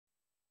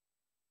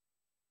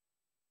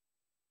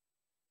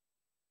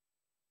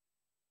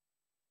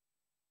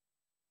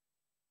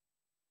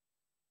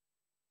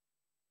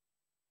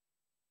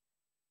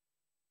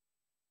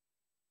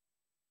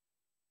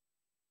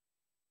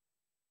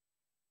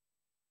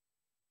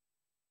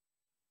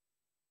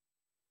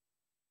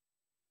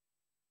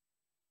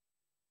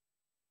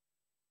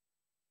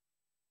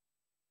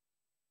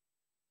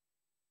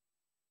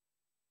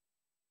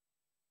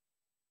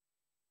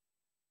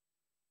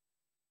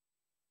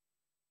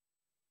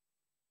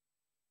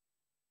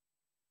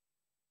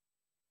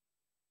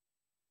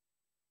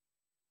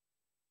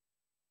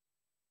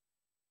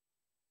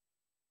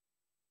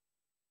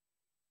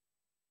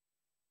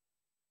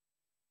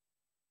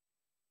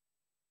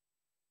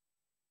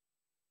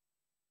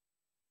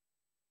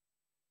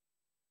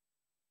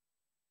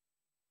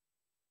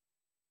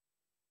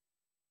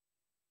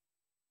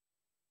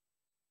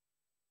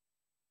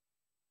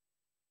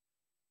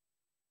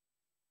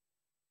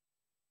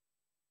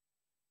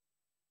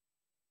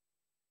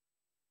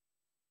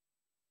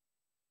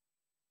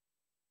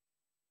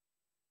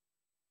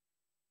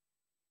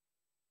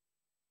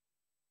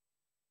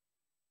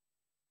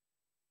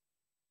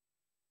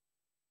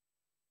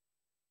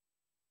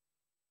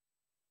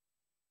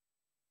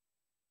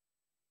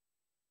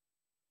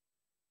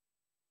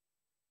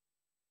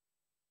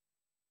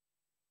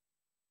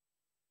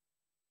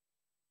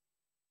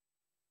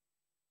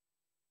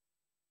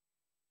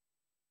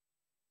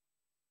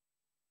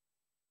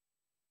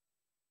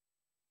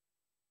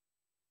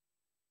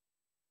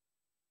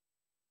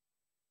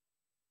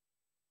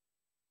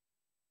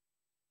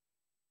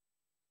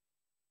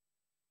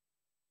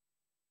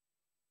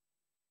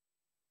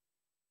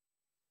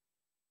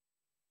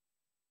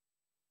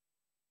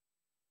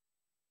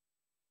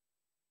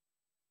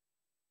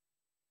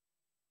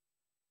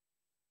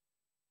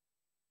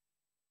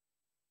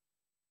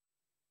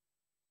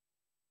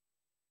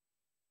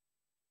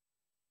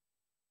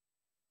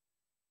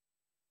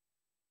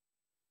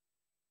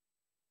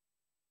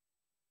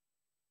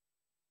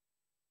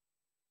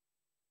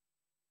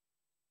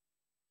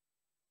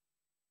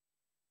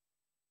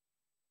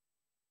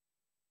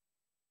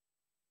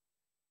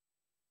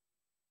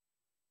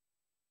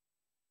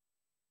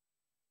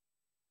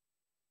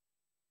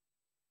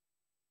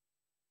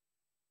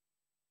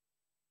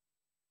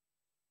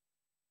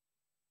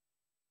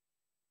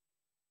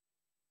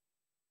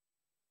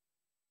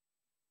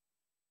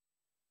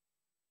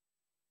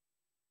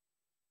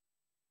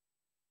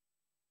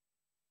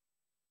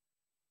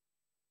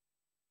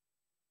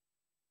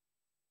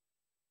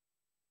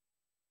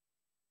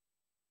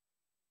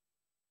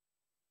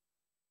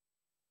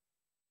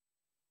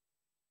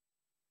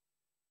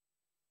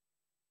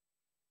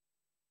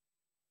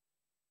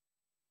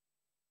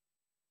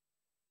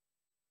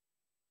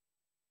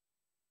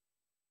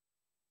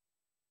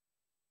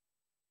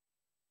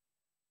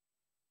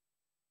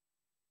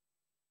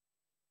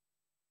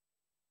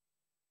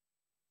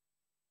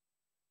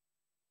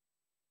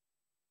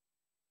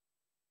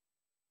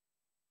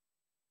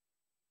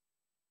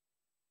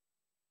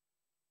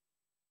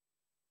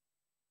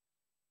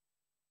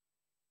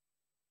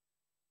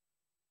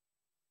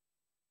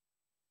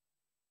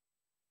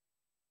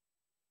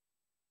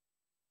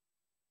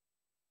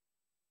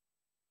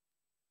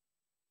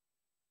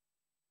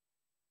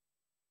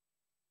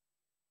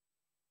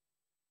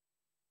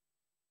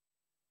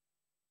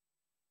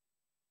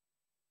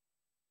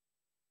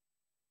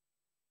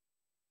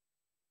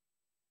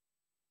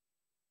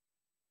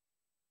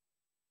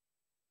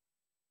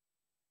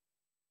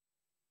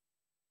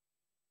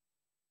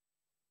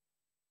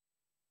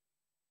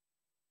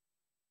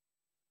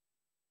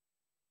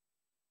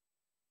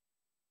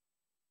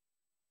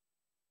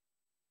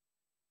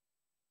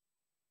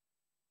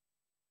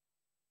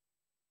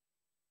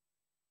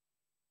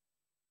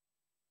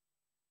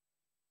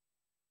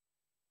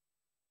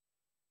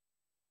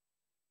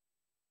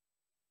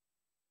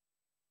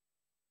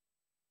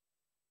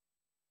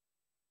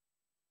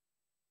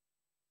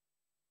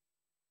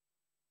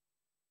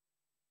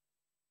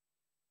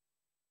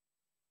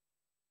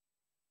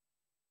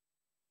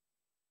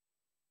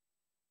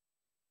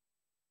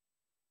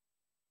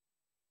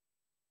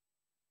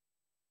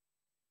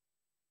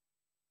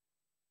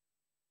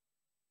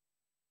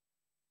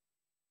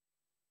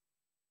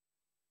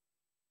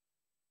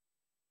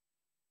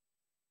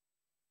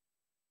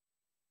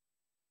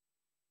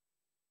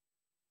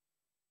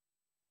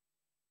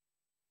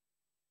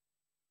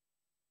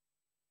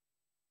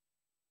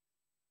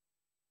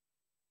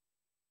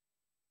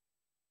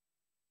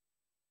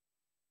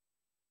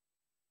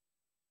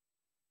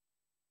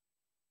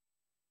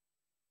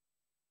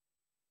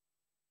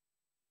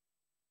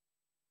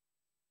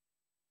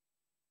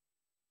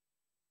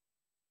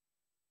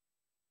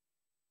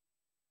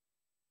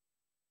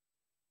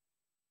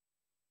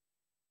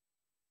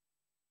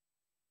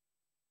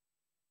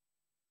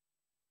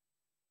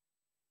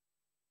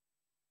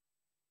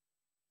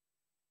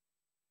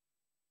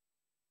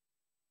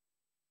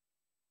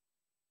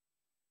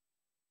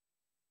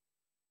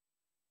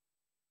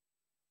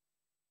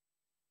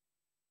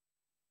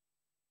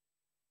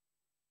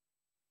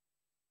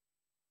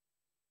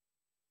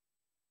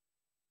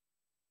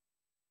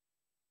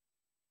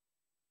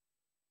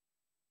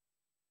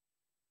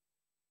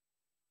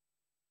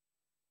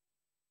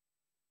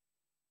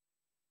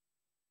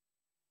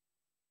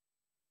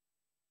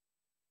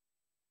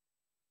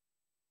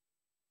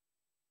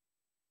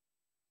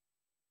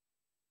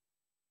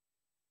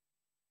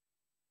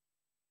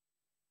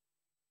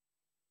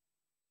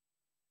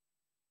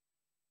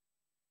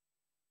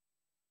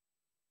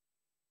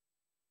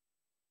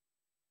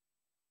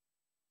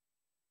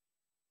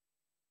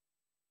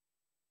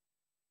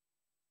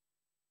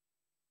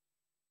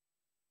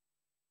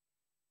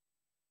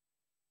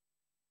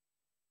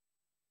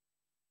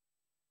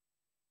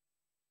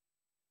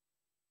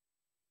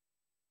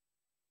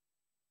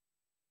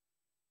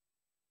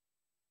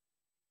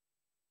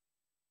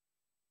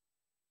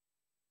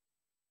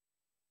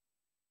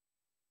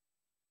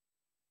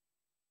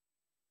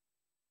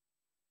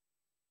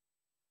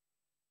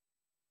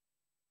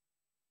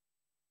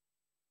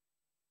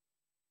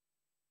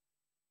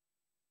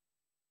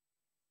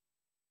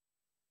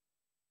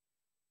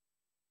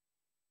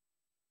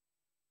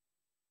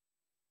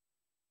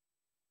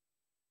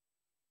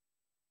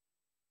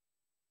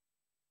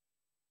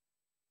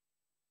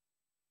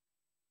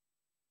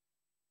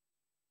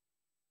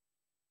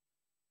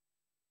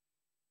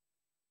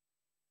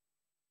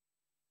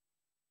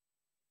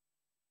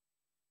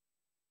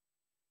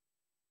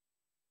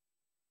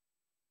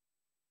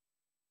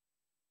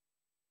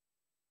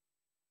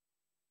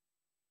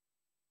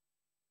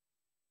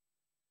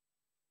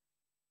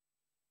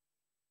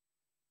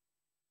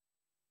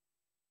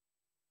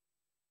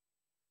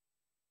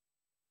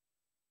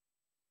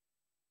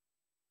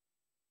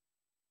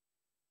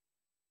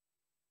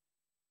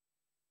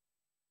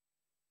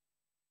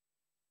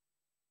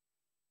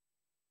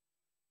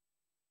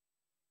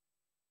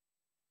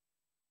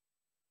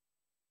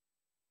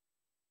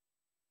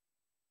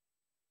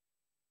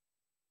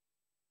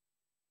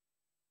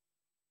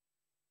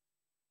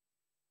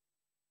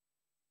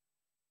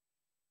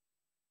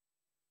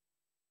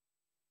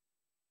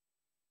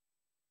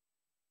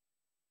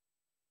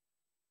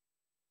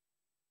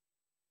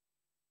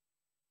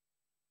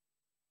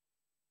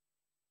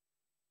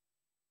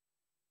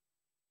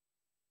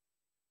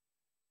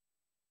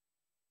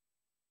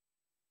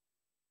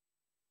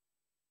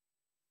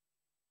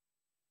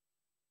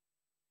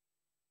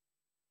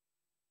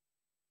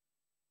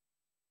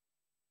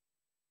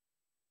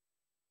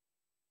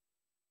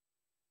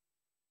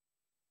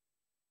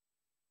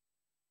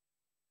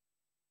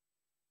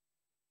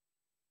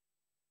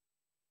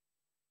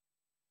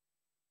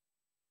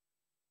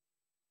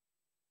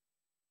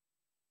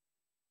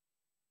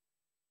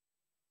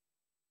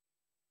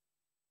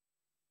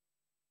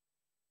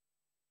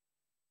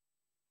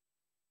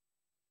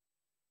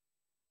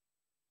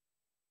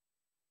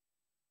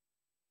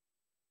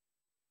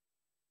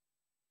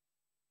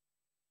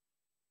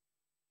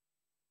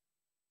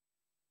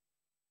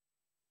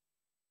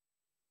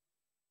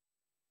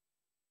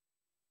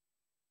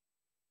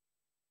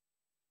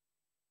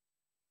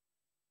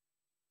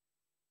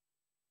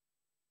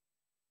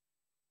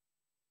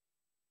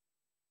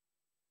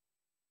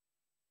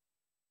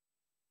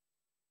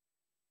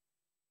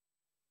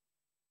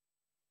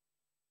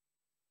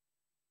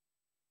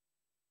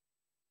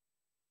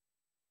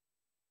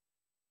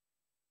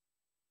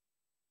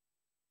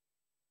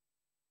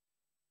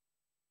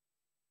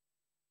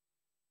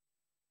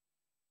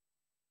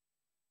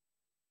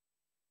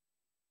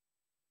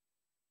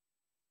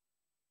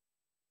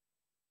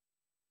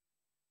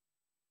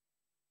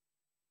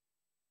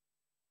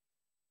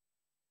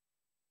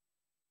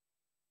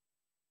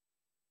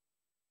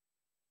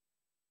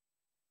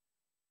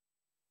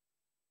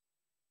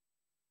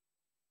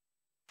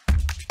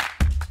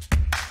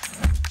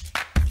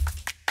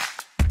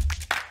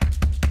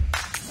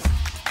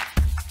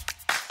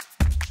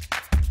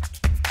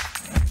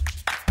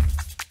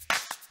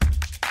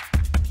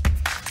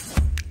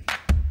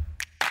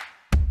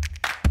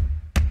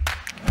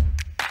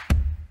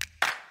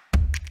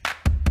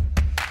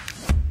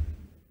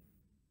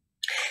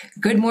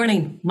Good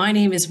morning. My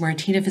name is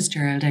Martina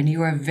Fitzgerald, and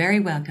you are very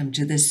welcome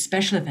to this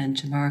special event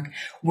to mark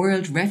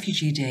World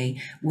Refugee Day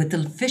with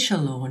the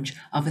official launch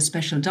of a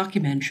special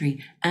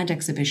documentary and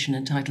exhibition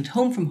entitled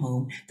Home from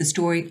Home, the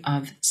story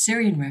of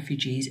Syrian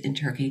refugees in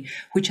Turkey,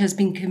 which has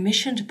been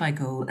commissioned by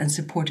Goal and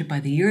supported by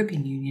the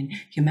European Union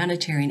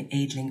Humanitarian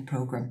Aid Link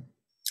programme.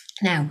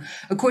 Now,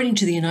 according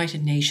to the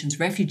United Nations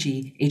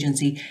Refugee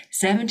Agency,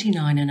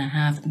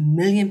 79.5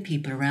 million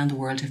people around the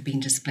world have been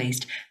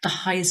displaced, the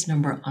highest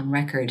number on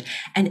record.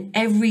 And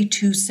every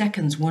 2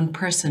 seconds, one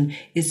person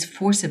is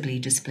forcibly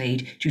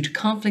displaced due to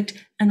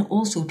conflict and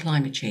also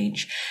climate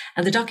change.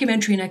 And the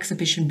documentary and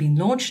exhibition being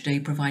launched today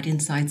provide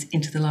insights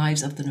into the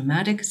lives of the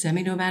nomadic,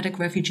 semi-nomadic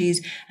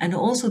refugees and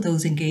also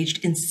those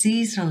engaged in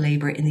seasonal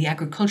labour in the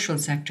agricultural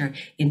sector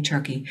in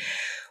Turkey,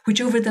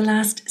 which over the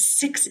last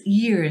 6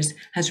 years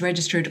has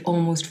registered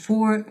almost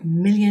 4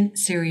 million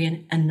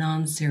Syrian and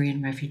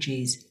non-Syrian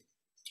refugees.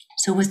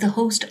 So as the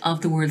host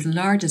of the world's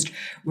largest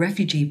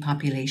refugee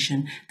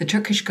population, the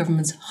Turkish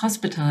government's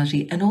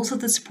hospitality and also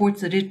the support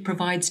that it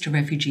provides to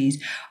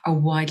refugees are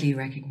widely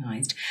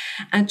recognised.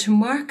 And to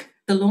mark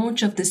the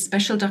launch of this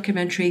special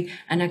documentary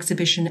and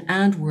exhibition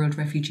and World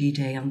Refugee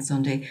Day on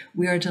Sunday,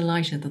 we are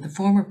delighted that the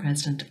former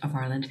President of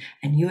Ireland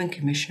and UN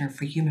Commissioner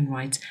for Human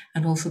Rights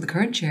and also the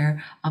current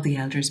Chair of the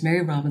Elders,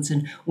 Mary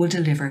Robinson, will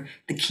deliver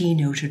the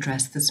keynote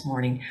address this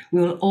morning.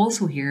 We will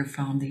also hear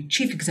from the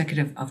Chief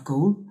Executive of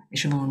Goal,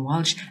 Siobhan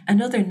Walsh,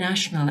 and other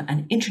national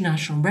and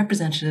international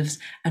representatives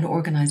and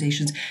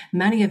organisations,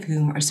 many of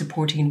whom are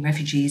supporting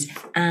refugees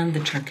and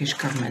the Turkish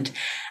government.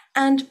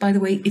 And by the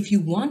way, if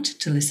you want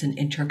to listen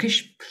in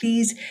Turkish,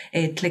 please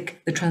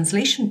click the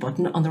translation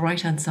button on the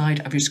right-hand side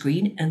of your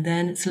screen and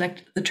then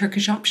select the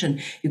Turkish option.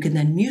 You can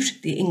then mute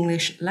the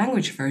English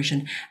language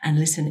version and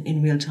listen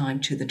in real time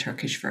to the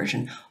Turkish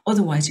version.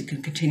 Otherwise, you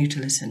can continue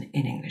to listen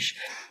in English.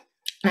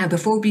 Now,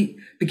 before we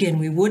begin,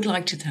 we would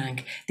like to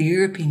thank the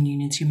European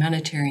Union's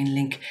Humanitarian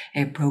Link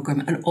programme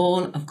and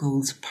all of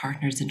Goal's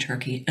partners in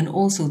Turkey, and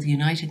also the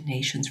United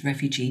Nations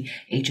Refugee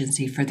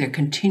Agency for their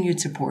continued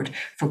support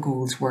for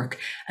Goal's work.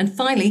 And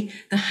finally,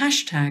 the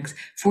hashtags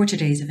for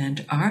today's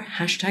event are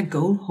hashtag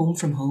Goal Home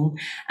from Home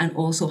and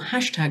also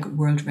hashtag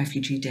World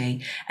Refugee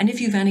Day. And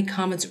if you have any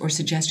comments or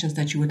suggestions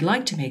that you would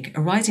like to make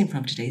arising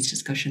from today's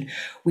discussion,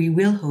 we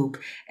will hope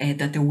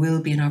that there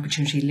will be an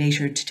opportunity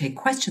later to take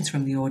questions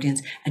from the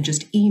audience, and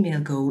just email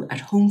Goal at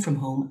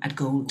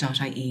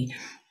homefromhome@goal.ie.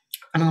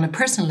 And on a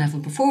personal level,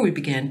 before we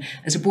begin,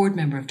 as a board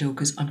member of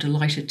DOCUS, I'm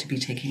delighted to be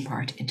taking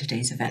part in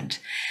today's event.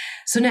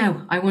 So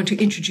now I want to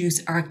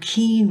introduce our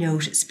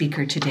keynote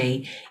speaker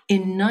today.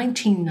 In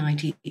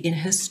 1990, in a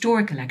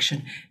historic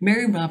election,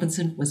 Mary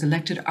Robinson was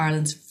elected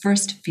Ireland's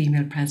first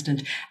female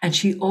president, and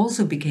she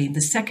also became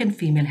the second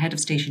female head of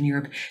state in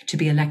Europe to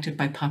be elected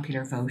by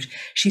popular vote.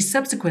 She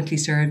subsequently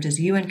served as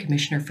UN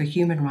Commissioner for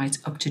Human Rights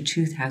up to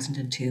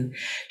 2002.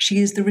 She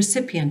is the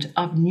recipient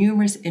of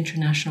numerous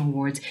international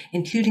awards,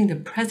 including the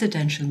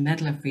Presidential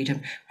Medal of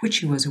Freedom, which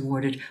she was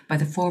awarded by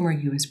the former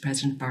US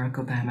President Barack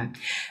Obama.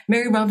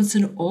 Mary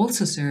Robinson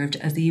also served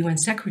as the UN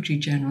Secretary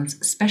General's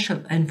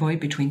Special Envoy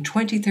between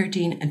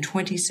 2013 and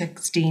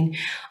 2016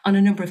 on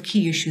a number of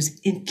key issues,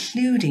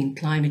 including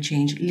climate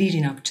change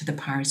leading up to the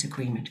Paris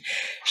Agreement.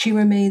 She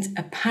remains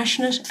a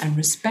passionate and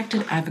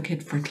respected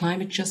advocate for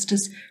climate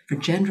justice, for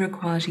gender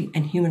equality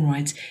and human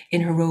rights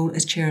in her role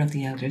as Chair of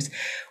the Elders,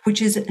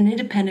 which is an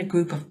independent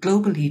group of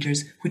global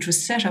leaders which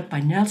was set up by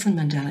Nelson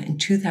Mandela in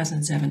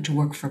 2007 to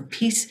work for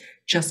peace,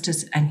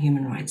 justice and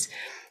human rights.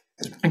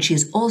 And she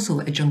is also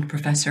adjunct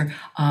professor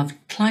of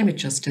climate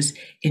justice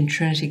in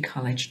Trinity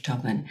College,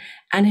 Dublin.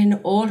 And in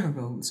all her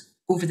roles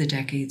over the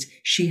decades,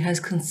 she has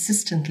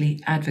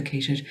consistently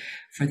advocated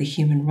for the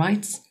human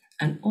rights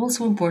and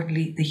also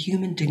importantly, the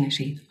human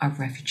dignity of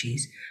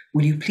refugees.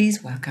 Will you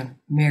please welcome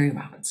Mary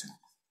Robinson?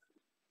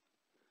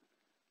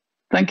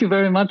 Thank you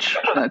very much,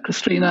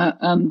 Christina,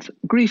 and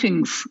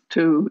greetings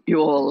to you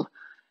all.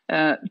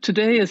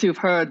 Today, as you've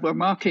heard, we're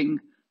marking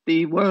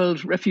the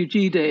World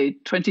Refugee Day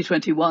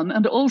 2021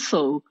 and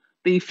also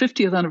the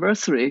 50th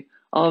anniversary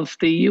of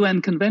the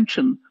UN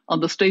Convention on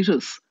the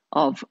Status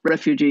of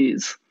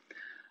Refugees.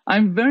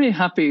 I'm very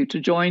happy to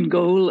join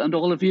Goal and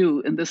all of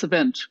you in this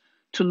event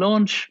to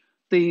launch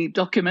the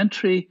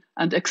documentary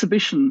and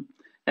exhibition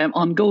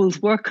on Goal's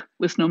work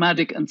with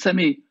nomadic and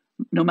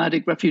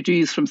semi-nomadic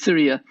refugees from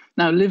Syria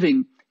now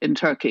living in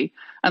Turkey.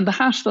 And the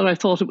hat that I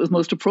thought it was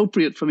most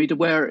appropriate for me to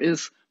wear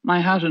is my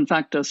hat, in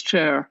fact, as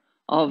chair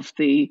of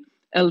the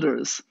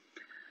Elders.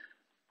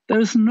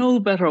 There's no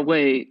better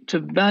way to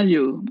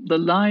value the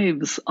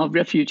lives of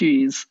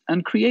refugees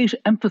and create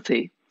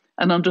empathy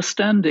and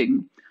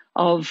understanding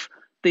of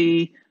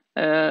the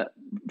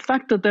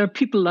fact that they're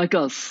people like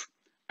us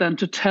than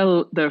to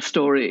tell their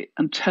story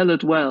and tell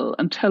it well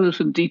and tell it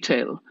in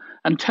detail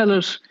and tell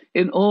it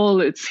in all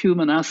its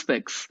human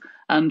aspects.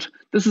 And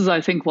this is,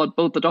 I think, what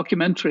both the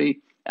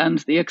documentary and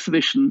the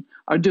exhibition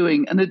are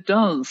doing. And it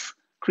does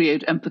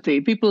create empathy.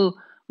 People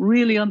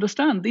really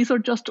understand these are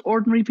just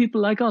ordinary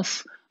people like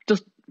us,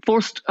 just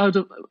forced out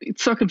of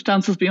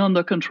circumstances beyond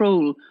their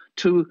control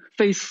to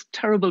face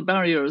terrible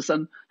barriers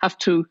and have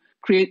to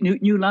create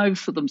new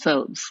lives for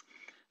themselves.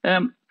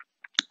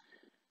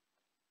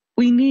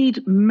 We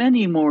need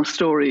many more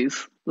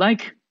stories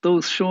like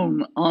those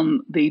shown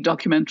on the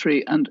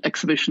documentary and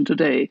exhibition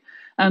today.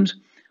 And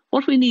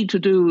what we need to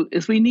do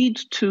is we need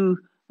to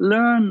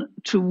learn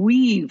to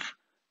weave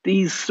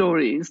these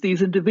stories,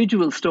 these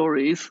individual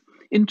stories,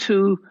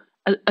 into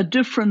a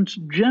different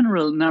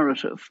general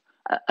narrative,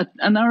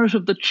 a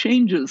narrative that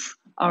changes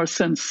our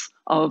sense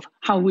of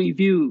how we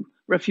view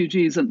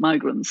refugees and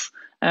migrants,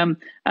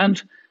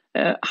 and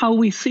how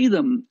we see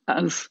them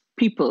as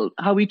people,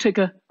 how we take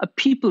a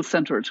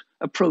people-centered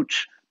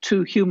approach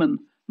to human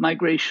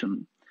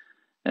migration.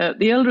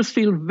 The elders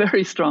feel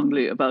very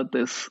strongly about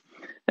this.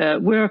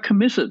 We're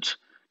committed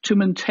to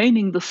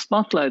maintaining the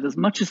spotlight as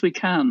much as we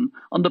can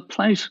on the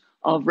plight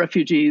of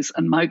refugees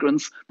and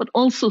migrants, but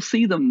also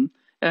see them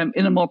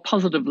in a more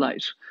positive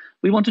light.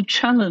 We want to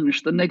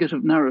challenge the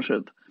negative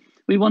narrative.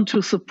 We want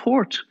to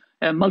support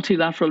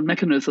multilateral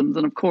mechanisms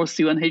and, of course,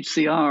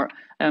 UNHCR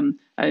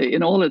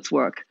in all its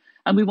work.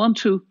 And we want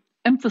to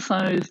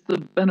emphasize the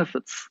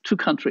benefits to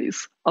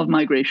countries of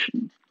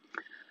migration.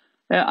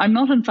 I'm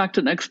not, in fact,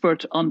 an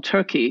expert on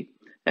Turkey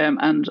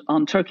and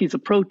on Turkey's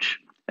approach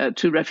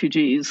to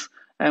refugees,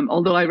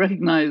 although I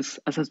recognize,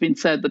 as has been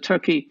said, that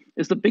Turkey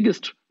is the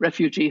biggest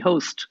refugee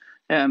host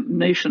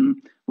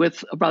nation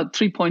with about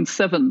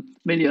 3.7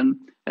 million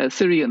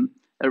Syrian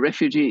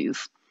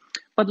refugees.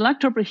 But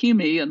Lakhdar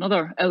Brahimi,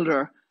 another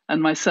elder,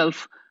 and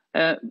myself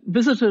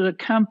visited a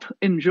camp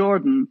in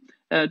Jordan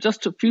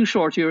just a few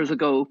short years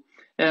ago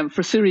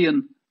for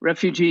Syrian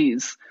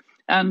refugees.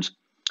 And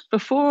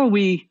before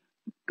we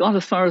got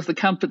as far as the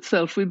camp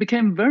itself, we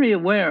became very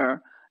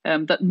aware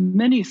that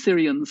many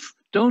Syrians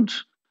don't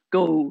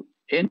go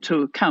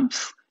into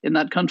camps in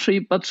that country,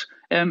 but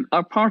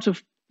are part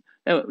of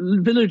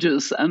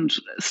villages and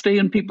stay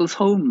in people's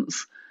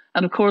homes.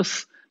 And of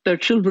course, their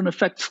children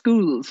affect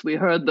schools. We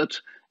heard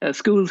that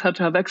schools had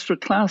to have extra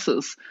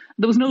classes.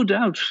 There was no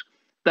doubt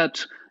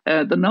that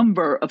the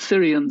number of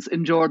Syrians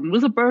in Jordan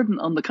was a burden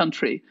on the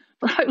country.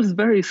 But I was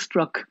very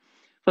struck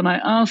when I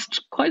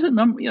asked quite a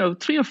number,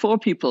 3 or 4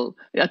 people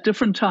at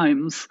different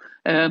times,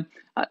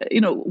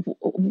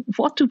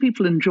 what do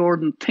people in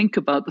Jordan think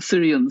about the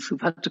Syrians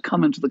who've had to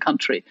come into the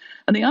country?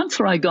 And the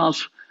answer I got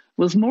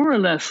was more or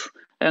less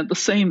the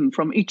same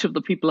from each of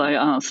the people I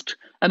asked.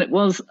 And it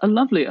was a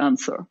lovely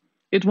answer.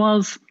 It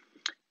was,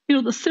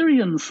 the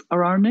Syrians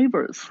are our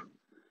neighbours.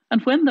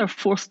 And when they're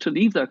forced to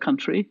leave their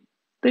country,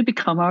 they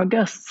become our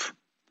guests.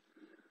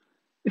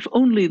 If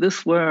only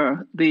this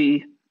were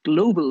the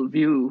global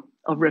view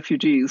of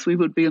refugees, we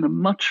would be in a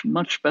much,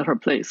 much better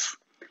place.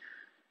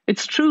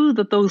 It's true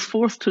that those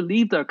forced to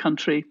leave their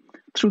country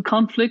through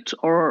conflict,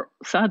 or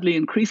sadly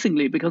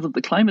increasingly because of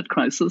the climate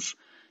crisis,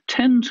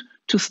 tend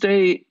to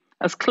stay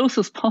as close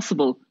as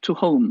possible to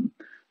home.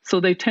 So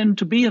they tend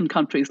to be in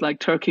countries like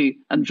Turkey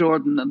and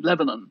Jordan and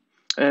Lebanon,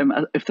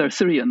 if they're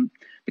Syrian,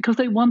 because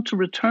they want to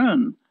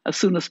return as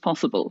soon as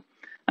possible.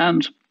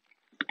 And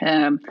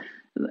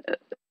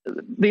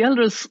the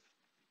elders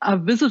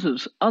have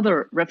visited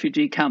other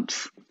refugee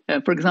camps,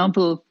 for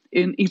example,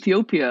 in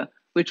Ethiopia,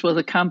 which was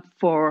a camp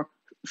for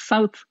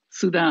South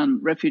Sudan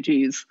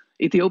refugees.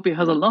 Ethiopia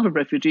has a lot of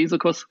refugees.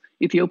 Of course,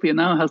 Ethiopia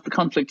now has the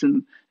conflict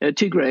in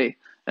Tigray,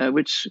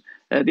 which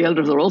the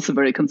elders are also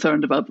very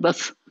concerned about,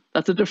 but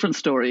that's a different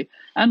story.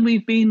 And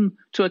we've been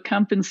to a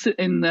camp in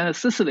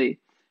Sicily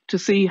to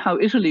see how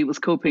Italy was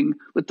coping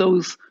with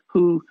those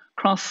who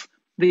cross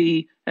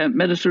the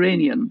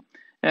Mediterranean.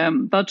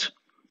 But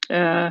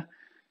the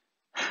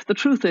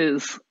truth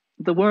is,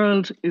 the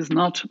world is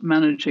not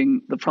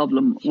managing the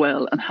problem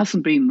well and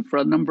hasn't been for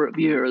a number of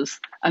years,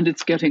 and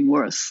it's getting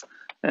worse.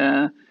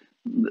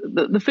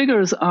 The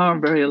figures are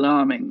very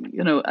alarming.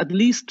 At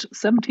least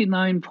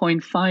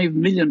 79.5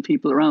 million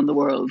people around the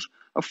world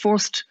are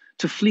forced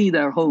to flee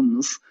their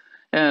homes,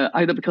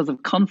 either because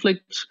of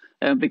conflict,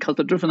 because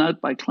they're driven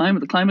out by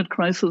the climate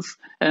crisis.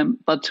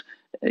 But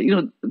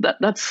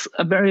that's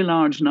a very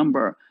large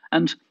number.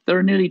 And there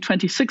are nearly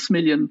 26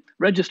 million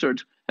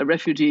registered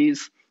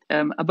refugees,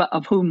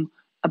 of whom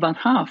about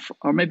half,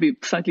 or maybe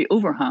slightly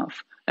over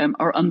half,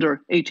 are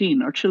under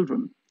 18, are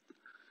children.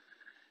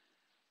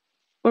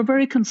 We're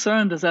very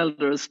concerned as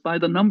elders by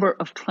the number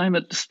of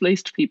climate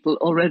displaced people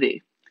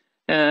already,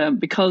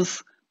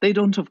 because they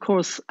don't, of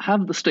course,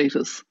 have the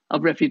status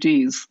of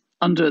refugees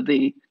under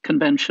the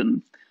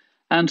convention.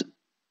 And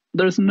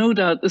there's no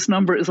doubt this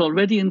number is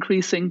already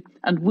increasing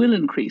and will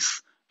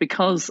increase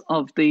because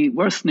of the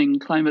worsening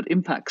climate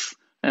impacts,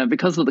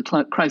 because of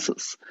the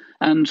crisis.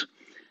 And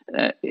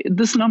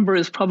this number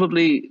is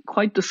probably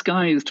quite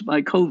disguised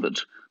by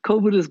COVID.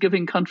 COVID is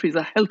giving countries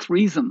a health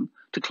reason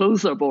to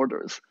close their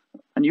borders.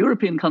 And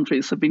European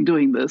countries have been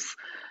doing this.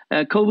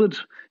 COVID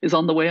is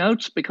on the way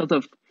out because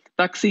of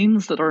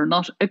vaccines that are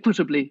not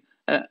equitably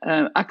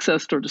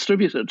accessed or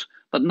distributed.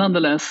 But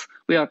nonetheless,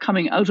 we are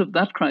coming out of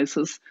that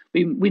crisis.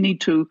 We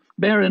need to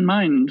bear in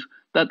mind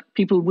that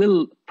people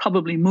will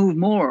probably move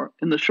more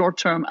in the short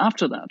term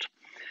after that.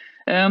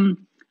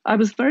 I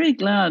was very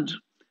glad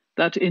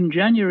that in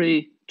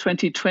January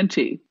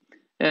 2020,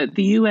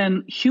 the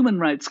UN Human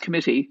Rights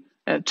Committee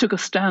took a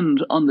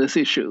stand on this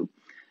issue.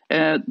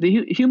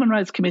 The Human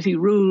Rights Committee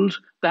ruled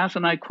that,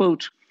 and I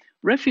quote,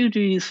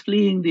 refugees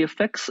fleeing the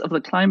effects of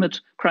the climate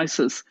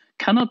crisis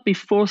cannot be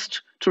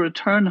forced to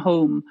return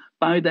home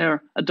by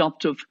their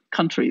adoptive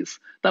countries.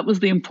 That was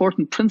the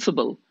important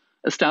principle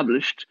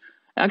established.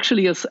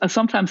 Actually, as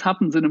sometimes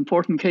happens in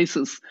important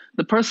cases,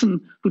 the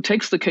person who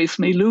takes the case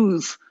may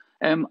lose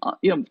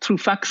through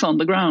facts on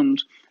the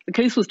ground. The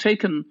case was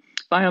taken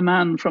by a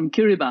man from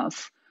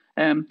Kiribati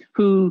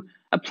who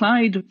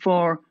applied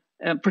for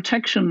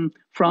protection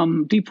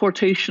from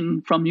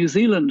deportation from New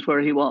Zealand, where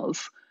he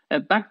was,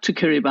 back to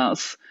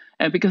Kiribati,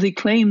 because he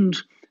claimed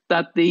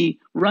that the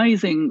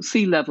rising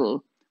sea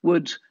level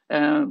would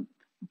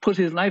put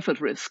his life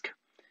at risk.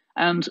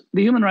 And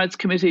the Human Rights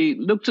Committee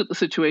looked at the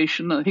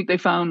situation. I think they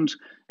found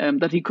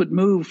that he could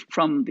move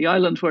from the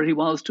island where he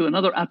was to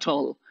another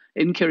atoll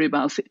in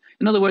Kiribati.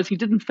 In other words, he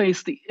didn't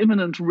face the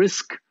imminent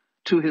risk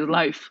to his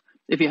life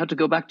if he had to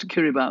go back to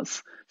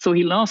Kiribati. So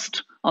he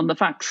lost on the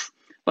facts.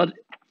 But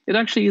it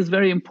actually is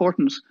very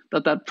important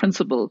that that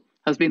principle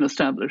has been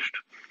established.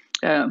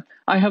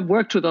 I have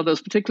worked with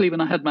others, particularly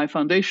when I had my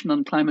foundation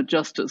on climate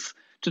justice,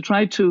 to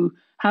try to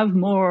have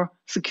more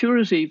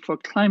security for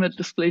climate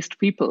displaced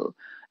people.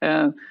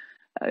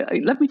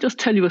 Let me just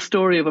tell you a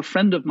story of a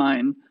friend of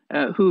mine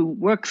who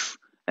works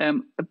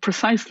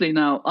precisely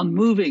now on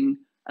moving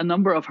a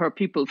number of her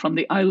people from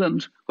the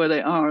island where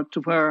they are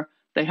to where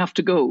they have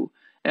to go.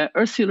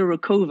 Ursula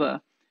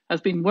Rakova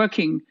has been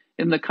working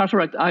in the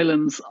Carteret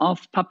Islands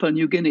off Papua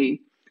New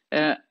Guinea.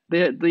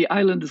 The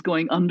island is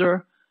going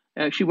under.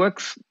 She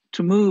works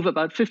to move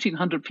about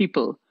 1,500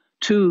 people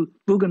to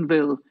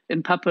Bougainville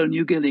in Papua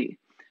New Guinea.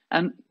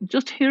 And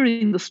just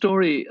hearing the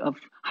story of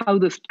how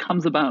this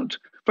comes about,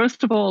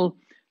 first of all,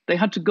 they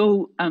had to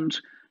go and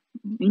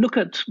look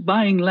at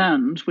buying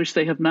land, which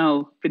they have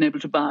now been able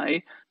to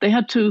buy. They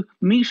had to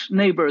meet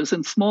neighbours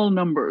in small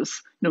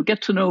numbers,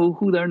 get to know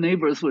who their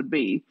neighbours would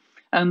be.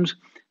 And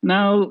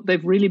now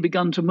they've really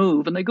begun to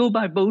move, and they go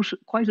by boat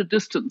quite a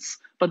distance,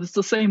 but it's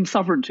the same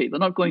sovereignty. They're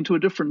not going to a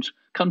different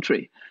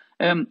country.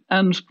 And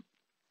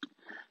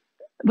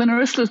when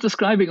Ursula is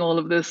describing all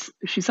of this,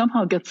 she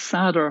somehow gets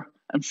sadder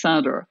and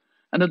sadder.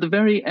 And at the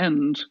very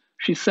end,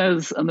 she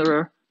says, and there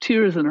are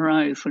tears in her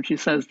eyes when she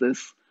says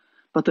this,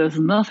 but there's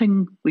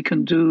nothing we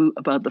can do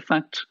about the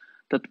fact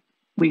that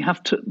we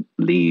have to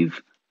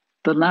leave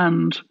the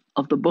land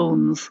of the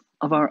bones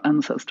of our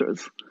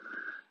ancestors.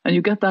 And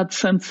you get that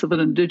sense of an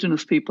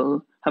indigenous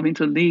people having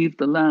to leave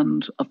the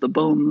land of the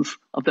bones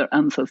of their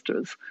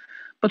ancestors.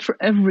 But for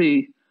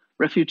every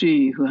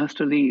refugee who has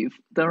to leave,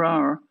 there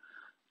are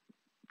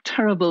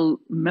terrible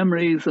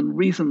memories and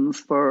reasons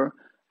for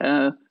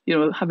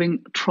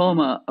having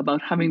trauma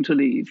about having to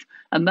leave.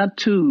 And that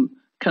too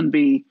can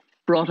be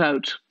brought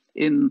out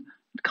in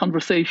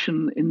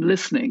conversation, in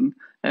listening,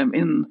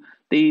 in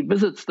the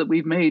visits that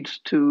we've made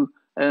to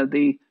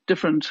the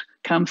different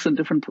camps in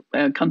different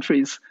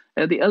countries.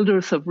 The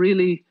elders have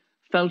really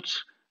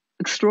felt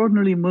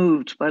extraordinarily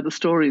moved by the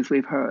stories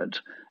we've heard,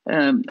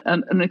 and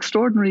an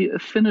extraordinary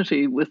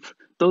affinity with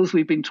those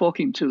we've been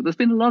talking to. There's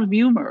been a lot of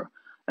humour,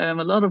 a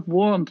lot of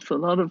warmth, a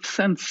lot of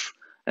sense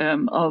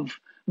of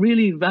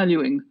really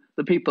valuing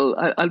the people.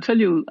 I'll tell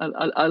you,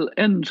 I'll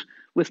end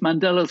with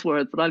Mandela's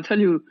words, but I'll tell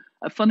you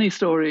a funny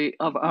story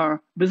of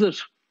our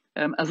visit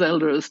as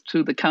elders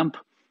to the camp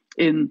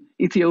in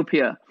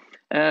Ethiopia.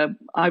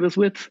 I was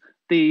with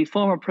the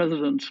former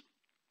president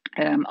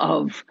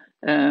of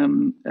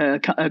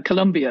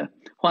Colombia,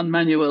 Juan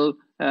Manuel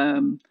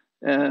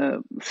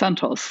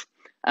Santos,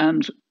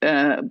 and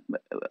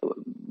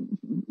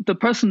the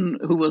person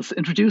who was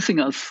introducing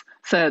us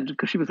said,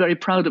 because she was very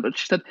proud of it,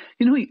 she said,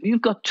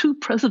 you've got two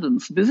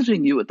presidents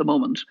visiting you at the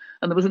moment.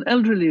 And there was an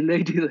elderly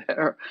lady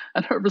there,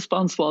 and her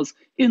response was,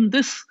 in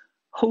this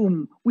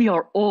home, we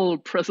are all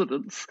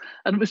presidents.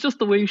 And it was just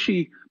the way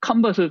she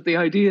combated the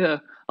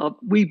idea of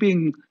we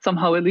being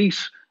somehow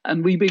elite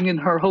and we being in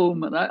her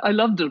home. And I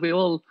loved it. We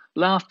all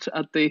laughed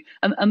at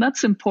and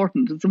that's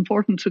important. It's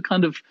important to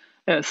kind of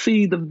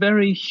see the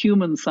very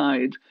human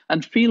side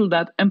and feel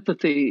that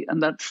empathy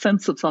and that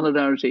sense of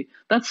solidarity.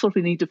 That's what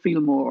we need to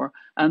feel more.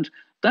 And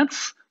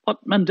that's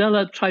what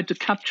Mandela tried to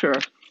capture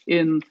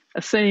in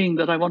a saying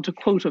that I want to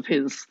quote of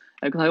his,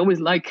 because I always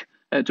like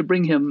to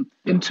bring him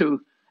into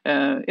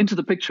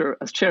the picture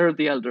as chair of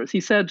the elders.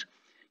 He said,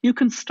 "You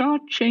can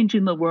start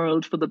changing the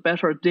world for the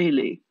better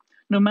daily,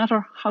 no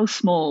matter how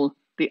small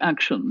the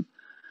action."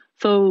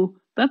 So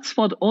that's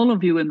what all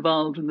of you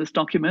involved in this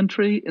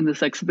documentary, in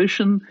this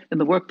exhibition, in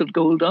the work that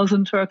Gold does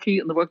in Turkey,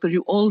 and the work that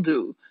you all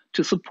do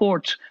to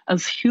support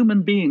as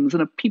human beings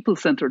in a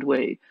people-centered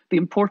way, the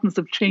importance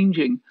of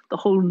changing the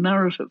whole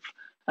narrative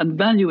and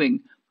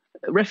valuing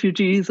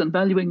refugees and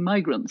valuing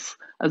migrants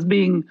as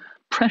being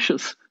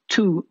precious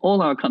to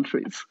all our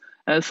countries.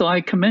 So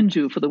I commend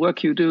you for the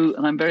work you do,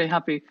 and I'm very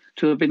happy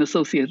to have been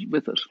associated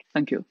with it.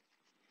 Thank you.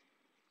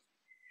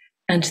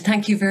 And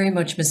thank you very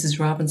much, Mrs.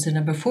 Robinson.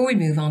 And before we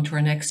move on to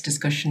our next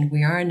discussion,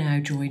 we are now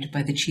joined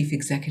by the Chief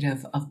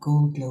Executive of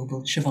Goal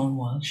Global, Siobhan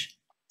Walsh.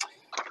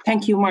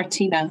 Thank you,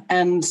 Martina.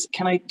 And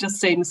can I just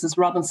say, Mrs.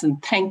 Robinson,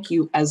 thank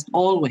you as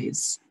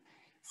always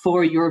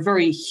for your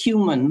very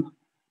human,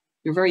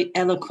 your very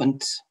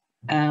eloquent,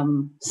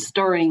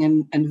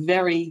 stirring and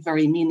very,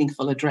 very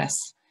meaningful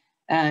address.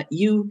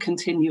 You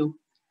continue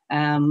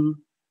to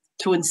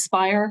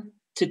inspire,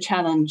 to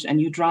challenge, and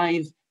you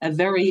drive a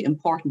very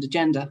important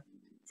agenda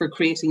for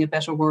creating a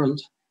better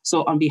world.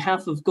 So on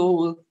behalf of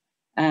Goal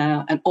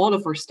and all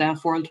of our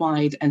staff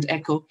worldwide and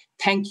ECHO,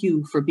 thank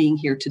you for being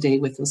here today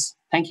with us.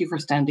 Thank you for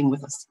standing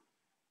with us.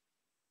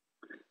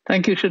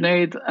 Thank you,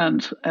 Sinead.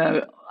 And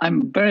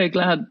I'm very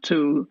glad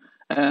to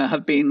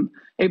have been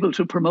able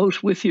to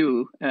promote with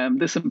you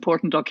this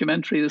important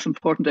documentary, this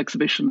important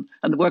exhibition,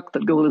 and the work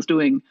that Goal is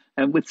doing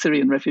with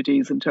Syrian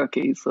refugees in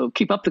Turkey. So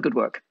keep up the good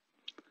work.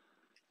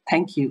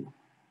 Thank you.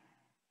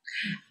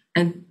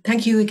 And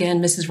thank you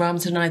again, Mrs.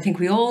 Robinson. And I think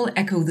we all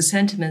echo the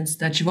sentiments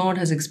that Siobhan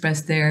has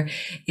expressed there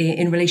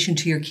in relation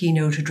to your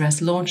keynote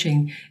address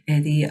launching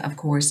the, of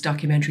course,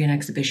 documentary and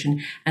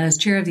exhibition. And as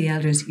Chair of the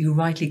Elders, you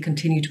rightly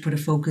continue to put a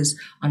focus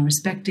on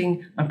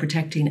respecting, on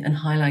protecting and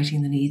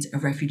highlighting the needs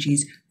of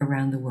refugees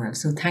around the world.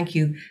 So thank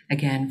you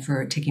again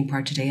for taking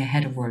part today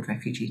ahead of World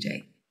Refugee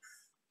Day.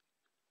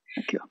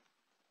 Thank you.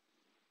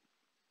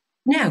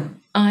 Now,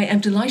 I am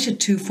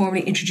delighted to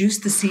formally introduce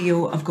the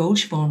CEO of Goal,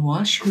 Siobhan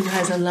Walsh, who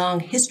has a long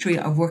history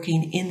of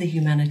working in the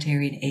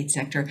humanitarian aid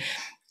sector.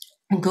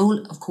 And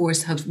Goal, of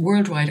course, has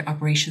worldwide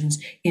operations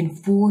in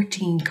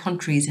 14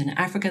 countries in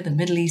Africa, the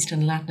Middle East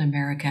and Latin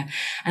America,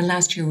 and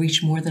last year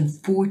reached more than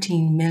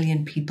 14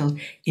 million people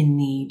in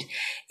need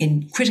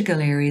in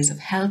critical areas of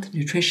health,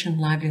 nutrition,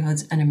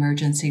 livelihoods and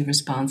emergency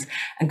response.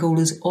 And Goal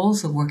is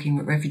also working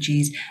with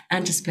refugees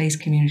and displaced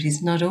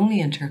communities, not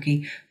only in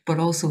Turkey, but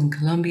also in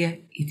Colombia,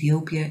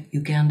 Ethiopia,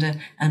 Uganda,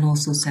 and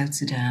also South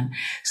Sudan.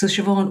 So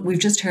Siobhan, we've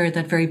just heard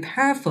that very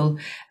powerful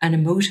and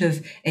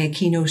emotive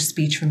keynote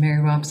speech from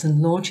Mary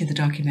Robinson launching the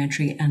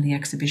documentary and the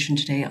exhibition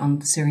today on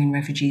the Syrian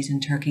refugees in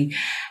Turkey.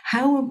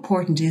 How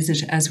important is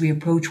it as we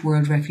approach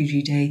World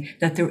Refugee Day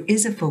that there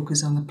is a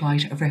focus on the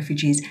plight of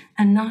refugees,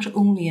 and not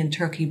only in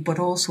Turkey, but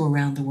also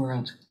around the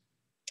world?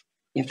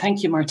 Yeah,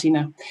 thank you,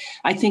 Martina.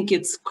 I think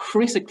it's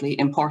critically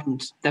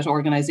important that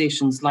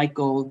organisations like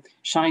Goal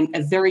shine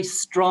a very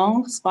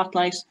strong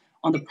spotlight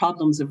on the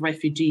problems of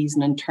refugees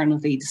and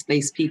internally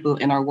displaced people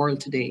in our world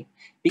today,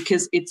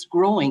 because it's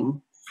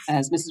growing,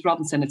 as Mrs.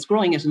 Robinson, it's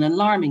growing at an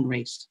alarming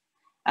rate.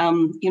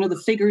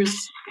 The figures,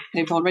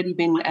 they've already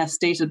been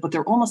stated, but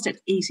they're almost at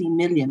 80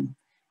 million,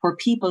 where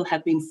people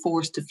have been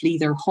forced to flee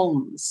their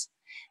homes.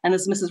 And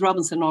as Mrs.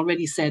 Robinson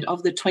already said,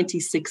 of the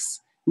 26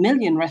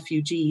 million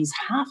refugees,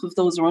 half of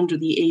those are under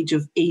the age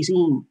of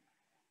 18.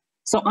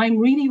 So I'm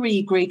really,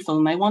 really grateful,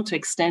 and I want to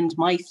extend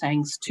my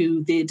thanks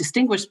to the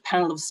distinguished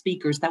panel of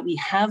speakers that we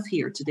have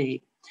here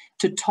today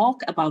to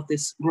talk about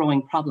this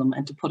growing problem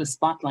and to put a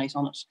spotlight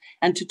on it,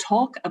 and to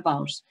talk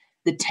about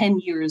the 10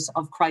 years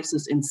of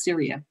crisis in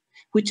Syria,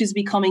 which is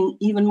becoming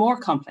even more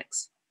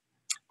complex.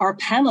 Our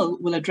panel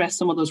will address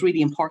some of those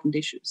really important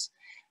issues,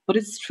 but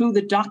it's through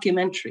the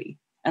documentary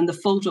and the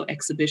photo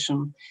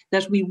exhibition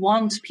that we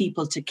want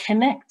people to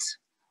connect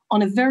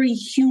on a very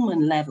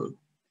human level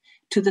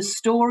to the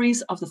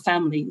stories of the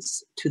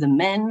families, to the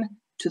men,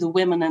 to the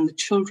women and the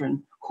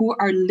children who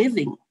are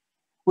living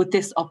with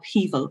this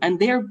upheaval, and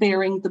they're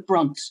bearing the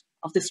brunt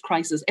of this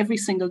crisis every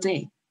single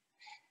day.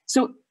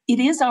 So it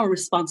is our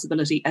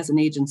responsibility as an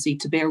agency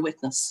to bear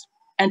witness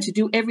and to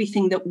do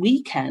everything that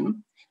we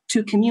can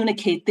to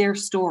communicate their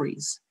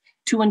stories,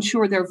 to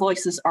ensure their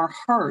voices are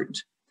heard,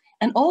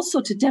 and also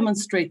to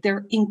demonstrate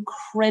their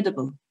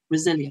incredible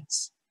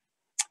resilience.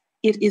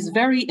 It is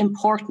very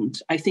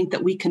important, I think,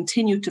 that we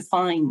continue to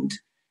find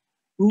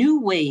new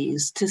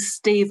ways to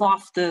stave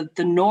off the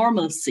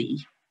normalcy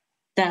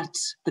that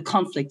the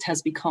conflict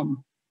has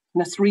become.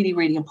 And that's really,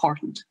 really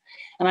important.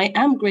 And I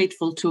am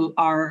grateful to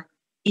our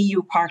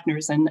EU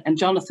partners, and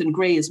Jonathan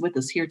Gray is with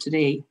us here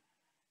today,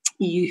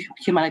 EU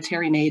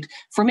Humanitarian Aid,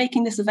 for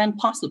making this event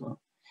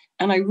possible.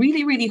 And I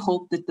really, really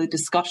hope that the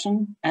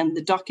discussion and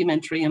the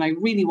documentary, and I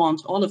really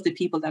want all of the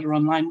people that are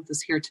online with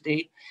us here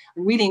today, I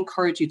really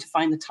encourage you to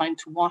find the time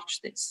to watch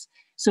this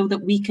so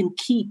that we can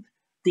keep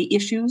the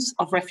issues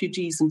of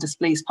refugees and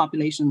displaced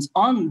populations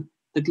on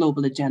the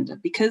global agenda.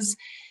 Because,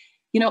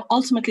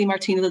 ultimately,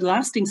 Martina, the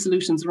lasting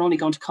solutions are only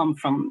going to come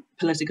from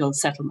political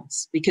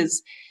settlements,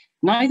 because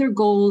neither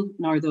Goal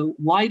nor the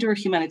wider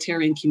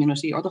humanitarian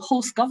community or the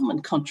host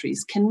government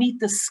countries can meet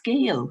the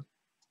scale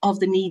of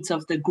the needs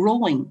of the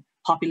growing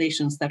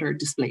populations that are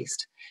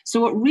displaced.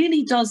 So it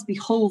really does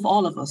behove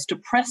all of us to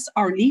press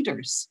our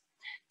leaders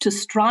to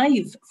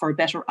strive for a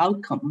better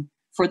outcome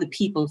for the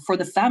people, for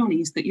the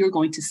families that you're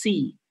going to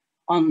see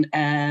on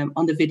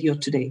the video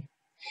today.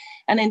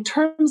 And in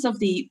terms of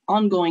the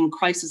ongoing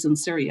crisis in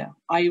Syria,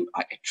 I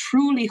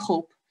truly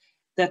hope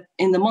that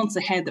in the months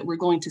ahead that we're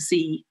going to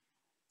see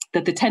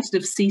that the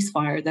tentative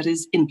ceasefire that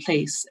is in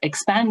place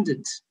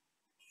expanded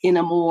in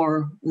a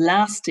more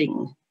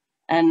lasting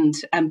and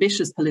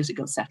ambitious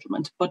political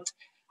settlement. But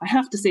I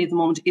have to say at the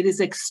moment, it is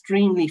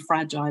extremely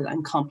fragile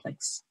and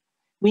complex.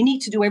 We need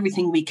to do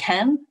everything we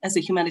can as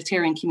a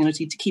humanitarian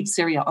community to keep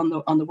Syria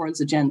on the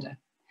world's agenda.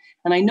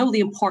 And I know the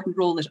important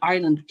role that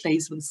Ireland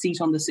plays with a seat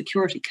on the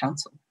Security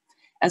Council.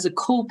 As a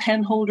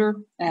co-pen holder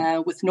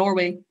with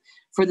Norway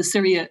for the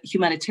Syria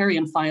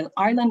humanitarian file,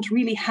 Ireland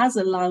really has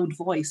a loud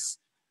voice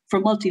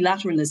for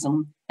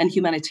multilateralism and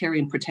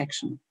humanitarian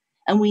protection.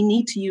 And we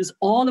need to use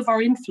all of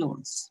our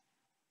influence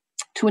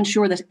to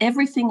ensure that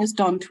everything is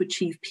done to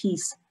achieve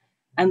peace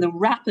and the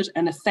rapid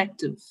and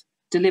effective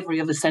delivery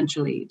of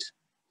essential aid.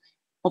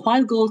 But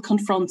while GOAL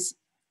confronts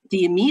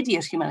the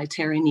immediate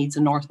humanitarian needs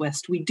in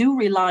Northwest, we do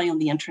rely on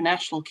the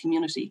international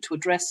community to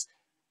address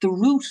the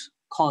root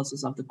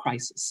causes of the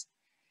crisis.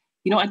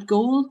 You know, at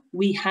GOAL,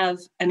 we have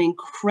an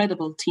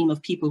incredible team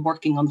of people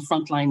working on the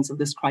front lines of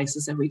this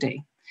crisis every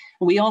day.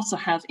 And we also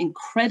have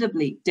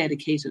incredibly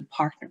dedicated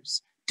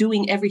partners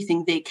doing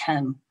everything they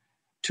can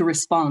to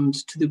respond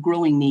to the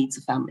growing needs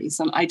of families.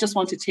 And I just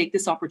want to take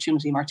this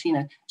opportunity,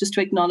 Martina, just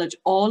to acknowledge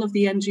all of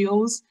the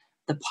NGOs,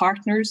 the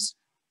partners,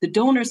 the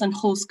donors and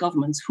host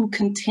governments who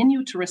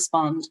continue to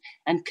respond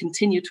and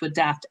continue to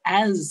adapt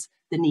as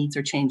the needs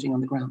are changing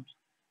on the ground.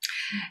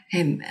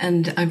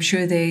 And I'm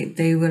sure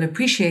they will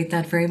appreciate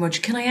that very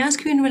much. Can I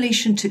ask you in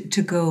relation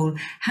to GOAL,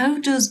 how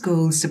does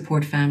GOAL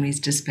support families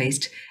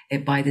displaced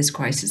by this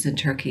crisis in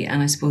Turkey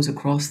and I suppose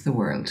across the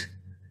world?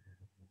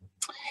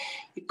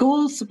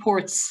 GOAL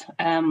supports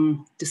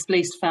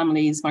displaced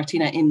families,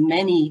 Martina, in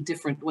many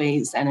different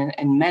ways and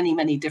in many,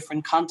 many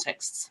different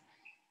contexts.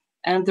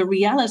 And the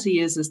reality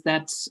is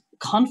that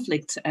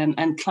conflict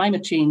and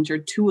climate change are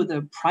two of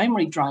the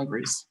primary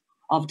drivers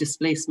of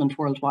displacement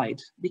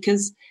worldwide.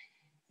 Because,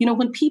 you know,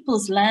 when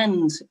people's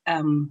land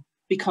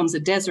becomes a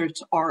desert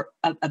or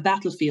a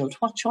battlefield,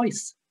 what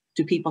choice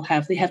do people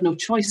have? They have no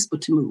choice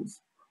but to move.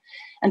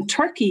 And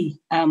Turkey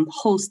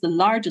hosts the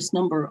largest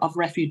number of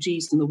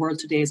refugees in the world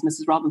today, as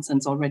Mrs.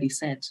 Robinson's already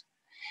said.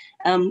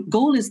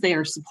 GOAL is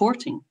there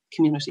supporting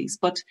communities,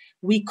 but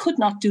we could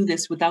not do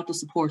this without the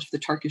support of the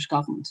Turkish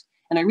government.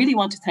 And I really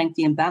want to thank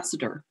the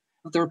ambassador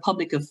of the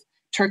Republic of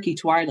Turkey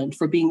to Ireland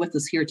for being with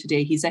us here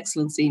today, His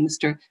Excellency,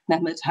 Mr.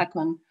 Mehmet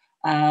Hakan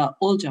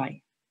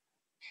Olcay.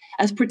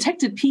 As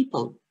protected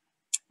people,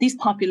 these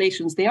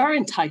populations, they are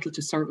entitled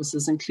to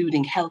services,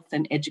 including health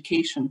and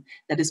education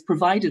that is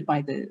provided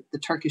by the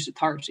Turkish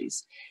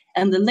authorities.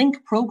 And the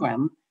LINK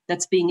program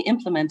that's being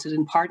implemented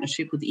in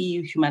partnership with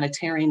EU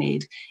humanitarian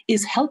aid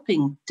is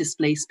helping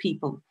displaced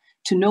people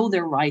to know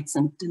their rights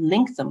and to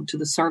link them to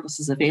the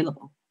services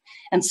available.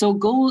 And so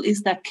GOAL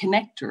is that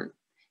connector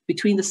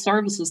between the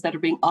services that are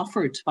being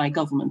offered by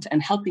government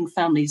and helping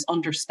families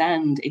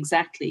understand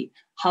exactly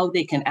how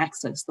they can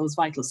access those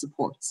vital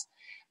supports.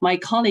 My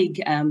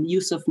colleague,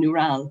 Yusuf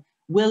Nural,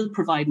 will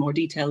provide more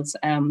details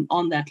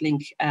on that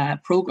LINK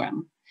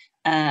program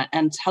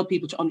and help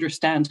people to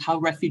understand how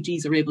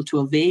refugees are able to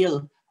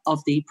avail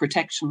of the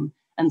protection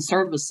and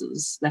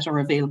services that are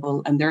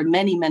available. And there are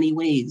many, many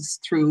ways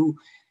through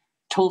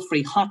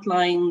toll-free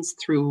hotlines,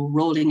 through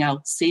rolling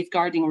out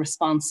safeguarding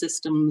response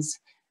systems,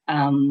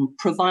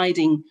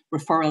 providing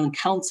referral and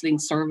counselling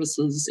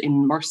services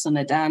in Mersin,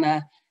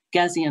 Adana,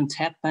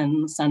 Gaziantep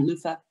and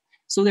Sanliurfa.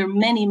 So there are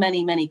many,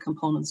 many, many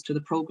components to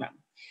the program.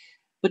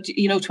 But,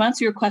 you know, to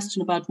answer your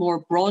question about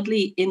more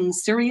broadly in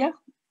Syria,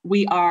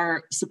 we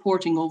are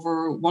supporting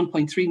over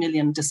 1.3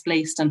 million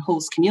displaced and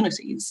host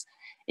communities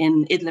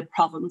in Idlib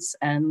province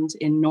and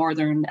in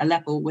northern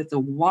Aleppo with a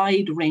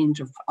wide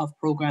range of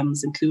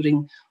programs,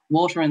 including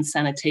water and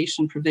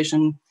sanitation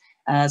provision,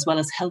 as well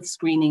as health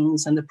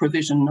screenings and the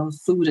provision of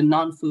food and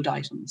non-food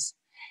items.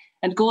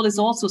 And GOAL is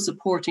also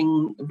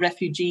supporting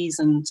refugees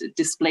and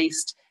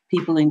displaced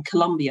people in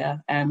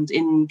Colombia and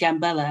in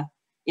Gambela,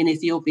 in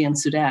Ethiopia and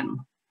Sudan.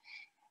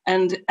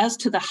 And as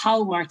to the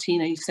how,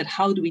 Martina, you said,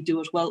 how do we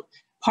do it? Well,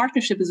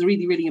 partnership is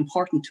really, really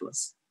important to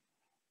us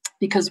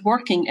because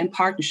working in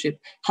partnership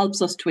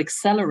helps us to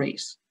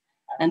accelerate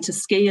and to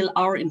scale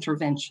our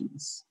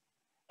interventions.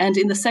 And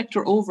in the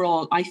sector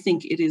overall, I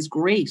think it is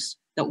great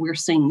that we're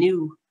seeing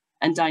new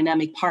and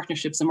dynamic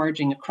partnerships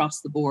emerging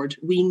across the board.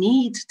 We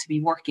need to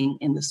be working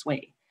in this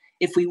way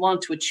if we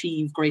want to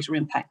achieve greater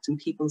impact in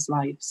people's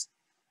lives.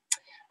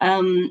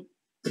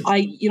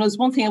 There's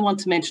one thing I want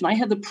to mention. I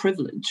had the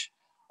privilege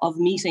of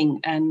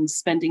meeting and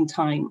spending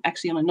time,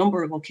 actually on a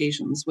number of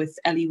occasions, with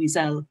Elie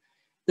Wiesel,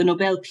 the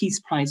Nobel Peace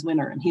Prize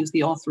winner, and he was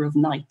the author of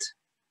Night.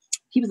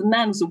 He was a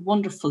man who was a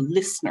wonderful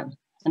listener,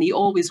 and he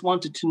always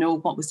wanted to know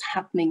what was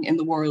happening in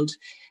the world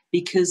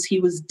because he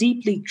was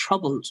deeply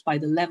troubled by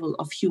the level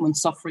of human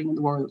suffering in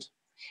the world.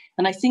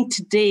 And I think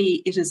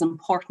today it is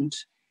important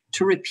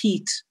to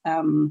repeat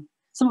some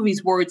of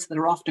these words that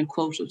are often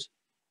quoted.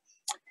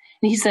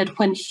 And he said,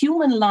 when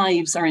human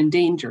lives are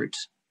endangered,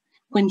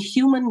 when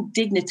human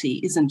dignity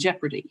is in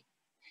jeopardy,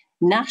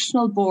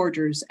 national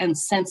borders and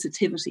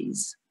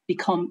sensitivities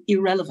become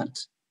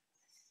irrelevant.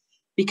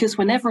 Because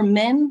whenever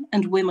men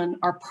and women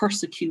are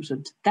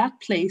persecuted, that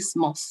place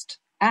must,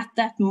 at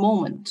that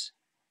moment,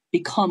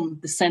 become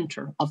the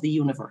center of the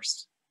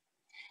universe.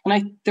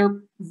 And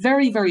they're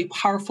very, very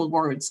powerful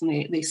words, and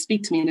they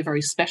speak to me in a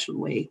very special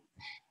way.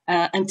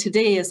 And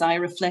today, as I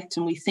reflect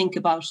and we think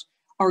about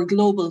our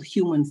global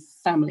human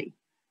family,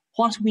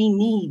 what we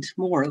need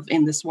more of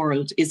in this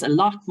world is a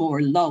lot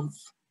more love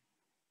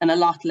and a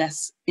lot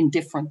less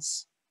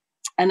indifference,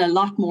 and a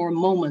lot more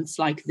moments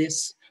like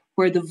this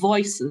where the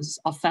voices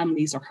of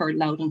families are heard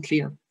loud and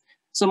clear.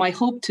 So my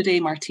hope today,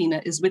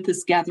 Martina, is with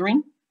this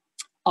gathering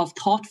of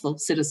thoughtful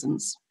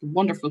citizens, the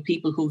wonderful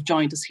people who've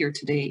joined us here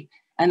today,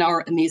 and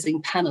our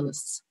amazing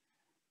panelists.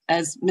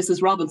 As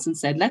Mrs. Robinson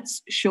said,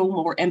 let's show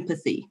more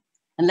empathy,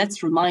 and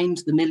let's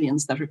remind the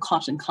millions that are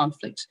caught in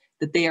conflict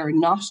that they are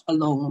not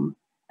alone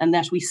and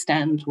that we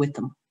stand with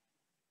them.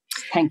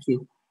 Thank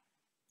you.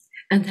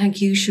 And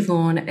thank you,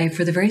 Siobhan,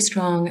 for the very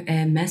strong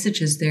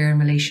messages there in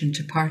relation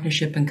to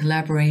partnership and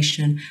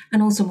collaboration.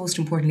 And also, most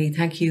importantly,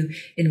 thank you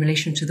in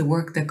relation to the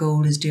work that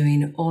Goal is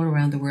doing all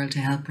around the world to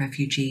help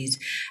refugees.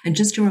 And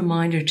just a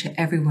reminder to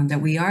everyone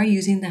that we are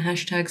using the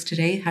hashtags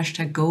today,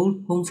 hashtag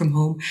Goal, Home from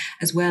Home,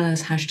 as well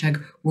as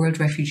hashtag World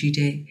Refugee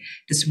Day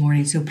this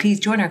morning. So please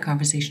join our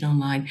conversation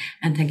online.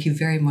 And thank you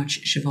very much,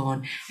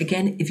 Siobhan.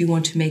 Again, if you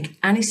want to make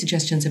any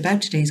suggestions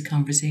about today's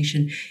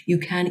conversation, you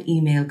can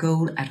email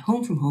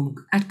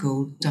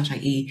goal@homefromhome@goal.ie,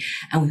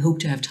 and we hope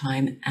to have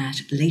time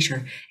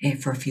later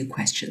for a few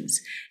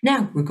questions.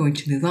 Now we're going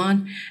to move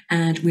on,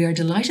 and we are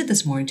delighted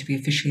this morning to be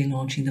officially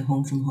launching the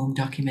Home from Home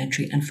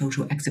documentary and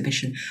photo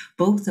exhibition,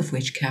 both of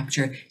which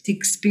capture the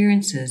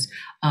experiences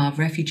of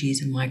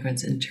refugees and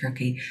migrants in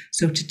Turkey.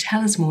 So to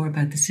tell us more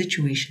about the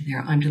situation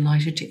there, I'm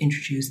delighted to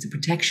introduce the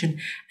Protection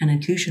and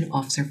Inclusion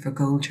Officer for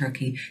Goal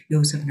Turkey,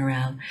 Yosef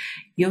Narel.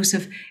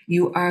 Yosef,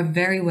 you are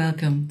very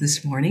welcome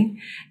this morning.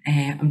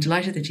 I'm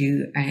delighted that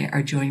you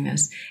are joining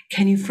us.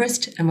 Can you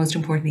first and most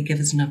importantly give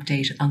us an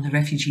update on the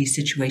refugee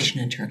situation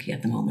in Turkey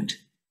at the moment?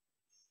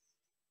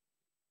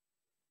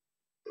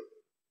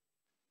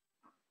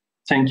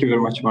 Thank you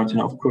very much,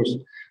 Martina. Of course,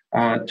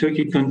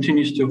 Turkey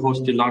continues to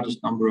host the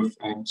largest number of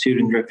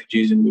Syrian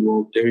refugees in the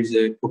world. There is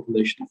a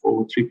population of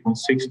over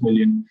 3.6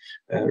 million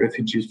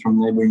refugees from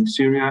neighboring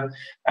Syria,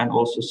 and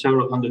also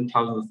several hundred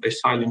thousand of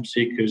asylum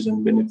seekers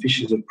and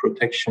beneficiaries of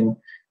protection,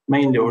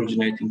 mainly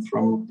originating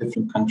from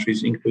different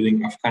countries,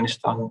 including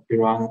Afghanistan,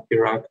 Iran,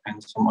 Iraq,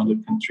 and some other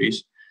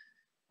countries.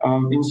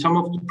 In some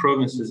of the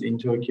provinces in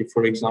Turkey,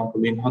 for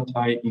example, in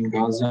Hatay, in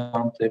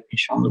Gaziantep, in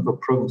Şanlıurfa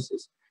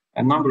provinces,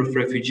 a number of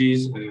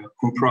refugees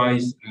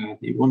comprise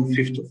the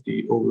 1/5 of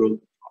the overall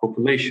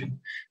population.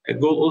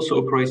 Goal also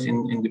operates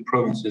in the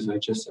provinces I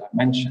just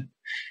mentioned.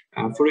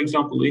 For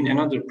example, in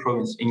another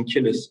province, in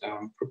Kilis,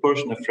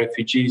 proportion of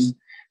refugees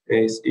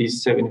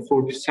is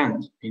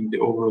 74% in the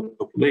overall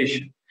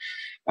population.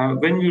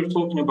 When we are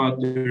talking about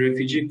the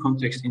refugee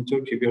context in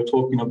Turkey, we are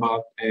talking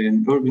about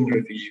an urban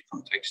refugee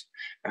context,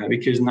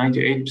 because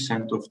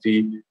 98% of the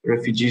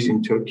refugees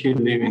in Turkey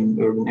live in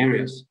urban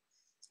areas.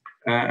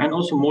 And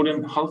also more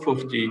than half of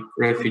the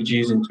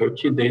refugees in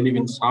Turkey, they live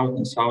in south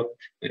and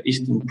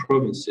southeastern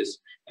provinces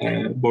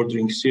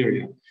bordering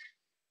Syria.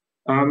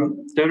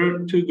 There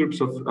are two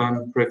groups of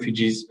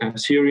refugees,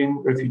 Syrian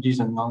refugees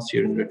and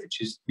non-Syrian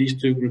refugees. These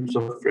two groups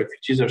of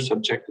refugees are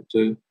subjected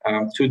to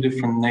two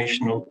different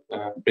national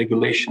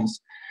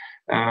regulations.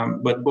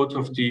 But both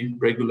of the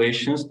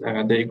regulations,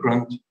 they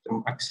grant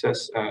them access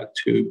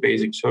to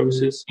basic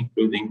services,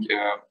 including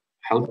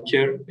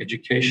healthcare,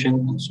 education,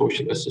 and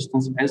social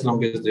assistance, as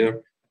long as they're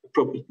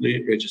appropriately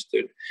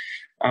registered.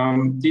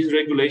 These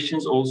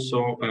regulations also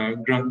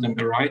grant them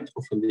a right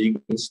of a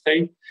legal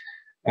stay,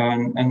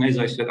 and as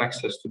I said,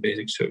 access to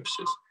basic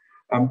services.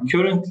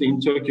 Currently in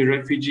Turkey,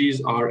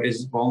 refugees are as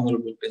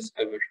vulnerable as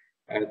ever.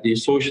 The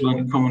social and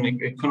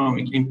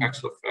economic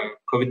impacts of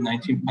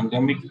COVID-19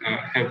 pandemic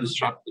have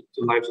disrupted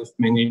the lives of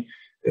many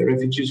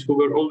refugees who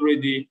were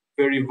already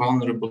very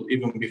vulnerable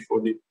even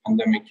before the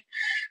pandemic.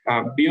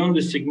 Beyond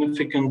the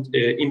significant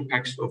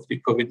impacts of the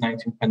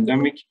COVID-19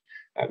 pandemic,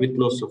 with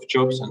loss of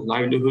jobs and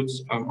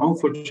livelihoods,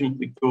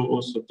 unfortunately, Goal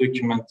also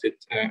documented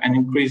an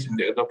increase in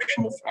the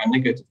adoption of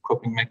negative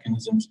coping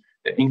mechanisms,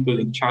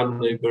 including child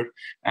labor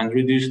and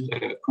reduced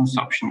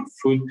consumption of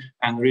food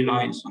and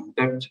reliance on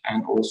debt,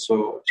 and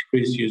also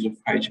decreased use of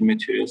hygiene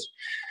materials.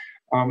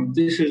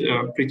 This is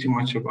pretty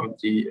much about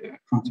the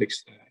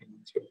context in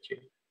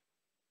Turkey.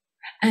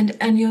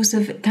 And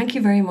Yosef, thank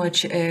you very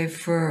much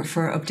for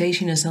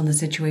updating us on the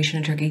situation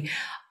in Turkey.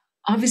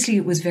 Obviously,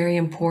 it was very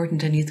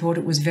important, and you thought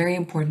it was very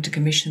important to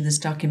commission this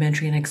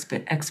documentary and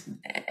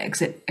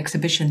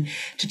exhibition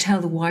to tell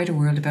the wider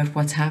world about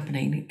what's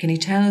happening. Can you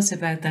tell us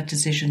about that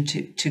decision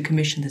to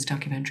commission this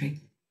documentary?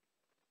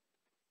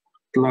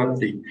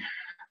 Gladly.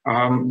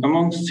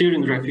 Among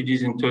Syrian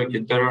refugees in Turkey,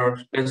 there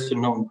are lesser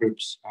known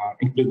groups,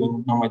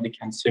 including nomadic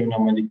and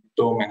semi-nomadic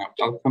Dom and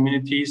Abdal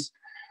communities.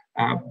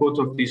 Both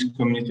of these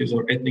communities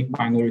are ethnic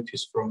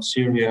minorities from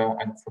Syria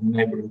and from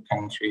neighboring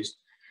countries.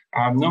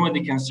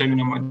 Nomadic and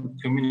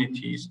semi-nomadic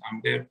communities,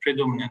 they're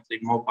predominantly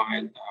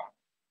mobile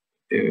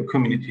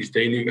communities.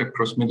 They live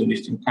across Middle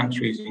Eastern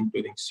countries,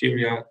 including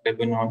Syria,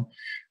 Lebanon,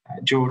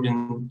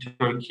 Jordan,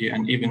 Turkey,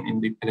 and even in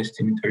the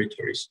Palestinian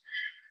territories.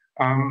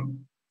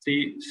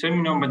 The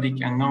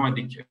semi-nomadic and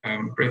nomadic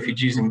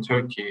refugees in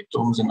Turkey,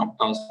 Doms and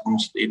Abdals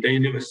mostly, they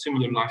live a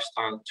similar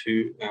lifestyle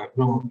to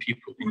Roma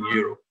people in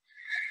Europe.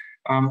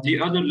 The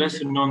other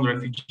lesser-known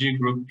refugee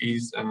group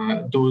is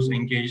those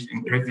engaged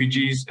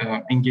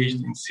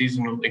in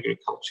seasonal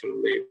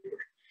agricultural labor.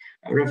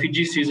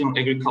 Refugee seasonal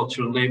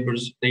agricultural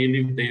laborers, they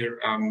leave their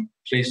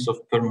place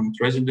of permanent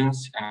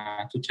residence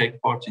to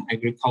take part in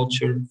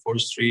agriculture,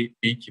 forestry,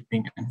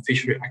 beekeeping, and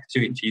fishery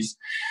activities,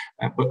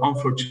 but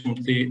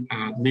unfortunately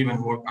live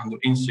and work under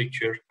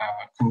insecure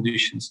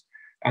conditions.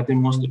 They're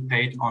mostly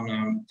paid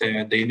on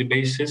a daily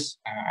basis,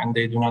 and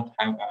they do not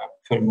have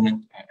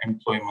permanent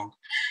employment.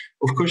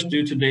 Of course,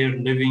 due to their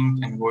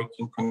living and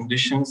working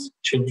conditions,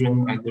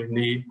 children,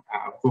 elderly,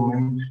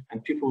 women,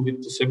 and people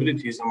with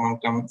disabilities among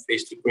them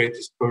face the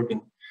greatest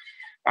burden.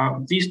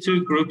 These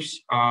two groups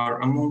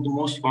are among the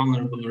most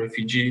vulnerable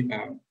refugee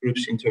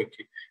groups in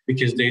Turkey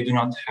because they do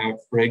not have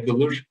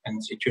regular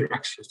and secure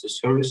access to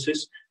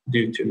services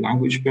due to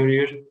language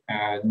barrier,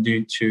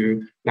 due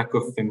to lack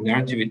of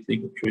familiarity with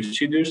legal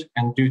procedures,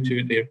 and due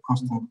to their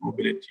constant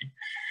mobility.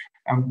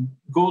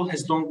 GOAL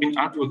has long been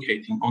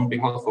advocating on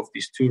behalf of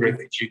these two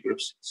refugee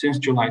groups since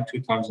July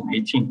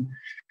 2018.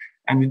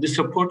 And with the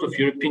support of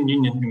European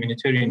Union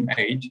humanitarian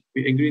aid,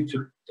 we agreed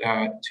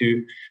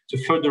to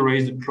further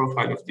raise the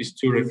profile of these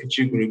two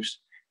refugee groups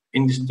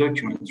in this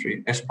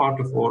documentary as part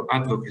of our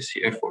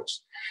advocacy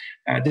efforts.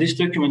 This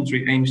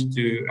documentary aims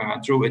to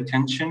draw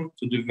attention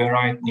to the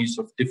varied needs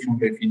of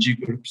different refugee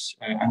groups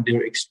and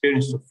their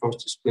experience of forced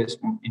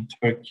displacement in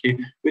Turkey,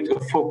 with a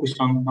focus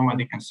on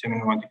nomadic and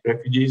semi-nomadic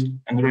refugees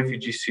and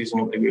refugee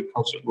seasonal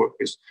agricultural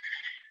workers.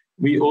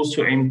 We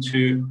also aim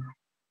to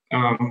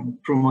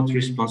promote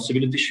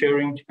responsibility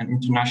sharing and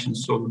international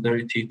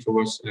solidarity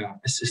towards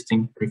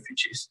assisting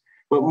refugees.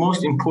 But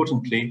most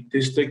importantly,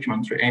 this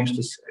documentary aims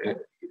to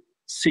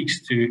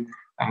seeks to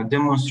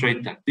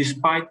demonstrate that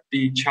despite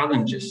the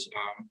challenges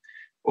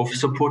of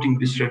supporting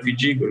these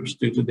refugee groups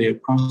due to their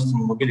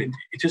constant mobility,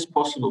 it is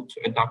possible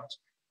to adapt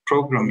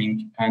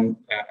programming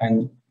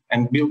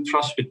and build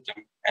trust with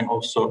them, and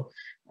also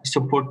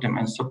support them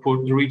and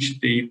reach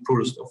the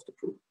poorest of the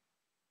poor.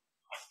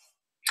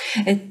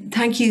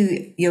 Thank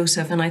you,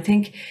 Joseph. And I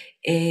think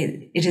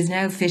it is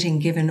now fitting,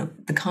 given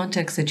the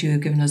context that you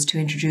have given us, to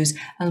introduce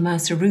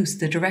Almas Arous,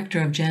 the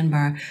director of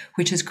GenBar,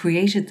 which has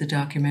created the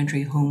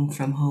documentary Home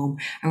from Home.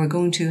 And we're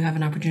going to have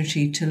an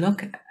opportunity to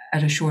look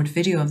at a short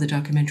video of the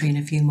documentary in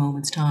a few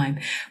moments' time.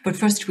 But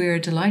first, we're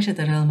delighted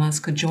that Almas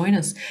could join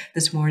us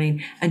this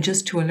morning. And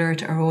just to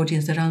alert our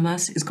audience that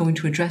Almas is going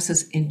to address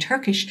us in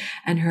Turkish,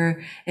 and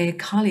her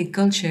colleague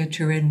Gulce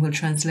Turin will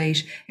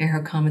translate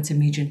her comments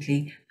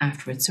immediately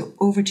afterwards. So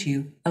over to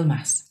you,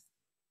 Almas.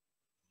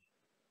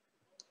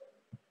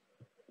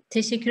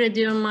 Teşekkür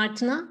ediyorum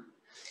Martina.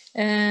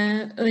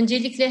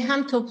 Öncelikle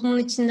hem toplumun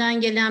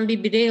içinden gelen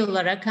bir birey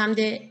olarak hem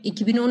de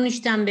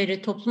 2013'ten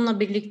beri toplumla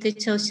birlikte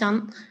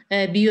çalışan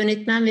bir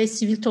yönetmen ve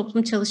sivil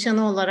toplum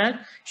çalışanı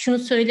olarak şunu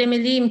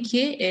söylemeliyim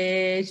ki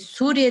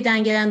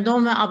Suriye'den gelen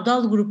Dom ve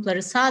Abdal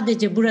grupları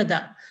sadece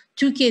burada,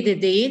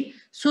 Türkiye'de değil,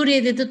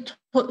 Suriye'de de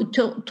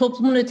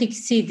toplumun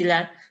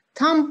ötekisiydiler.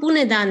 Tam bu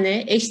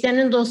nedenle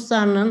eşlerinin,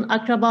 dostlarının,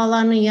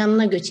 akrabalarının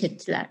yanına göç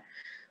ettiler.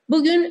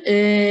 Bugün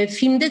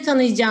filmde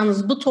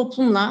tanıyacağınız bu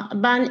toplumla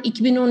ben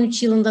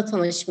 2013 yılında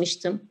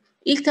tanışmıştım.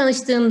 İlk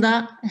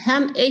tanıştığımda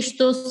hem eş,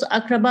 dost,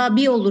 akraba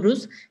bir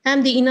oluruz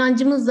hem de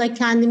inancımızla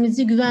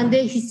kendimizi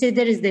güvende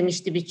hissederiz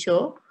demişti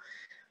birçoğu.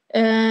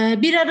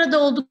 Bir arada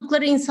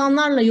oldukları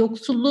insanlarla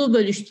yoksulluğu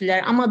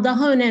bölüştüler ama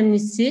daha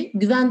önemlisi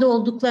güvende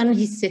olduklarını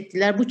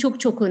hissettiler. Bu çok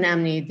çok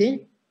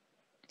önemliydi.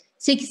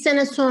 8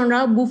 sene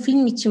sonra bu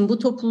film için bu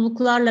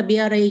topluluklarla bir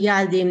araya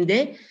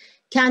geldiğimde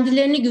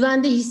kendilerini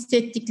güvende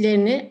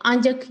hissettiklerini,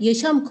 ancak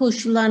yaşam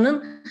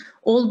koşullarının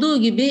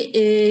olduğu gibi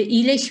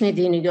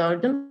iyileşmediğini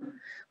gördüm.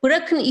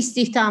 Bırakın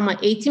istihdama,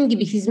 eğitim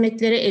gibi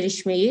hizmetlere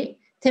erişmeyi,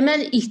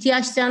 temel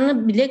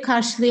ihtiyaçlarını bile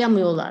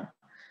karşılayamıyorlar.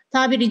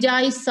 Tabiri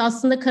caizse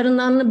aslında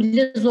karınlarını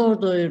bile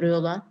zor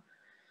doyuruyorlar.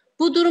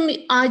 Bu durum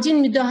acil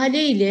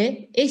müdahale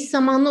ile eş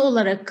zamanlı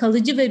olarak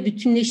kalıcı ve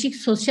bütünleşik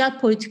sosyal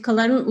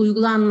politikaların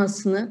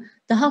uygulanmasını,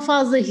 daha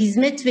fazla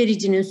hizmet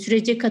vericinin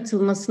sürece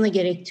katılmasına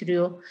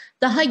gerektiriyor.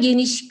 Daha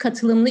geniş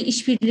katılımlı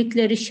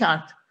işbirlikleri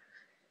şart.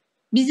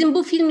 Bizim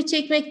bu filmi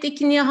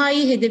çekmekteki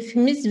nihai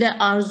hedefimiz ve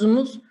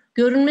arzumuz,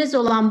 görünmez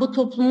olan bu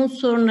toplumun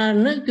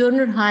sorunlarını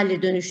görünür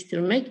hale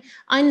dönüştürmek,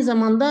 aynı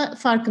zamanda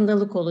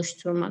farkındalık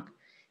oluşturmak.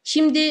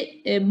 Şimdi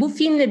bu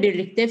filmle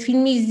birlikte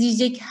filmi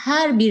izleyecek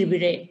her bir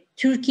birey,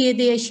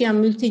 Türkiye'de yaşayan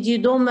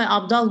mülteci, Dom ve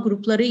Abdal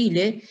grupları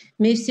ile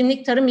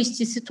mevsimlik tarım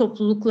işçisi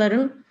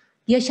toplulukların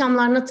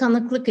yaşamlarına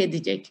tanıklık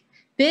edecek.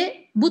 Ve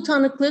bu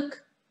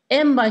tanıklık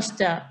en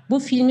başta bu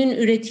filmin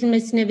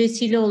üretilmesine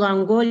vesile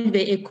olan GOL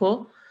ve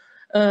EKO,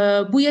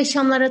 bu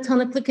yaşamlara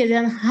tanıklık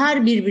eden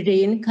her bir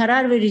bireyin,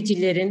 karar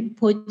vericilerin,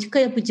 politika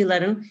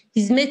yapıcıların,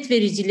 hizmet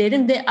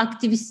vericilerin ve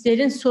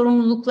aktivistlerin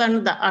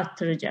sorumluluklarını da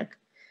arttıracak.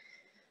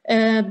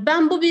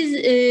 Ben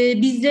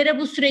bizlere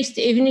bu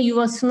süreçte evini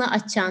yuvasını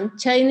açan,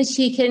 çayını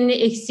şekerini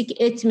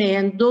eksik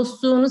etmeyen,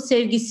 dostluğunu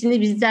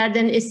sevgisini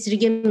bizlerden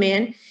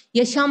esirgemeyen,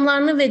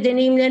 yaşamlarını ve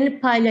deneyimlerini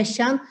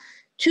paylaşan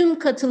tüm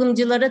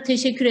katılımcılara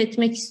teşekkür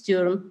etmek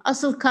istiyorum.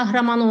 Asıl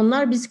kahraman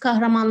onlar, biz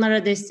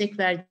kahramanlara destek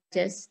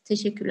vereceğiz.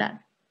 Teşekkürler.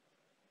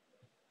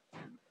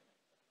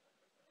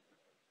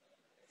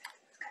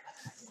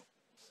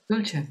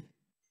 Gülce.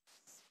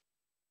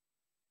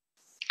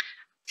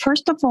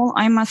 First of all,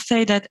 I must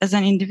say that as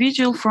an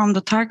individual from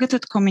the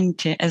targeted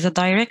community, as a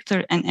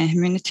director and a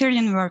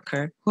humanitarian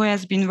worker who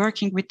has been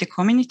working with the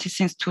community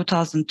since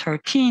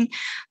 2013,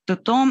 the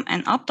DOM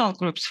and Abdal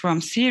groups from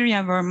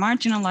Syria were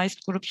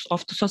marginalized groups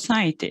of the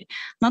society,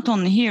 not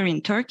only here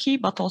in Turkey,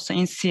 but also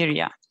in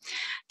Syria.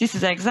 This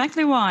is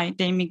exactly why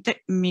they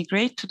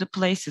migrate to the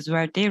places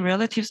where their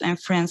relatives and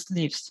friends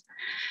live.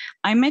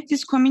 I met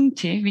this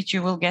community, which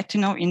you will get to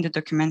know in the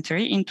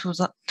documentary, in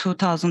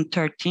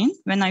 2013.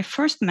 When I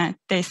first met,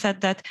 they said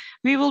that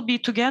we will be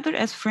together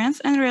as friends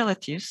and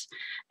relatives,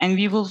 and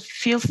we will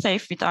feel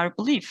safe with our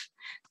belief.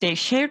 They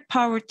shared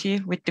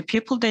poverty with the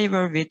people they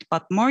were with,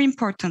 but more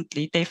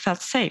importantly, they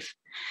felt safe.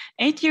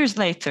 8 years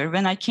later,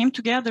 when I came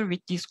together with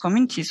these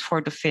communities for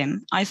the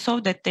film, I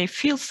saw that they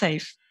feel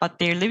safe, but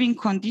their living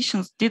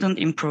conditions didn't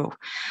improve.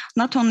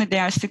 Not only they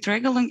are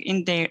struggling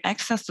in their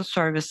access to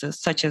services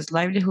such as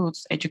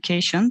livelihoods,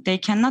 education, they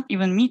cannot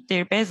even meet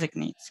their basic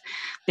needs.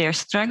 They are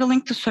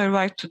struggling to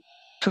survive,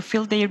 to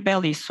fill their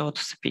bellies, so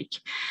to speak.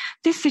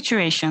 This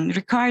situation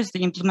requires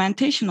the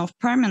implementation of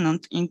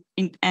permanent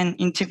and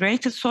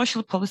integrated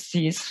social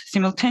policies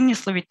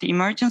simultaneously with the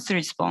emergency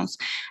response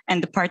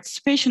and the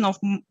participation of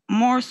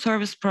more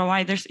service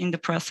providers in the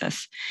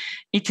process.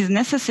 It is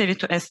necessary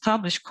to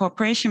establish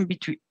cooperation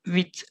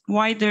with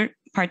wider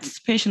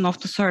participation of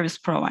the service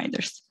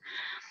providers.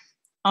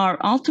 Our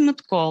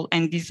ultimate goal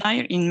and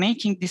desire in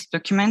making this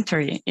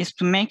documentary is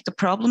to make the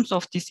problems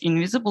of this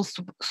invisible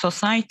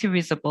society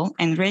visible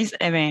and raise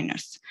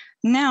awareness.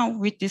 Now,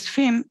 with this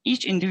film,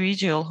 each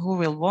individual who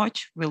will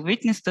watch will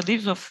witness the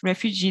lives of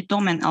refugee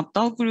DOM and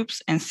Abdal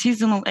groups and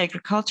seasonal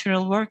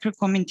agricultural worker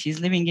communities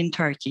living in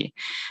Turkey.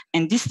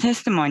 And this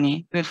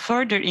testimony will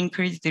further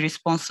increase the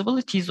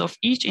responsibilities of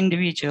each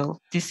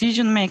individual,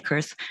 decision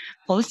makers,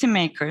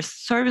 policymakers,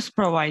 service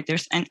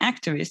providers, and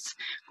activists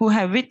who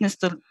have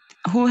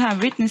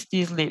witnessed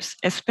these lives,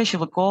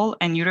 especially GOL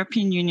and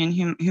European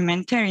Union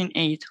Humanitarian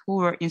Aid, who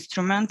were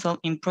instrumental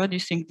in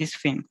producing this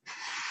film.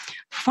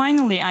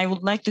 Finally, I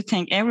would like to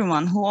thank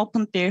everyone who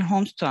opened their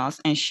homes to us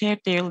and shared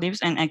their lives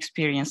and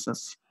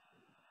experiences.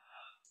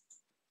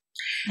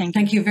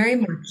 Thank you very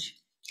much.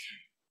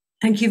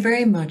 Thank you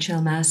very much,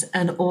 Elmas,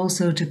 and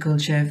also to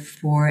Gülce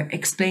for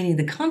explaining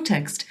the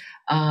context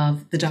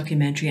of the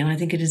documentary. And I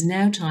think it is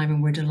now time,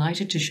 and we're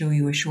delighted to show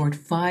you a short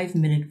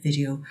 5-minute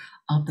video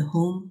of the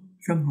Home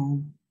from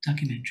Home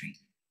documentary.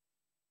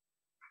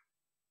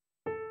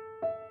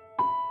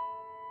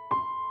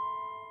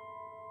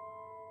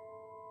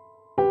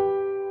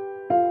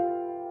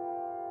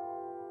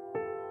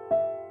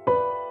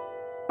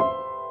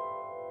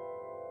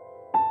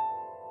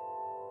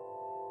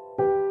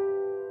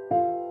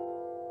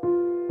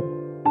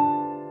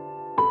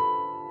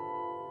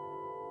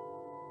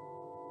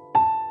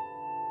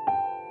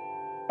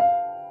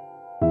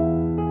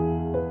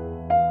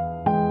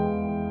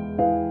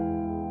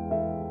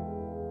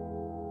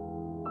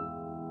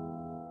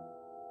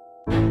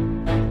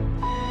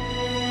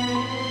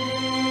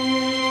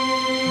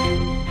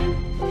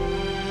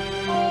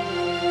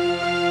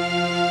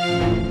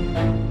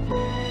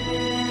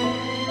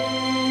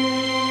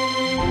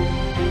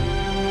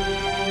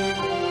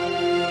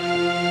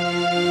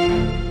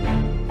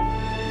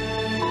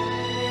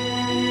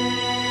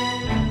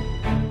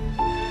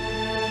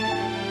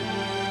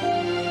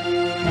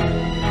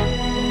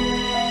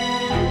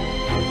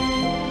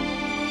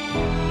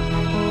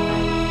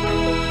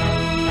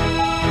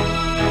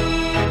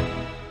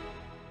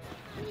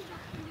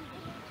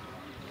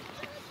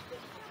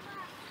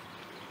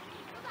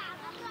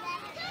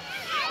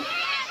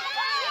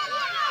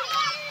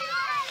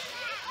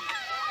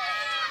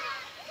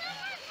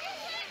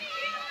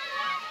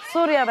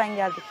 Suriye'den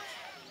geldik.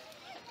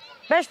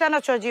 5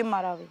 tane çocuğum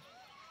var abi.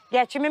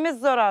 Geçimimiz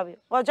zor abi.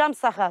 Kocam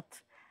sakat.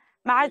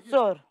 Maaş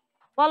zor.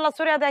 Vallahi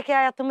Suriye'deki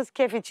hayatımız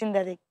keyif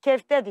içindedik.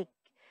 Keyiftedik.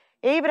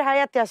 İyi bir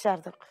hayat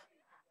yaşardık.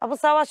 Bu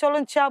savaş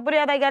olunca,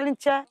 buraya da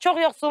gelince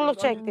çok yoksulluk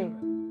çekti.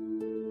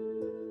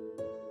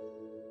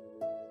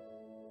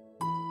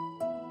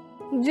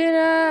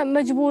 جينا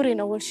مجبورين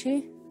أول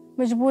شيء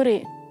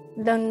مجبورين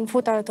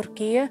لنفوت على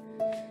تركيا.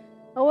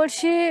 أول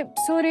شيء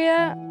بسوريا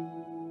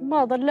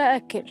ما ضل لا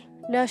أكل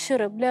لا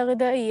شرب لا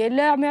غذائية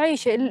لا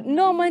معيشة.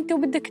 نومة أنت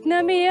وبدك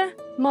تنامية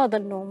ما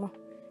ضل نومة.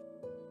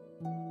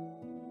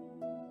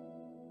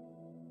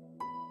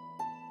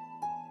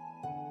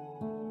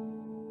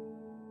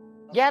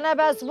 Gene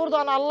bes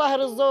buradan Allah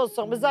rızı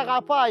olsun bize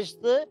kapı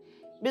açtı.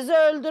 Bizi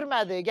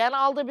öldürmedi. Gene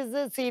aldı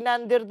bizi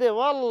sinendirdi.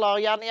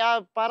 Vallahi yani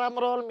ya param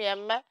olmayan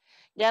mı?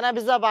 Gene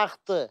bize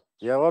baktı.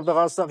 Ya orada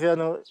kalsak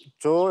yani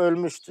çoğu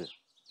ölmüştü.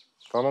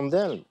 Tamam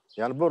değil mi?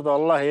 Yani burada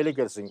Allah iyilik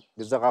etsin.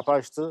 Bize kapı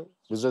açtı,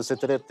 bize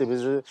setir etti,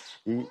 bizi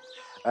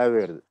ev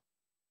verdi.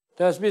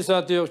 Tesbih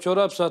satıyor,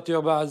 çorap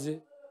satıyor bazı.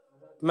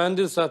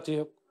 Mendil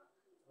satıyor.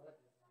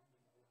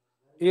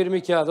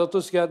 20 kağıt,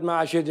 30 kağıt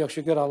maaş ediyor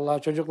şükür Allah.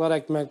 Çocuklara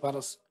ekmek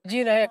parası.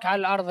 جينا هيك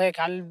على الأرض هيك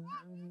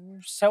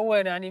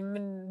سوينا يعني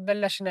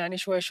بلشنا يعني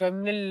شوي شوي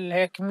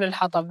هيك من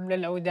الحطب من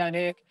العودان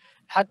هيك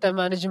حتى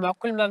ما نجمع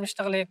كل ما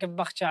بنشتغل هيك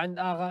ببخشة عند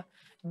آغا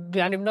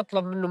يعني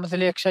بنطلب منه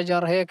مثل هيك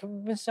شجر هيك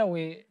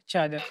بنسوي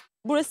çadır.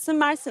 Burası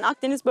Mersin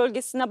Akdeniz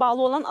bölgesine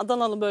bağlı olan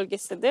Adanalı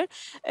bölgesidir.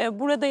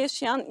 Burada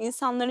yaşayan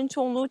insanların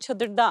çoğunluğu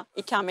çadırda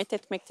ikamet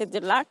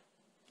etmektedirler.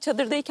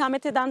 Çadırda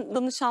ikamet eden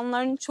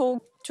danışanların çoğu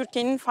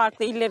Türkiye'nin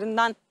farklı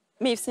illerinden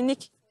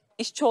mevsimlik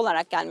işçi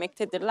olarak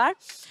gelmektedirler.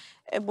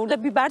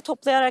 Burada biber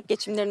toplayarak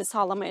geçimlerini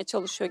sağlamaya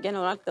çalışıyor genel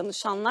olarak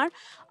danışanlar.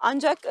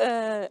 Ancak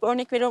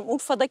örnek veriyorum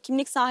Urfa'da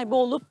kimlik sahibi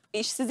olup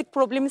işsizlik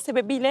problemi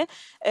sebebiyle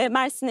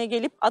Mersin'e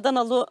gelip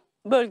Adanalı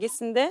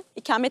bölgesinde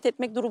ikamet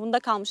etmek durumunda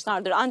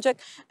kalmışlardır. Ancak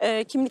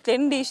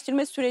kimliklerini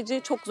değiştirme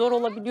süreci çok zor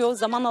olabiliyor,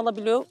 zaman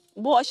alabiliyor.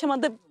 Bu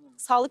aşamada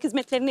sağlık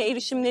hizmetlerine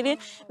erişimleri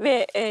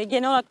ve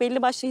genel olarak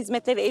belli başlı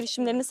hizmetlere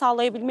erişimlerini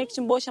sağlayabilmek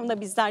için bu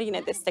aşamada bizler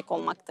yine destek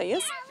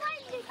olmaktayız.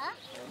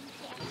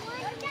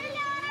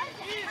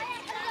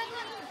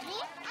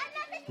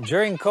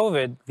 During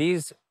COVID,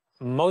 these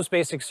most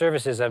basic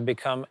services have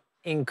become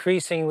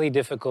increasingly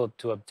difficult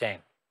to obtain.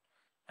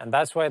 And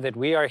that's why that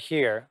we are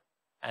here,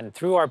 and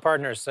through our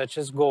partners such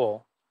as GOAL,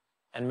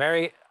 and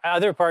many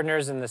other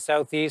partners in the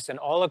southeast and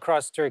all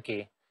across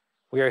Turkey,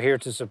 we are here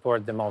to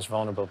support the most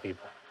vulnerable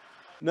people.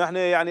 نحن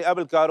يعني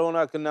قبل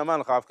كورونا كنا ما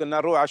نخاف، كنا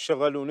نروح على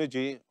الشغل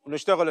ونجي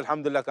ونشتغل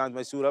الحمد لله كانت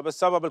ميسورة، بس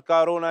سبب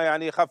الكورونا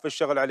يعني خف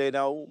الشغل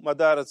علينا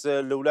ومدارس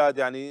الأولاد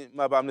يعني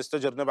ما بقى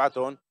بنستجر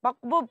نبعتهم. Bak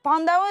bu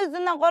pandemi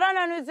yüzünden,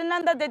 koronanın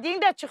yüzünden de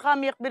dediğin de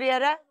çıkamıyor bir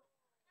yere.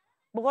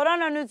 Bu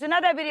koronanın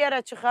yüzüne de bir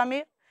yere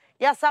çıkamıyor.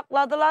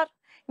 Yasakladılar.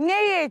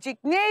 Ne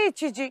yiyecek, ne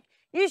içecek?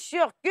 İş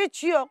yok,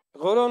 güç yok.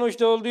 Korona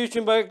işte olduğu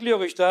için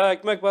bekliyor işte.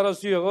 Ekmek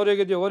parası yok. Oraya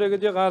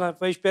gidiyor.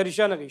 Hala iş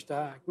perişanlık işte.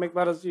 Ekmek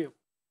parası yok.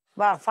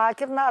 Bak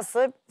fakir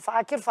nasıl?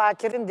 Fakir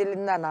fakirin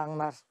dilinden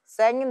anlar.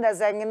 Zengin de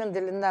zenginin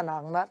dilinden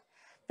anlar.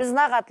 Biz ne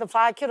kadar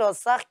fakir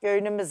olsak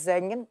göğünümüz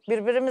zengin.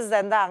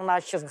 Birbirimizden de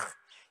anlaşırız.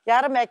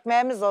 Yarım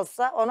ekmeğimiz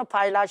olsa onu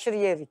paylaşır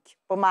yerik.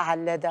 Bu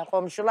mahallede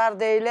komşular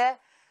değil,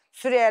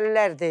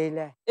 Suriyeliler değil.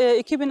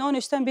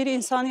 2013'ten beri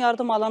insani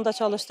yardım alanında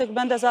çalıştık.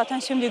 Ben de zaten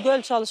şimdi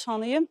göl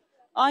çalışanıyım.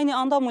 Aynı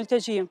anda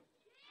mülteciyim.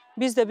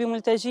 Biz de bir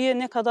mülteciye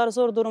ne kadar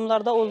zor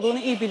durumlarda olduğunu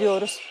iyi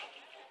biliyoruz.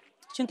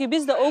 Çünkü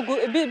biz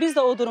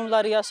de o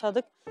durumları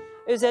yaşadık.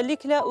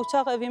 Özellikle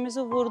uçak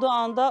evimizi vurduğu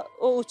anda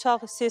o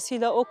uçak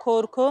sesiyle o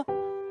korku.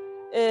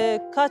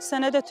 Kaç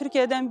senede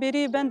Türkiye'den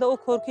beri ben de o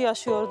korku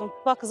yaşıyordum.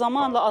 Bak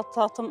zamanla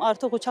atlattım.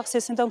 Artık uçak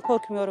sesinden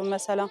korkmuyorum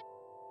mesela.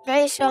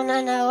 بعيش هون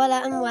أنا ولا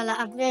أم ولا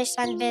أب بعيش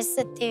عند بيت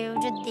ستي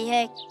وجدي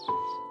هيك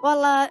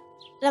والله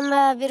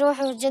لما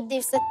بيروحوا جدي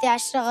وستي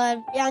على الشغل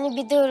يعني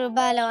بيدوروا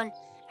بالهم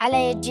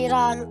علي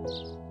الجيران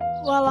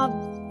والله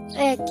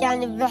هيك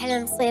يعني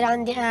بحلم يصير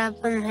عندي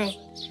أب أم هيك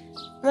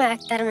ما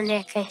أكتر من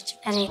هيك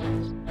قريب.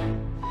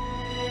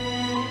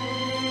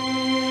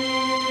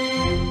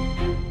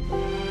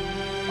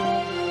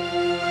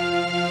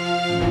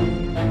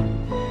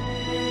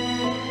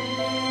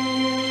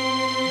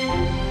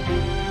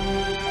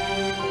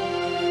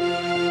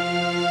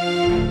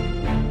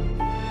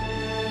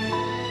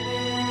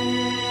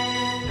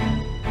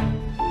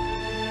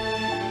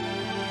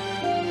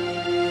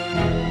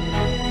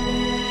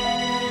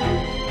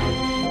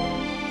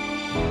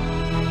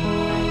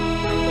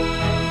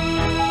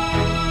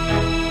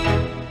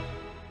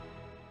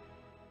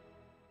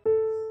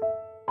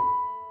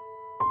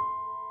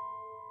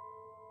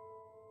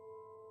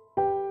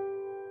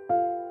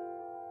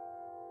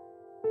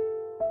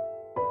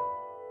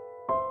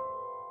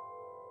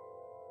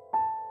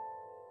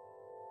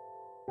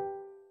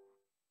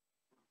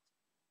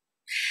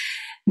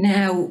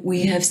 Now,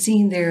 we have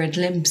seen there a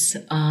glimpse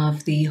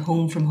of the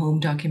Home from Home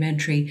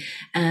documentary,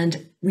 and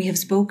we have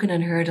spoken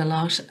and heard a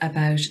lot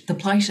about the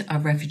plight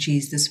of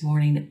refugees this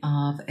morning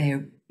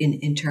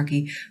in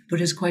Turkey,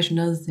 but it's quite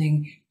another thing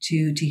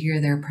to hear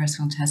their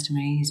personal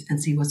testimonies and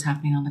see what's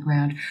happening on the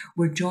ground.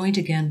 We're joined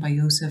again by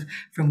Yusuf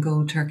from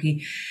Gold Turkey.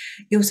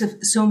 Yusuf,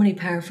 so many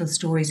powerful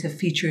stories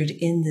have featured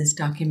in this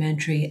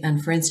documentary, and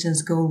for instance,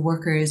 Gold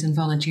workers and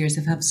volunteers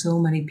have helped so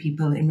many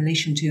people in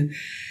relation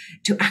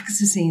to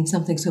accessing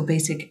something so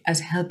basic as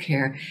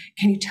healthcare.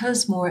 Can you tell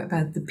us more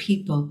about the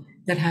people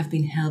that have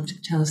been helped?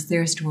 Tell us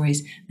their stories,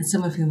 and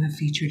some of whom have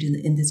featured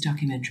in this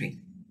documentary.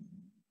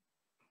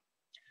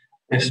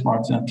 Yes,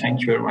 Martina, thank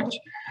you very much.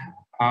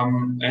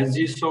 As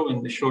you saw in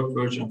the short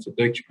version of the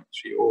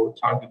documentary, all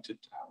targeted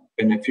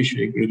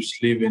beneficiary groups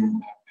live in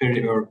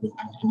peri-urban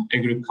and in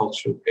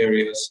agricultural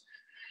areas,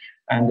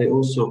 and they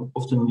also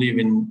often live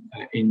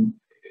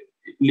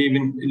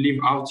live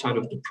outside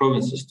of the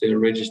provinces they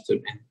are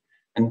registered in,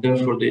 and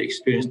therefore they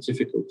experience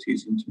difficulties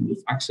in terms of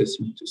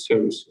accessing to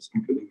services,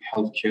 including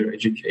healthcare,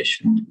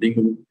 education,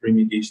 legal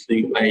remedies,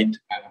 legal aid,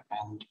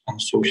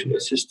 and social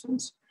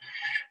assistance.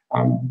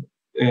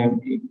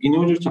 In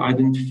order to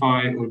identify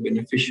our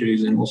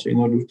beneficiaries and also in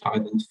order to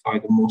identify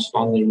the most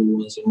vulnerable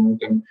ones among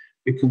them,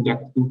 we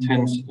conduct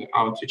intense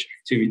outreach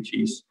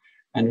activities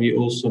and we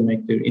also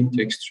make their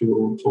intakes through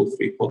our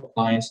toll-free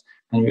hotlines,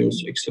 and we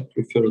also accept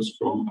referrals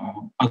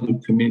from other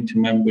community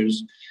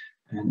members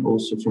and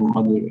also from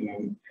other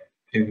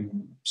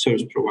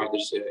service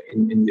providers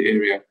in the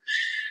area.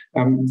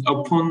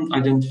 Upon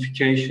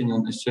identification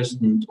and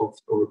assessment of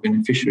our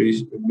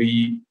beneficiaries,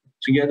 we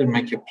together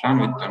make a plan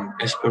with them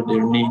as per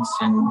their needs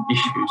and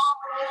issues.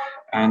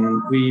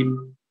 And we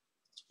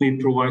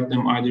provide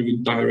them either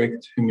with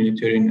direct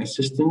humanitarian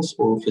assistance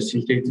or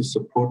facilitated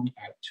support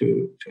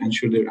to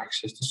ensure their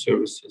access to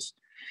services.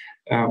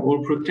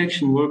 All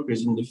protection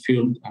workers in the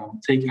field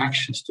take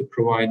actions to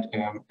provide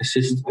they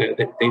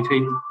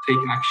take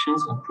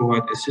actions and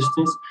provide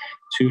assistance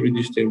to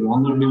reduce their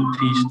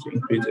vulnerabilities, to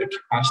increase their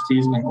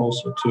capacities, and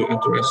also to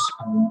address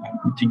and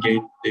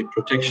mitigate the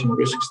protection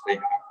risks they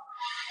have.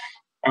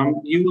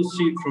 You will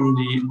see from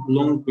the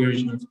long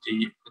version of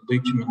the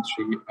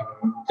documentary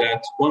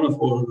that one of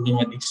our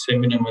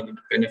semi-nomadic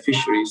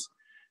beneficiaries,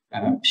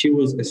 she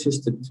was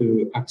assisted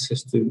to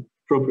access to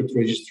appropriate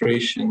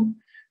registration,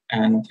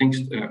 and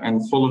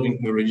and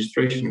following her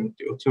registration with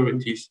the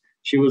authorities,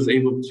 she was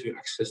able to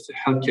access the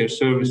healthcare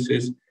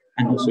services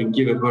and also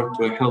give birth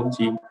to a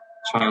healthy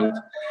child.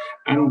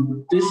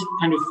 And this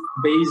kind of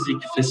basic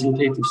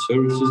facilitative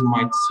services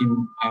might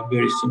seem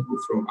very simple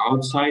from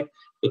outside,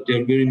 but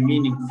they're very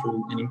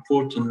meaningful and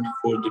important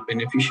for the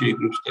beneficiary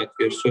groups that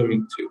we are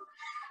serving to.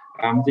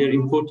 They're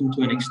important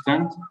to an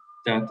extent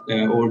that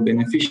our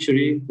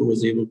beneficiary, who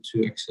was able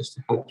to access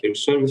the healthcare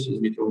services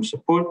with our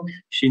support,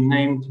 she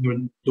named her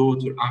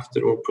daughter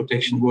after our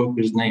protection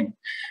worker's name.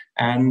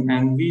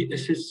 And we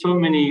assist so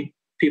many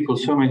people,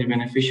 so many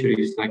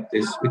beneficiaries like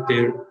this with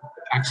their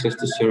access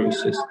to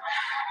services.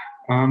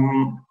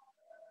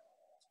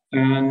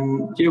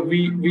 And yeah,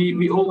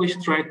 we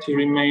always try to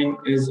remain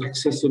as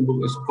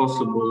accessible as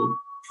possible,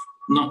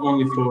 not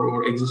only for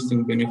our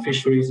existing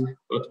beneficiaries,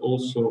 but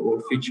also our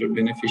future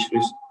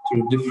beneficiaries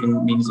through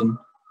different means and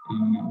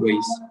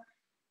ways.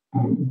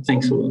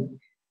 Thanks a lot.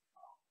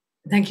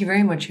 Thank you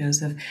very much,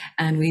 Joseph.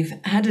 And we've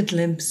had a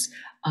glimpse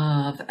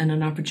of and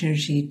an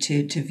opportunity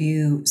to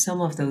view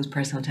some of those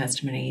personal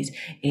testimonies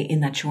in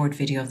that short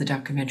video of the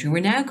documentary.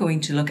 We're now going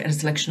to look at a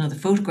selection of the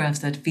photographs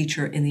that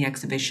feature in the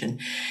exhibition.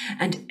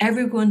 And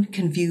everyone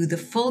can view the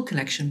full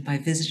collection by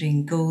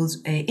visiting Gold's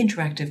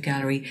interactive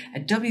gallery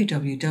at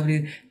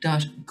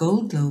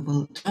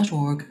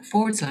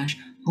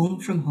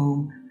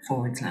www.goldglobal.org/home-from-home/.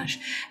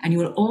 And you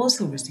will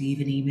also receive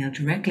an email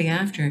directly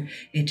after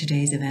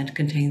today's event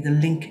containing the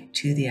link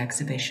to the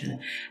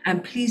exhibition.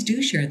 And please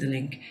do share the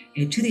link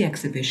to the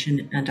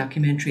exhibition and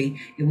documentary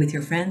with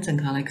your friends and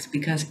colleagues,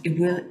 because it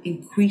will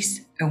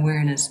increase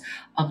awareness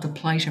of the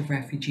plight of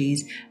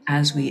refugees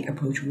as we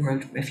approach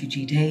World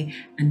Refugee Day,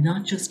 and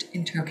not just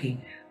in Turkey,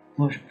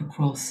 but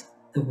across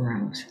the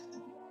world.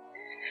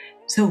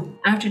 So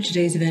after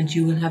today's event,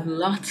 you will have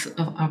lots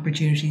of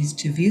opportunities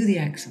to view the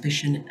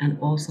exhibition and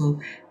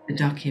also the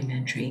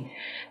documentary.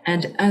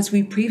 And as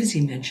we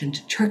previously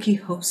mentioned, Turkey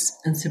hosts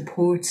and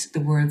supports the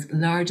world's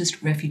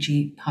largest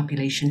refugee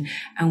population.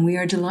 And we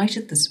are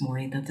delighted this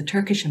morning that the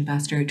Turkish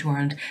ambassador to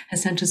Ireland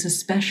has sent us a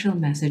special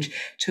message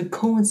to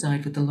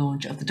coincide with the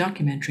launch of the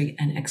documentary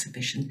and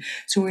exhibition.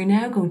 So we're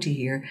now going to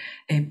hear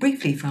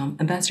briefly from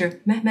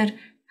Ambassador Mehmet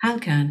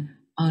Halkan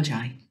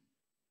Aljay.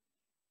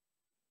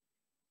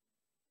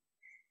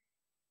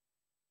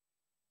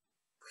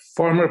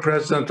 Former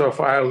President of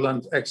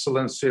Ireland,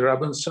 Excellency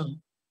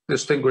Robinson,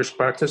 distinguished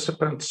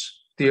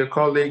participants, dear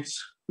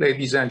colleagues,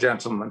 ladies and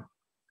gentlemen.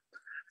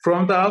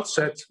 From the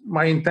outset,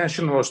 my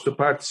intention was to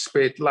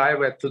participate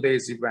live at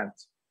today's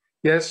event.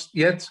 Yes,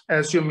 yet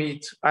as you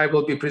meet, I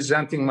will be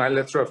presenting my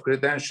letter of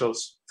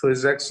credentials to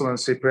His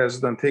Excellency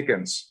President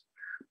Higgins.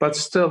 But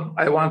still,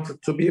 I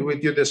wanted to be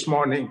with you this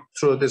morning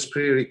through this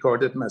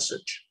pre-recorded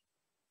message.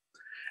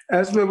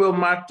 As we will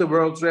mark the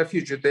World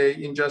Refugee Day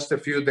in just a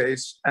few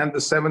days and the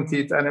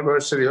 70th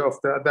anniversary of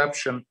the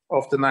adoption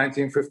of the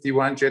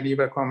 1951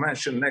 Geneva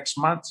Convention next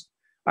month,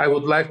 I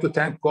would like to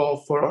thank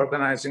Gold for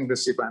organizing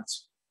this event.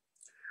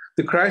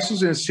 The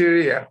crisis in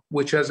Syria,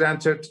 which has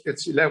entered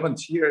its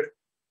 11th year,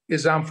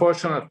 is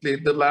unfortunately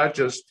the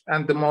largest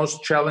and the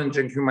most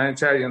challenging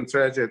humanitarian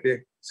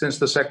tragedy since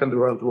the Second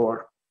World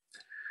War.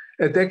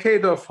 A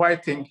decade of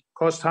fighting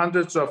cost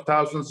hundreds of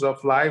thousands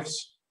of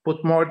lives,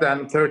 put more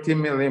than 30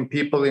 million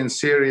people in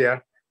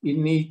Syria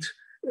in need,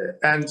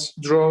 and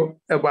drove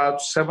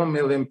about 7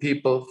 million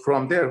people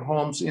from their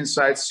homes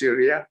inside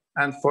Syria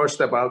and forced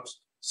about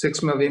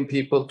 6 million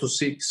people to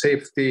seek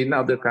safety in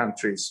other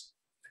countries.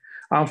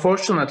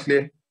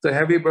 Unfortunately, the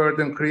heavy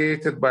burden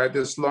created by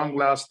this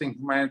long-lasting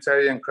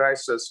humanitarian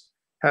crisis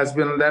has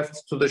been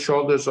left to the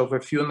shoulders of a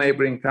few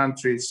neighboring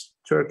countries,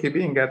 Turkey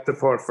being at the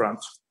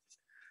forefront.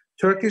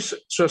 Turkish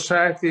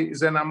society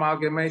is an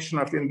amalgamation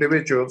of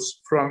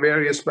individuals from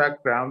various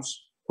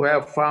backgrounds who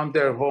have found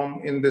their home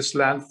in this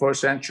land for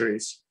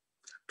centuries.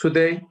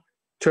 Today,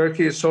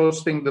 Turkey is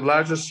hosting the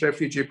largest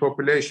refugee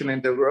population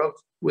in the world,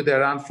 with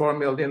around 4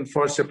 million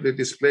forcibly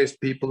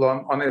displaced people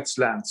on its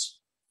lands.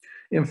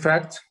 In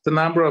fact, the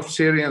number of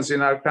Syrians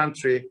in our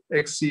country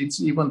exceeds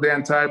even the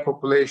entire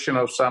population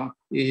of some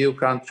EU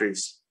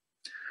countries.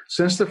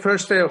 Since the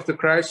first day of the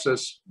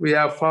crisis, we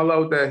have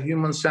followed a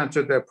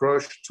human-centered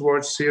approach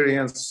towards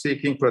Syrians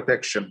seeking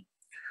protection.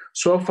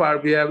 So far,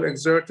 we have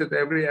exerted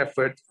every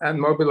effort and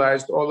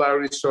mobilized all our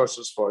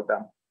resources for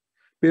them.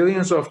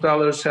 Billions of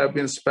dollars have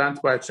been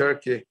spent by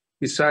Turkey,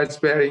 besides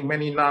bearing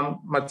many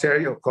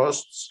non-material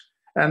costs,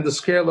 and the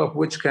scale of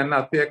which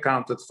cannot be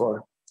accounted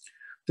for.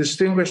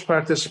 Distinguished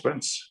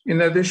participants,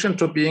 in addition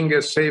to being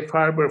a safe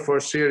harbor for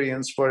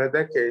Syrians for a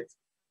decade,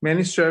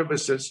 many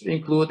services,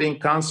 including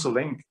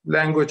counseling,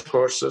 language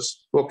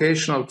courses,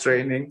 vocational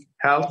training,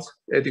 health,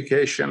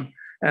 education,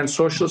 and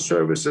social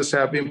services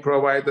have been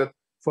provided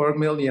for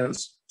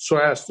millions so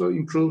as to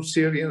improve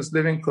Syrians'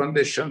 living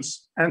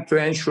conditions and to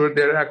ensure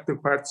their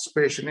active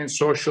participation in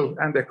social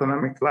and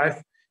economic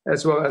life,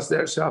 as well as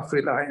their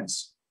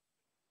self-reliance.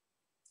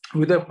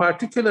 With a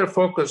particular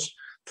focus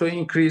to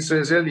increase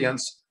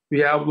resilience, we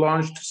have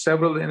launched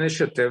several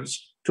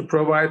initiatives to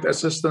provide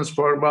assistance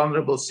for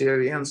vulnerable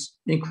Syrians,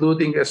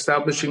 including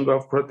establishing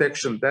of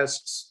protection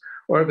desks,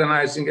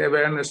 organizing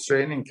awareness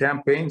training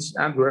campaigns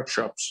and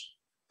workshops.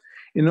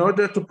 In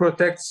order to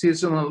protect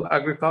seasonal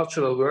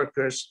agricultural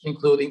workers,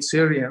 including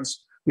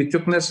Syrians, we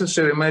took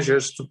necessary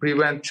measures to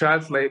prevent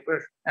child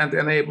labor and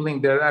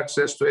enabling their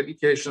access to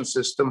education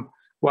system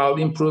while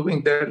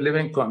improving their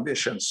living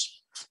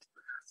conditions.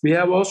 We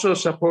have also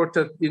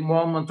supported the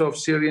involvement of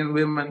Syrian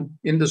women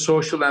in the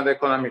social and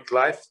economic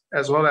life,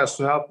 as well as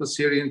to help the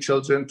Syrian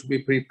children to be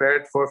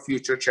prepared for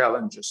future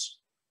challenges.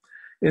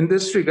 In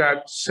this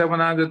regard,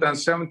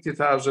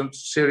 770,000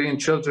 Syrian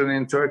children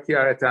in Turkey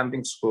are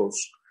attending schools.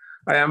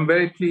 I am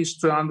very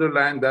pleased to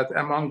underline that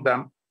among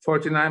them,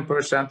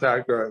 49%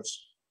 are girls.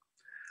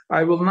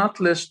 I will not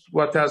list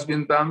what has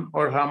been done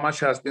or how much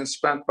has been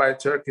spent by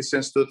Turkey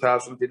since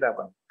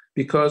 2011,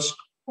 because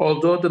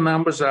although the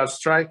numbers are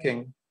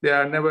striking, they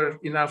are never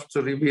enough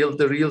to reveal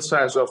the real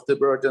size of the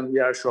burden we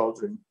are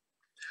shouldering.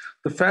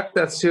 The fact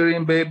that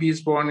Syrian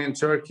babies born in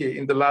Turkey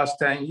in the last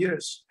 10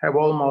 years have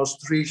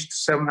almost reached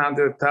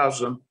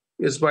 700,000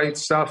 is by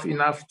itself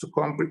enough to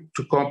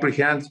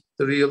comprehend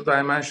the real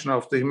dimension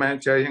of the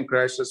humanitarian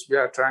crisis we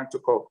are trying to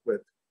cope with.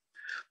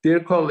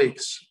 Dear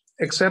colleagues,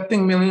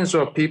 accepting millions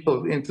of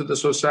people into the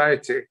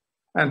society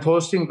and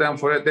hosting them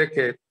for a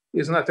decade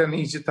is not an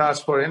easy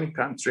task for any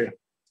country.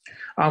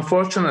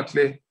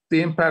 Unfortunately,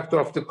 the impact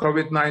of the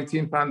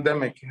COVID-19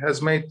 pandemic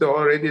has made the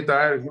already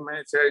dire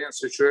humanitarian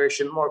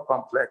situation more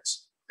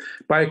complex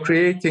by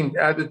creating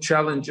added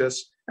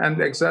challenges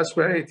and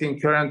exacerbating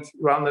current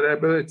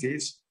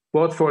vulnerabilities,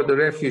 both for the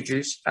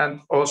refugees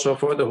and also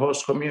for the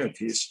host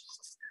communities.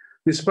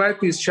 Despite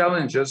these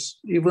challenges,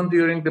 even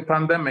during the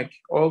pandemic,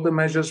 all the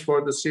measures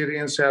for the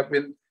Syrians have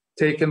been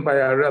taken by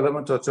our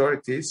relevant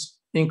authorities,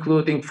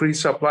 including free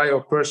supply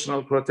of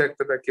personal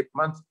protective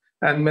equipment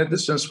and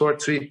medicines for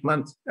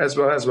treatment, as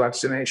well as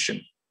vaccination.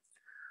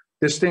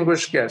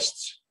 Distinguished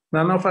guests,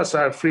 none of us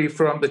are free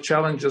from the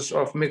challenges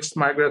of mixed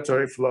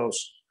migratory flows.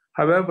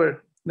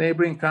 However,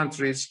 neighboring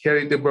countries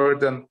carry the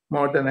burden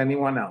more than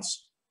anyone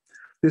else.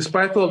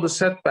 Despite all the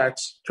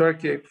setbacks,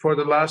 Turkey, for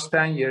the last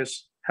 10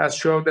 years, has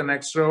showed an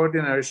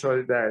extraordinary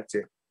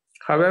solidarity.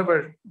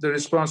 However, the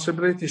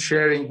responsibility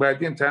sharing by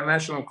the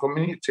international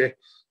community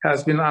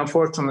has been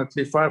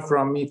unfortunately far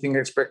from meeting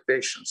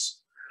expectations.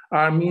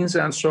 Our means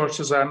and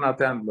sources are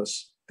not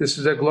endless. This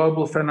is a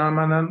global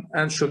phenomenon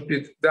and should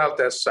be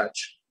dealt as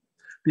such.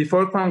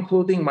 Before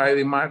concluding my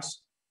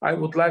remarks, I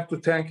would like to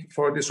thank you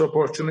for this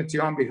opportunity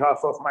on behalf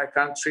of my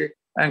country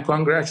and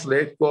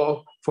congratulate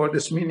GOL for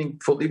this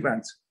meaningful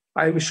event.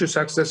 I wish you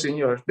success in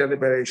your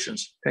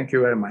deliberations. Thank you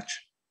very much.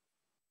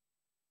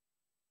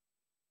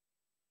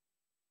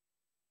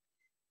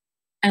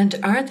 And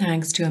our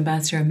thanks to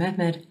Ambassador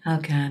Mehmet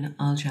Hakan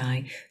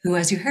Al-Jai, who,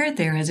 as you heard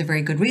there, has a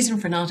very good reason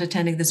for not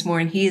attending this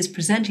morning. He is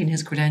presenting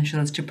his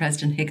credentials to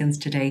President Higgins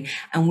today,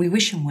 and we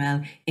wish him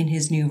well in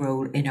his new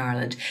role in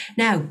Ireland.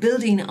 Now,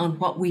 building on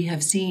what we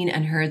have seen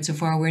and heard so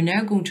far, we're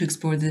now going to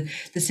explore the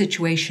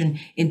situation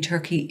in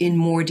Turkey in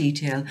more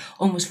detail.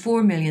 Almost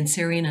 4 million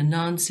Syrian and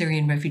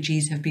non-Syrian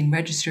refugees have been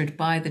registered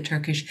by the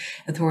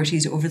Turkish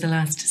authorities over the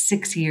last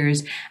 6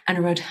 years, and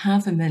around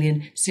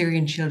 500,000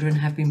 Syrian children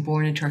have been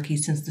born in Turkey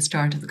since the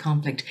start of the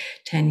conflict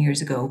 10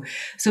 years ago.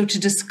 So to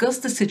discuss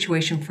the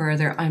situation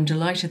further, I'm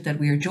delighted that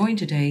we are joined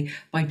today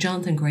by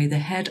Jonathan Gray, the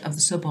head of the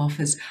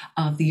sub-office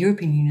of the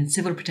European Union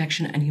Civil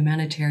Protection and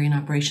Humanitarian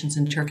Operations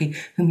in Turkey,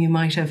 whom you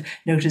might have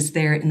noticed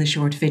there in the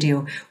short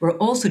video. We're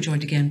also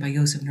joined again by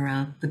Yusuf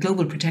Nural, the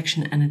Global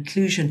Protection and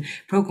Inclusion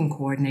Programme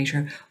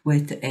Coordinator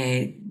with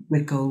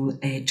GOL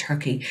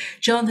Turkey.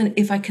 Jonathan,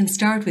 if I can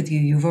start with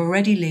you, you've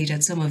already laid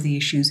out some of the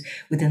issues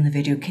within the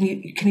video.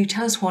 Can you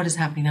tell us what is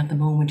happening at the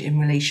moment in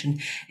relation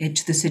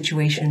to the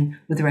situation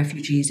with the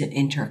refugees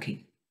in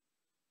Turkey?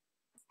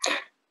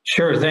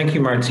 Sure. Thank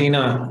you,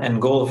 Martina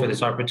and GOL, for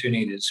this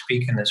opportunity to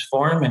speak in this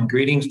forum, and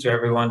greetings to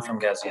everyone from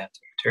Gaziantep,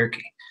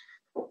 Turkey.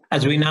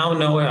 As we now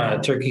know,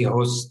 Turkey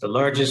hosts the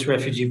largest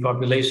refugee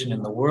population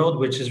in the world,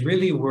 which is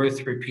really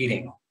worth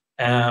repeating,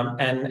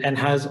 and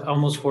has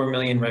almost 4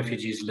 million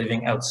refugees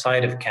living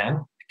outside of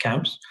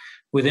camps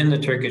within the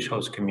Turkish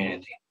host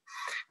community.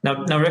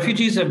 Now,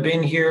 refugees have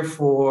been here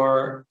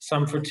for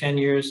some for 10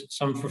 years,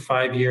 some for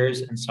 5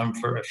 years, and some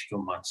for a few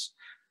months.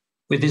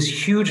 With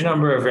this huge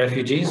number of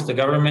refugees, the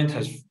government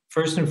has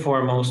first and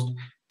foremost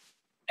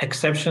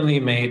exceptionally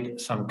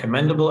made some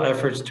commendable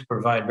efforts to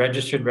provide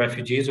registered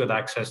refugees with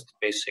access to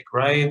basic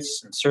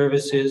rights and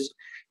services,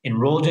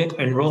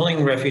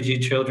 enrolling refugee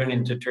children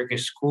into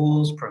Turkish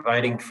schools,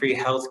 providing free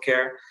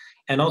healthcare,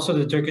 and also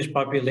the Turkish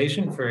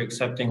population for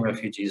accepting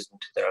refugees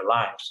into their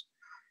lives.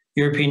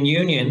 European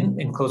Union,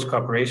 in close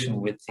cooperation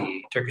with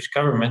the Turkish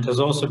government, has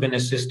also been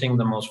assisting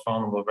the most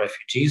vulnerable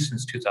refugees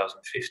since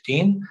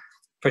 2015,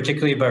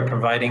 particularly by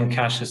providing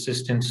cash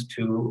assistance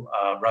to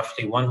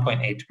roughly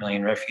 1.8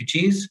 million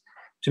refugees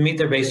to meet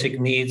their basic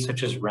needs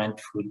such as rent,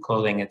 food,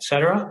 clothing,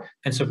 etc.,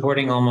 and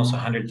supporting almost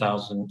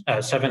 700,000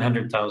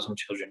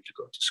 children to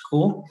go to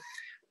school,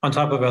 on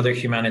top of other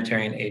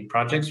humanitarian aid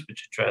projects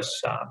which address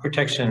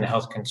protection and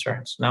health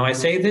concerns. Now, I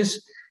say this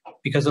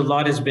because a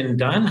lot has been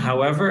done.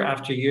 However,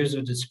 after years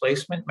of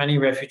displacement, many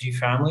refugee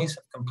families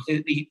have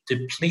completely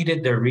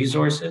depleted their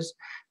resources.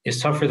 They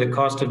suffer the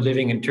cost of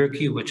living in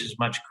Turkey, which is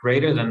much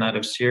greater than that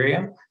of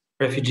Syria.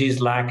 Refugees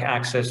lack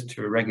access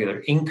to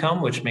regular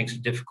income, which makes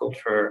it difficult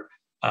for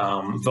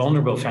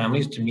vulnerable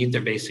families to meet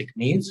their basic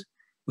needs.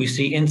 We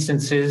see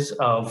instances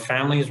of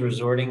families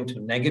resorting to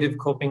negative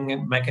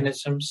coping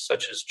mechanisms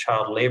such as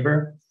child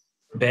labor,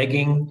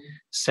 begging,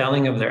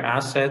 selling of their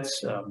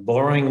assets,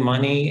 borrowing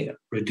money,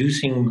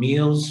 reducing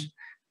meals,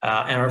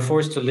 and are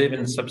forced to live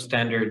in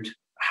substandard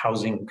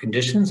housing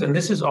conditions. And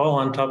this is all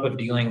on top of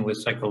dealing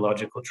with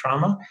psychological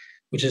trauma,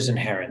 which is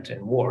inherent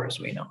in war, as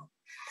we know.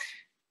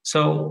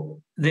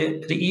 So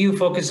the EU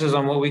focuses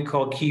on what we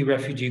call key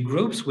refugee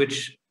groups,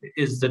 which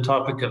is the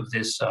topic of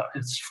this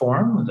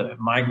forum, the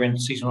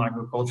migrant seasonal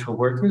agricultural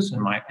workers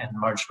and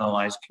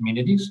marginalized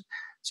communities,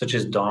 such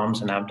as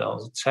DOMs and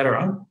ABDALs,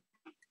 etc.,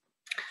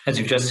 as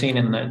you've just seen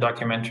in the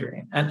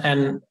documentary.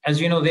 And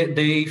as you know,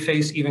 they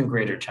face even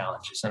greater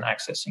challenges in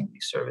accessing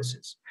these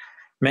services.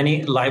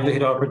 Many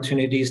livelihood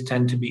opportunities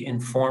tend to be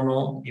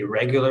informal,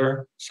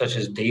 irregular, such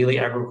as daily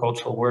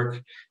agricultural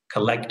work,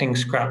 collecting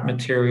scrap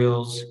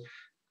materials.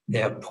 They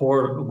have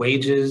poor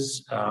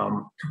wages,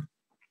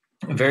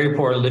 very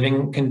poor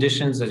living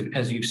conditions,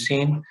 as you've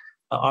seen,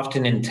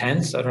 often in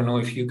tents. I don't know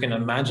if you can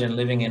imagine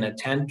living in a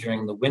tent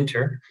during the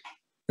winter,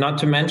 not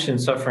to mention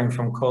suffering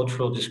from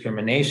cultural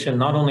discrimination,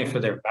 not only for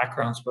their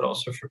backgrounds, but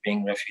also for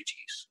being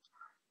refugees.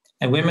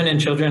 And women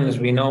and children, as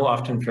we know,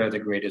 often bear the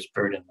greatest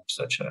burden of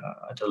such a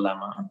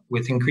dilemma,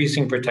 with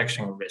increasing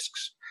protection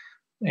risks,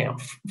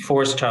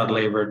 forced child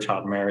labor,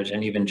 child marriage,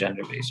 and even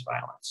gender-based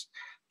violence.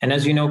 And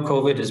as you know,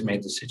 COVID has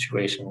made the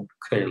situation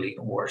clearly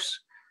worse.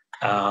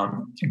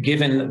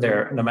 Given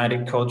their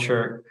nomadic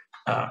culture,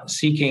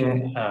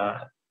 seeking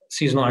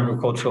seasonal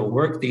agricultural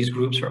work, these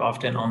groups are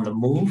often on the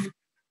move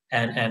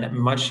and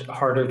much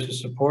harder to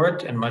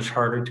support and much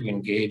harder to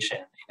engage in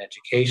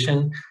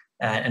education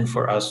and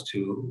for us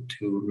to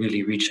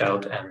really reach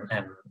out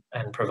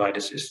and provide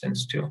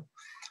assistance to.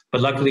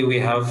 But luckily we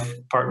have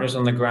partners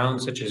on the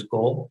ground such as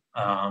GOAL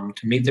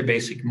to meet their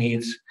basic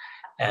needs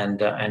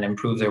and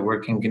improve their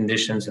working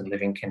conditions and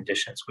living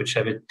conditions, which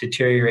have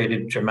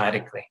deteriorated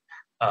dramatically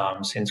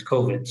since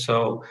COVID.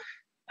 So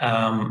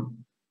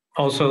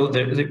also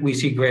we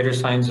see greater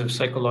signs of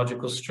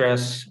psychological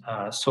stress,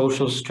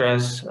 social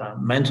stress,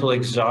 mental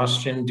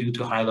exhaustion due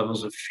to high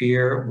levels of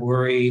fear,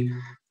 worry,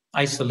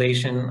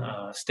 isolation,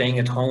 staying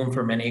at home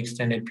for many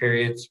extended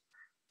periods,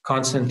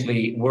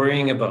 constantly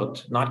worrying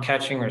about not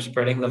catching or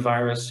spreading the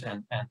virus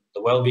and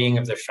the well-being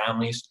of their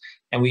families.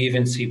 And we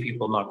even see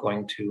people not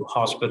going to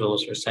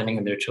hospitals or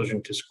sending their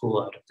children to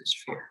school out of this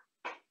fear.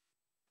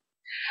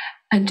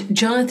 And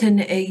Jonathan,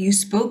 you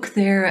spoke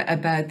there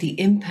about the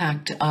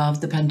impact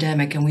of the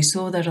pandemic, and we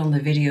saw that on the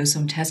video,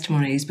 some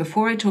testimonies.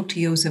 Before I talk to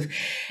Joseph,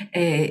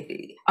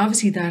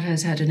 obviously that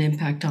has had an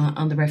impact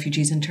on the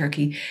refugees in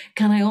Turkey.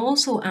 Can I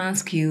also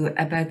ask you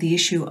about the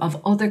issue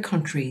of other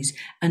countries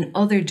and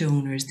other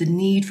donors, the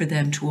need for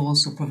them to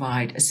also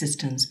provide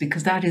assistance,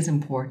 because that is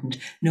important.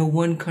 No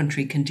one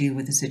country can deal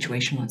with the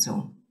situation on its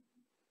own.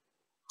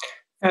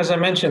 As I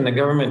mentioned, the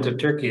government of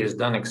Turkey has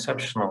done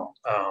exceptional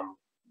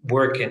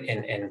work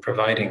in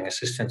providing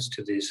assistance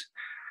to these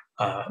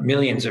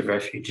millions of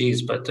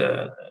refugees, but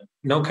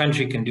no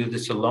country can do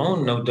this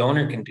alone, no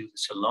donor can do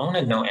this alone,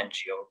 and no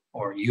NGO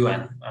or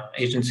UN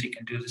agency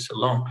can do this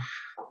alone.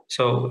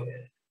 So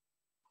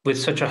with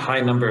such a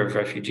high number of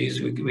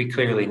refugees, we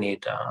clearly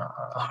need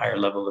a higher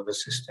level of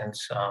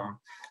assistance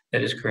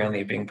that is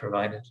currently being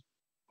provided.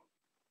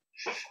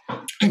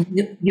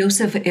 And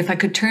Joseph, if I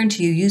could turn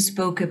to you, you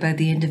spoke about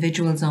the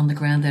individuals on the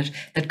ground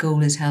that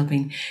GOAL is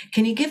helping.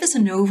 Can you give us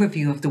an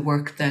overview of the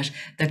work that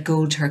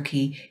GOAL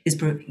Turkey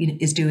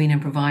is doing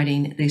and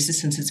providing, the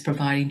assistance it's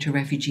providing to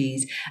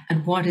refugees,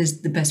 and what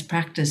is the best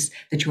practice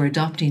that you're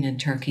adopting in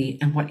Turkey,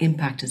 and what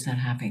impact is that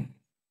having?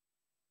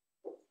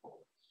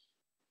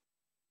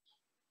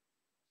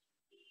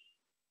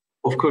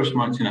 Of course,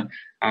 Martina.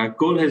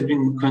 GOAL has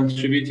been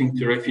contributing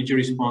to refugee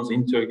response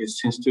in Turkey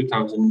since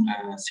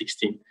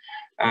 2016.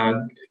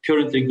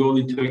 Currently, Goal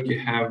in Turkey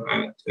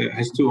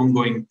has 2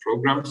 ongoing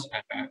programs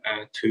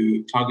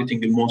to targeting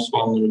the most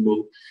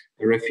vulnerable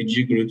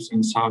refugee groups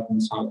in south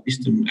and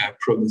southeastern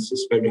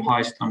provinces where the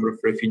highest number of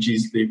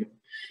refugees live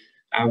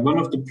in. One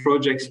of the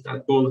projects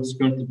that Goal has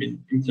currently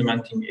been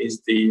implementing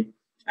is the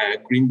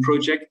Green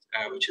Project,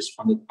 which is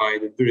funded by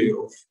the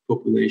Bureau of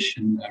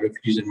Population,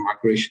 Refugees and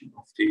Migration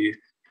of the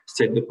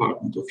State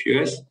Department of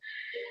US.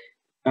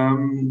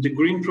 The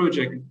Green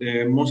Project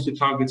mostly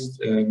targets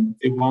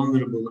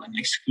vulnerable and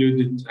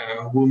excluded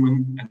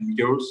women and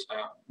girls,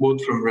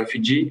 both from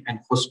refugee and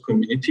host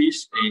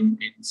communities in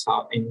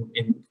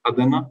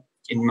Adana,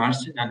 in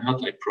Mersin and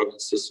Hatay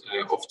provinces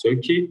of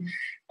Turkey.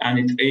 And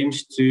it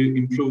aims to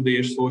improve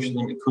their social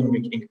and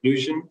economic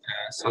inclusion,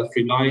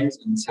 self-reliance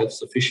and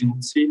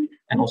self-sufficiency,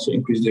 and also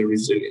increase their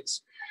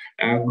resilience.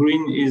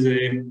 Green is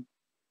a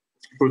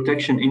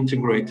protection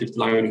integrated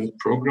livelihood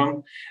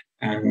program.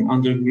 And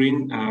under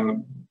Green,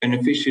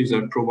 beneficiaries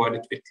are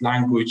provided with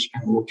language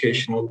and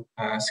vocational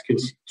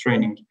skills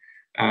training.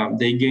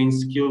 They gain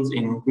skills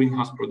in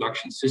greenhouse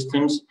production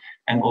systems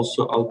and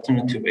also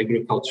alternative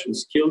agricultural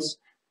skills.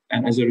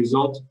 And as a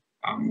result,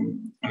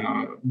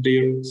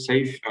 their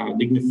safe,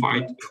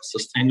 dignified,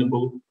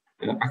 sustainable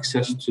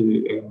access to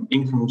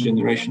income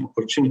generation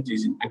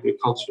opportunities in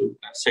agricultural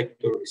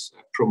sector is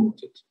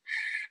promoted.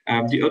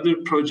 The other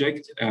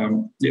project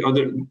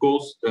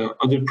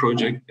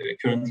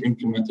currently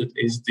implemented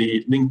is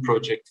the LINK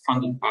project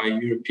funded by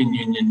European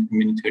Union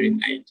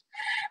Humanitarian Aid.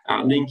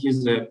 LINK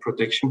is a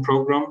protection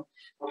program,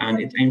 and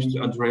it aims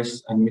to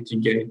address and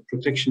mitigate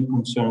protection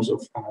concerns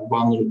of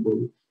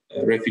vulnerable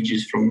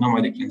refugees from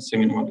nomadic and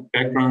semi-nomadic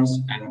backgrounds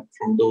and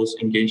from those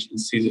engaged in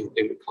seasonal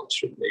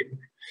agricultural labor.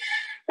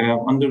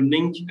 Under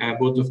LINK,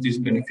 both of these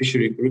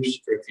beneficiary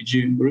groups,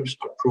 refugee groups,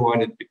 are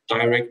provided with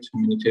direct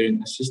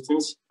humanitarian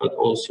assistance, but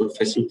also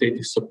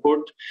facilitative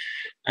support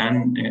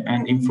and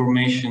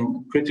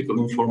information, critical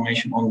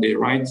information on their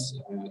rights,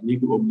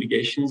 legal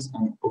obligations,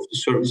 and of the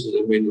services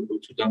available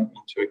to them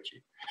in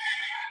Turkey.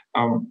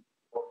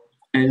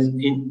 As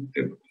in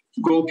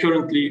Go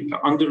currently,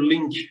 under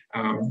LINK,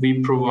 we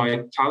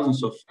provide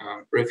thousands of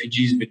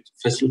refugees with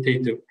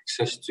facilitative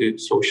access to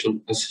social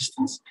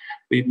assistance.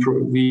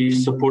 We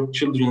support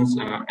children's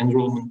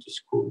enrollment to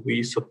school.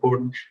 We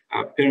support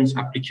parents'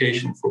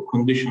 application for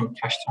conditional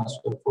cash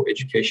transfer for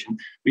education.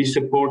 We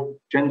support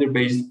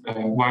gender-based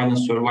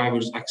violence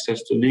survivors'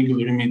 access to legal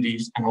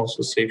remedies and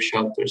also safe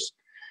shelters.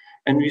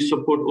 And we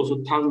support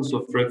also thousands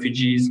of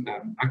refugees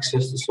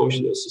access to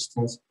social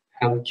assistance,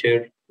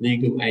 healthcare,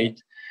 legal aid,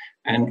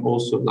 and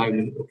also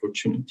livelihood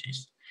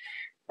opportunities.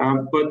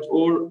 But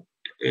all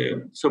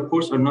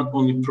supports are not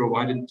only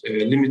provided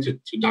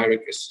limited to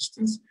direct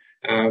assistance.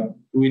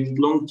 With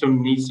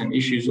long-term needs and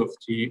issues of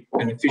the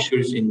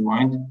beneficiaries in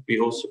mind, we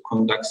also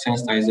conduct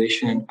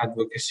sensitization and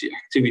advocacy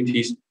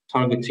activities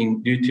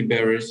targeting duty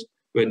bearers,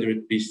 whether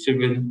it be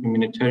civil,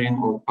 humanitarian,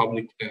 or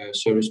public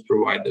service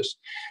providers.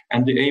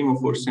 And the aim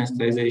of our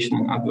sensitization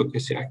and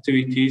advocacy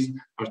activities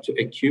are to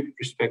equip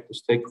prospective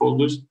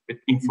stakeholders with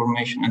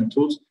information and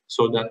tools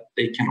so that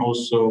they can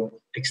also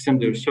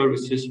extend their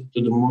services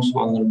to the most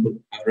vulnerable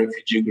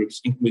refugee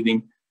groups,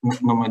 including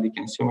nomadic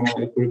and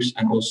semi-nomadic groups,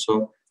 and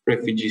also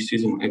refugee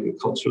seasonal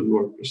agricultural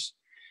workers.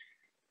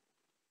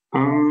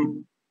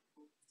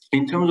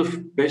 In terms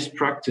of best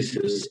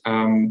practices,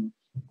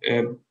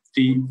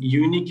 the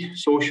unique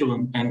social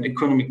and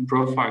economic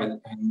profile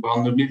and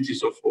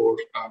vulnerabilities of our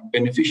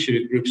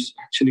beneficiary groups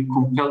actually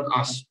compelled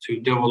us to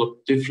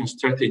develop different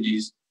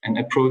strategies and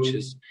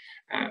approaches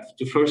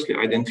to firstly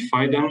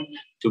identify them,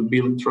 to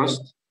build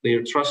trust,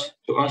 their trust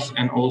to us,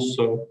 and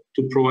also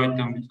to provide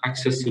them with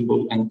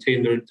accessible and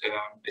tailored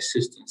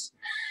assistance.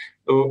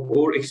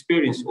 Our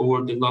experience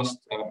over the last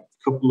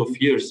couple of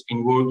years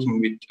in working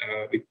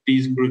with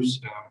these groups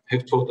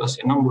have taught us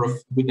a number of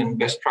good and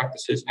best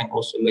practices and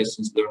also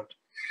lessons learned.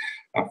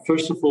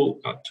 First of all,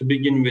 to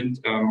begin with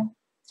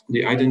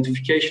the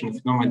identification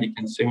of nomadic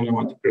and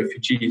semi-nomadic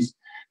refugees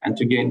and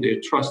to gain their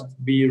trust,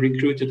 we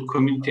recruited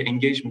community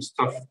engagement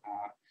staff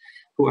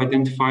who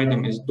identify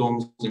them as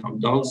doms and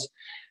abdals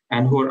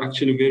and who are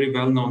actually very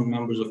well-known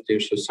members of their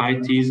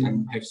societies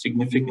and have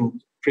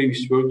significant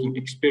previous working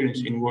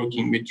experience in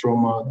working with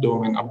Roma,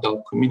 Dom, and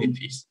Abdal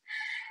communities.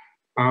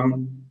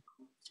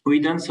 We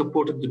then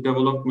supported the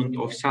development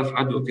of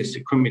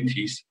self-advocacy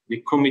committees.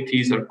 The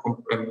committees are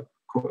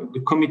the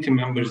committee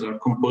members are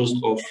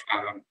composed of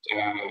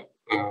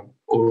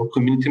our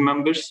community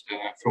members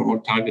from our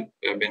target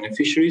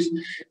beneficiaries,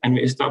 and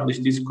we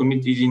established these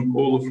committees in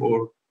all of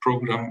our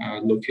program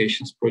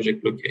locations,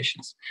 project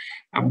locations.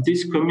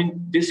 These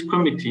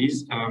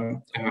committees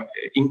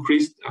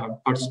increased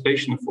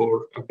participation of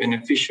our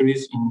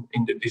beneficiaries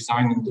in the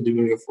design and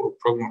delivery of our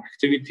program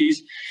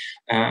activities,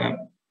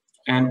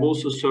 and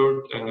also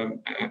served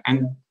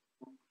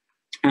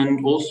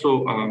and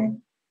also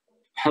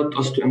helped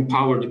us to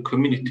empower the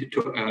community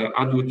to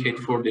advocate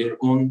for their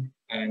own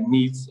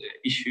needs,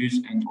 issues,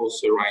 and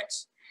also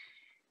rights.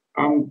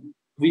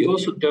 We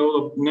also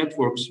develop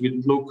networks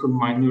with local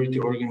minority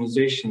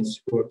organizations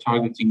who are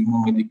targeting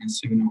nomadic and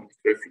semi-nomadic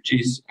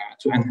refugees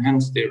to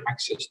enhance their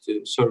access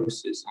to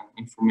services and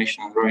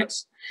information and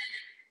rights.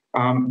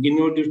 In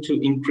order to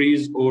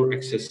increase our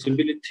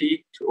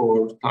accessibility to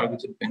our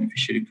targeted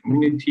beneficiary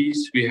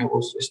communities, we have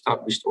also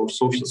established our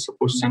social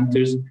support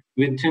centers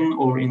within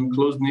or in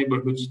close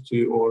neighborhoods to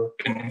our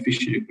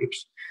beneficiary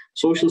groups.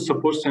 Social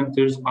support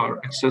centers are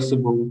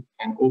accessible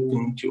and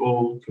open to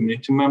all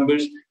community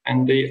members,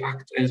 and they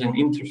act as an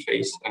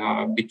interface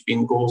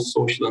between GOL's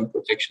social and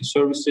protection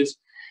services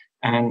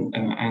and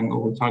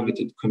our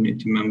targeted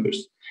community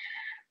members.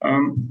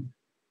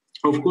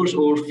 Of course,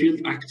 our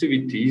field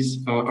activities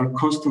are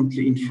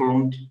constantly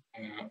informed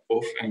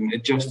of and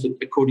adjusted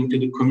according to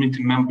the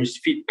community members'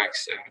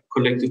 feedbacks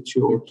collected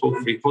through our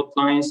toll-free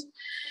hotlines,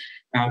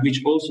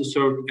 which also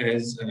serve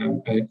as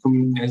a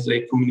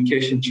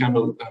communication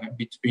channel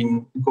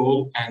between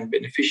GOL and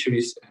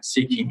beneficiaries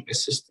seeking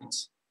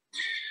assistance.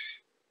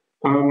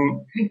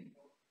 Our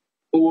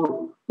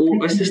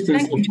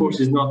assistance, of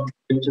course, is not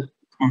just...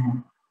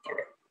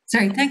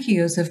 Sorry, thank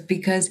you, Yusuf,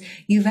 because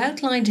you've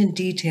outlined in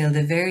detail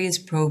the various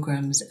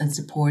programs and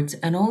supports,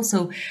 and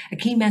also a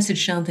key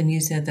message, Jonathan,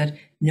 you said that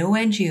no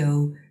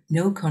NGO,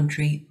 no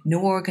country,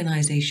 no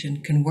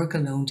organisation can work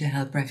alone to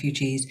help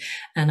refugees.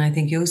 And I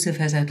think Yusuf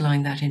has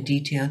outlined that in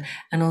detail.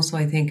 And also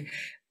I think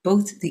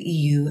both the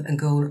EU and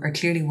GOL are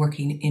clearly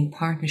working in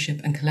partnership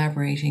and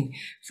collaborating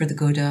for the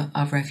good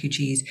of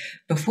refugees.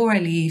 Before I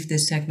leave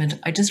this segment,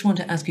 I just want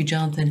to ask you,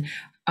 Jonathan,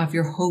 of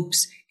your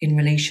hopes in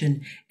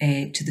relation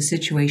to the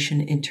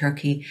situation in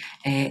Turkey,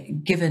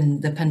 given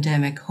the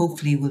pandemic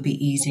hopefully will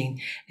be easing,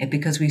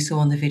 because we saw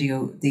on the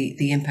video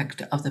the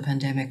impact of the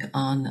pandemic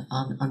on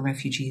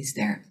refugees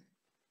there.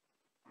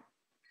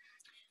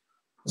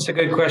 It's a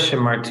good question,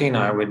 Martina.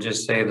 I would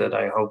just say that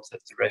I hope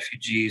that the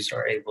refugees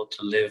are able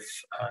to live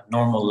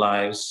normal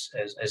lives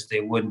as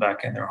they would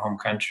back in their home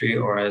country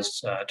or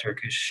as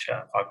Turkish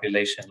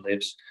population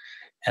lives.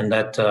 And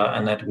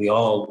that we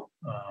all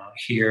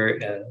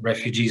here,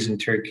 refugees in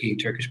Turkey,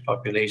 Turkish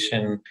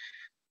population,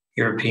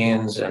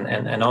 Europeans,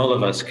 and all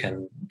of us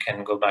can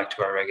go back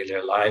to our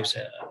regular lives.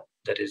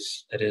 That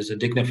is a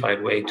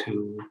dignified way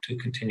to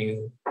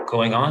continue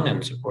going on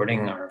and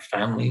supporting our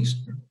families,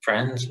 and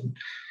friends, and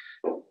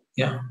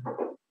yeah.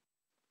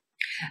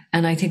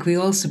 And I think we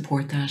all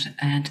support that.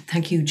 And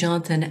thank you,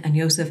 Jonathan and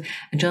Yusuf.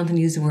 And Jonathan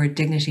used the word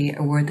dignity,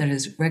 a word that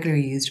is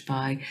regularly used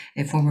by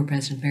former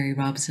President Mary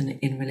Robson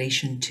in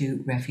relation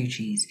to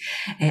refugees.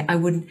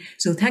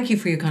 So thank you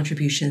for your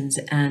contributions,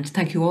 and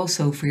thank you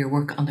also for your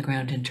work on the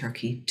ground in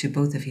Turkey, to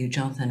both of you,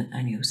 Jonathan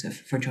and Yusuf,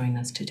 for joining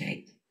us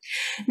today.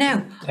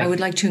 Now, I would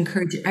like to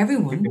encourage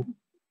everyone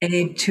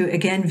to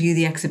again view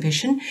the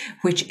exhibition,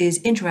 which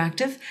is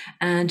interactive,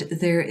 and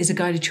there is a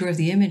guided tour of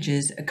the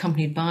images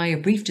accompanied by a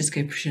brief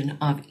description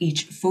of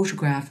each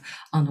photograph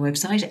on the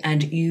website,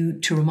 and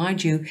to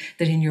remind you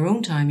that in your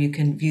own time you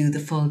can view the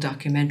full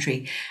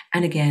documentary.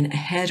 And again,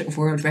 ahead of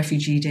World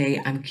Refugee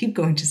Day, I keep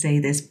going to say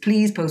this,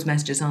 please post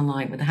messages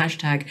online with the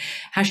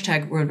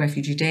hashtag World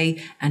Refugee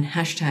Day and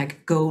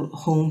hashtag Go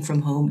Home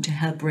From Home to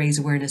help raise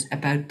awareness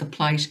about the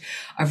plight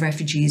of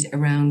refugees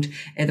around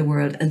the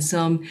world. And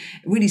some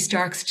really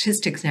stark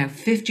statistics now,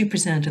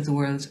 50% of the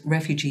world's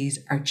refugees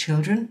are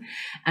children.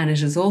 And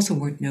it is also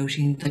worth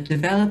noting that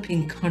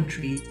developing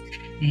countries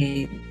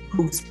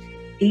host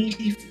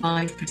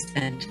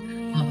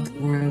 85% of the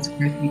world's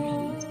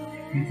refugees.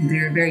 And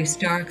there are very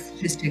stark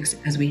statistics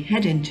as we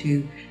head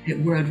into the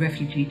World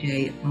Refugee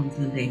Day on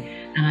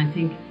Sunday. And I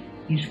think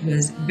it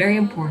was very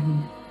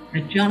important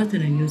that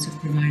Jonathan and Yusuf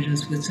provided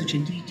us with such a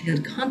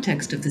detailed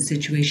context of the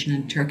situation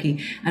in Turkey,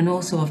 and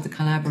also of the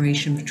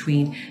collaboration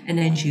between an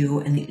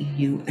NGO and the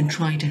EU and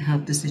trying to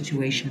help the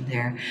situation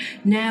there.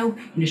 Now,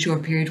 in a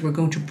short period, we're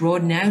going to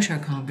broaden out our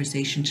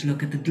conversation to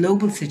look at the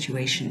global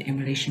situation in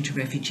relation to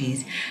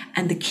refugees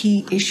and the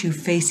key issue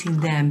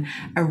facing them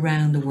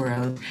around the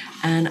world.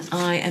 And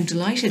I am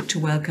delighted to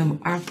welcome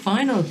our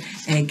final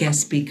guest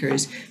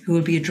speakers, who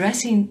will be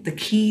addressing the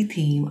key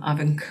theme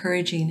of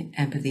encouraging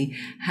empathy,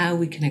 how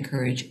we can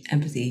encourage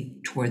empathy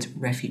towards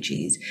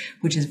refugees,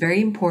 which is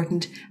very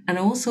important. And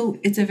also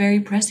it's a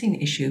very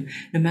pressing issue,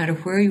 no matter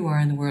where you are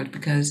in the world,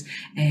 because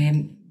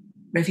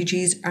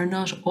refugees are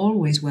not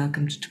always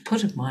welcomed, to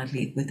put it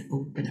mildly, with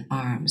open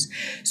arms.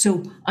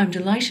 So I'm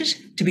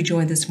delighted to be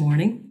joined this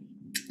morning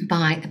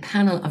by a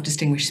panel of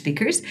distinguished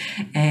speakers.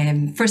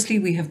 Firstly,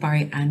 we have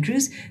Barry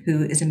Andrews,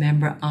 who is a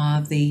member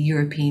of the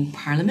European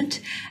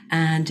Parliament,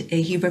 and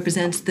he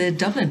represents the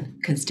Dublin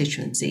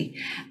constituency.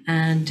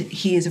 And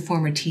he is a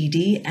former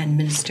TD and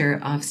Minister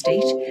of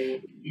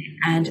State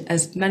And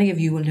as many of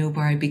you will know,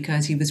 Barry,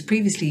 because he was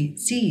previously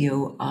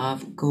CEO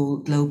of Goal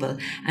Global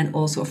and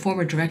also a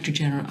former Director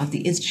General of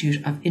the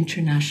Institute of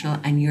International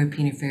and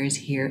European Affairs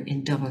here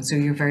in Dublin. So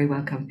you're very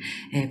welcome,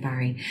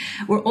 Barry.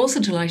 We're also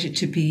delighted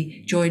to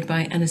be joined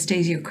by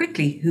Anastasia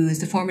Quickly, who is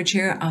the former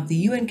chair of the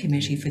UN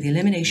Committee for the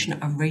Elimination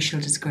of Racial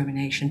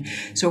Discrimination.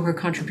 So her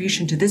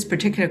contribution to this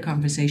particular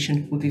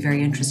conversation will be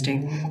very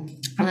interesting.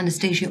 And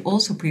Anastasia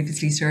also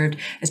previously served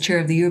as chair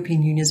of the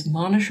European Union's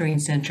Monitoring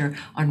Centre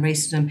on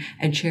Racism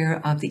and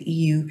chair of the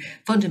EU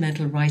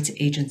Fundamental Rights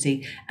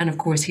Agency. And of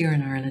course, here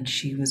in Ireland,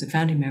 she was a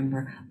founding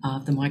member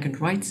of the Migrant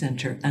Rights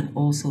Centre and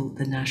also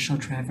the National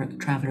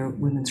Traveller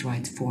Women's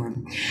Rights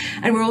Forum.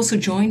 And we're also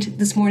joined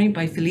this morning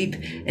by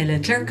Philippe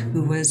Leclerc,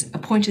 who was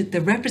appointed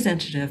the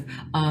representative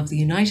of the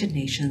United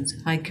Nations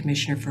High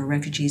Commissioner for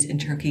Refugees in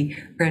Turkey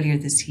earlier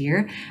this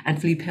year.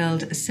 And Philippe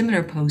held a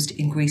similar post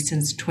in Greece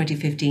since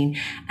 2015.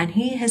 And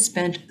he has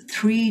spent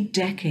 3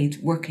 decades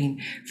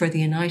working for the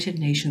United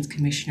Nations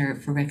Commissioner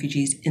for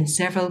Refugees in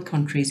several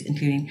countries,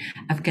 including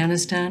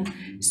Afghanistan,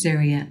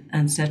 Syria,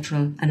 and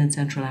in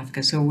Central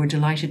Africa. So we're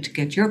delighted to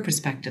get your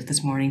perspective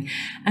this morning.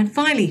 And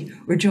finally,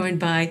 we're joined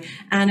by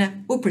Anna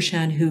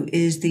Uprashan, who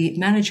is the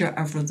manager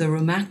of the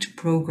ROMACT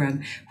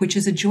program, which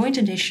is a joint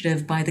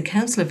initiative by the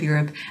Council of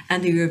Europe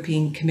and the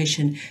European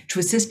Commission to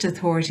assist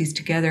authorities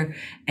together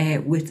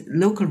with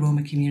local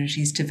Roma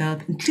communities to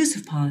develop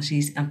inclusive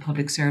policies and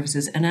public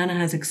services. And Anna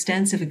has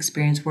extensive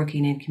experience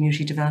working in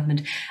community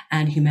development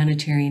and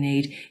humanitarian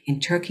aid in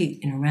Turkey,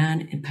 in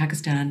Iran, in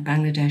Pakistan,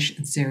 Bangladesh,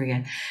 and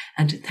Syria.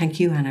 And thank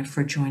you, Anna,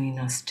 for joining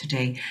us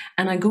today.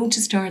 And I'm going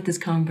to start this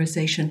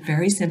conversation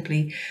very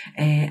simply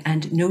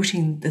and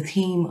noting the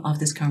theme of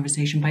this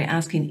conversation by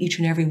asking each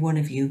and every one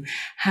of you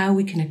how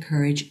we can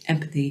encourage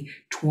empathy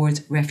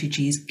towards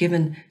refugees,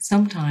 given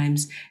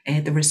sometimes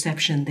the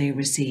reception they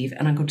receive.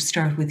 And I'm going to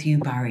start with you,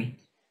 Barry.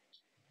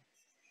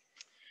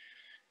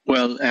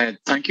 Well,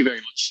 thank you very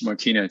much,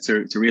 Martina. It's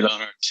a real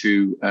honor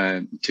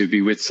to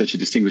be with such a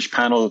distinguished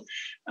panel.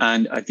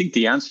 And I think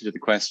the answer to the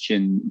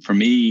question for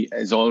me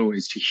is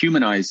always to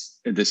humanize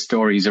the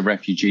stories of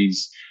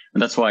refugees.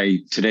 And that's why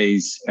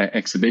today's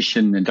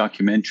exhibition and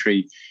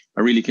documentary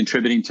are really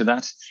contributing to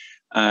that.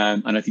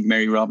 And I think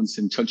Mary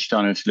Robinson touched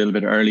on it a little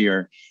bit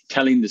earlier,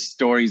 telling the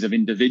stories of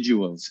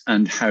individuals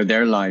and how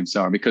their lives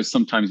are, because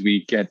sometimes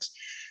we get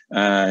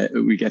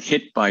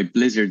hit by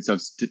blizzards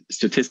of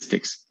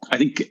statistics. I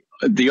think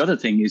the other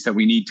thing is that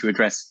we need to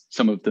address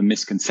some of the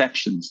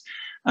misconceptions.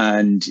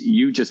 And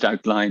you just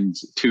outlined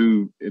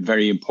 2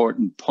 very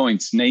important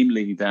points,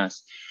 namely that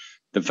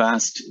the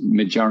vast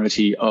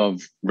majority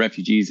of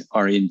refugees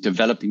are in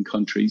developing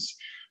countries.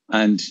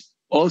 And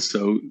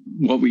also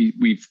what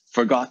we've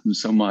forgotten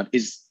somewhat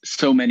is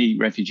so many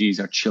refugees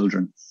are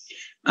children.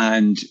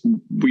 And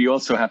we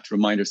also have to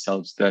remind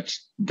ourselves that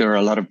there are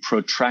a lot of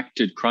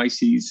protracted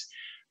crises.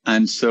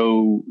 And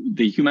so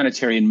the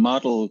humanitarian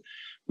model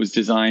was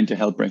designed to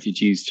help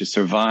refugees to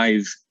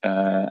survive,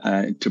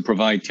 to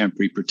provide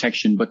temporary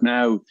protection. But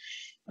now,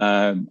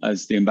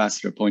 as the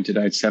ambassador pointed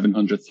out,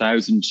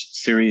 700,000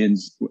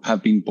 Syrians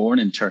have been born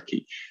in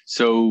Turkey.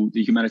 So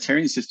the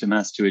humanitarian system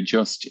has to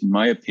adjust, in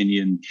my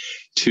opinion,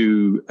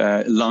 to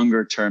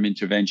longer term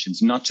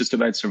interventions, not just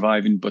about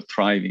surviving, but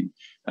thriving.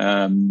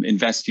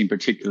 Investing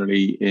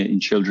particularly in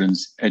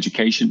children's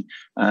education.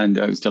 And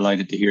I was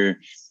delighted to hear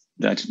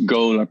that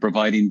Goal are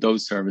providing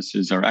those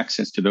services or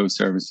access to those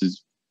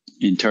services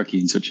in Turkey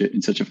in such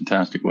a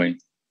fantastic way.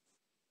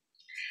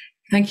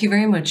 Thank you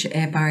very much,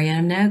 Barry. And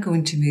I'm now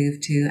going to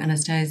move to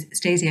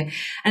Anastasia.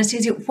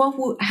 Anastasia,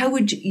 how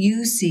would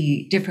you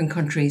see different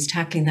countries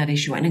tackling that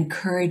issue and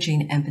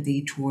encouraging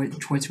empathy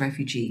towards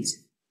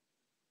refugees?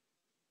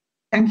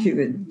 Thank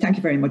you. Thank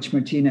you very much,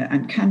 Martina.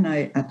 And can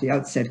I, at the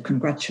outset,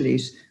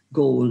 congratulate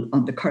Goal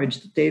on the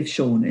courage that they've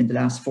shown in the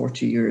last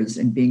 40 years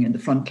in being in the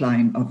front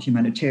line of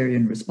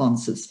humanitarian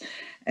responses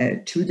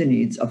to the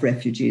needs of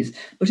refugees.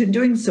 But in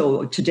doing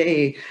so,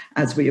 today,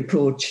 as we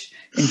approach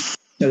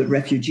International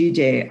Refugee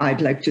Day,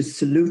 I'd like to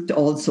salute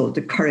also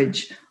the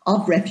courage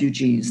of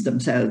refugees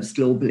themselves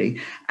globally,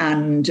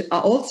 and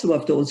also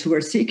of those who are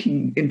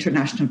seeking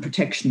international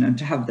protection and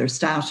to have their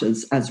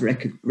status as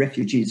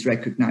refugees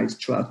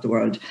recognised throughout the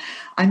world.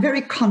 I'm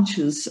very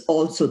conscious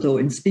also, though,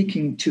 in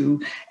speaking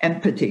to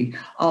empathy,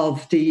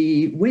 of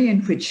the way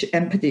in which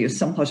empathy is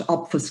somewhat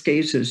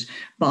obfuscated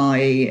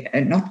by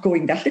not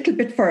going that little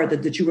bit further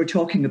that you were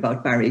talking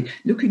about, Barry,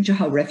 looking to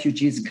how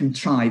refugees can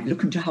thrive,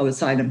 looking to how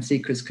asylum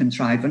seekers can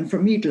thrive. And for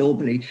me,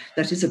 globally,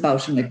 that is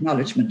about an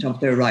acknowledgement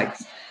of their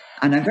rights.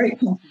 And I'm very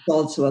conscious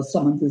also, as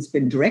someone who's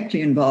been directly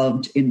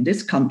involved in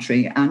this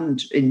country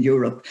and in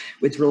Europe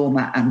with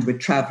Roma and with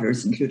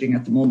travellers, including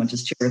at the moment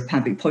as chair of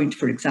Pabby Point,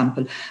 for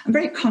example, I'm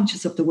very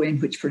conscious of the way in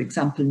which, for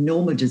example,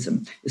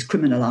 nomadism is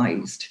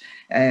criminalised,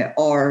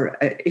 or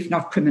if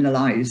not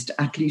criminalised,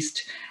 at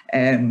least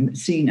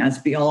seen as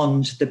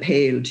beyond the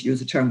pale, to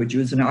use a term we'd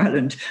use in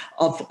Ireland,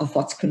 of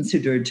what's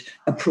considered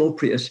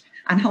appropriate.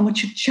 and how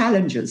much it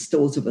challenges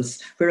those of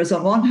us. Whereas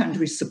on one hand,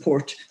 we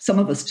support some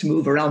of us to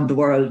move around the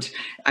world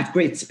at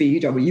great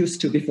speed, or we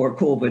used to before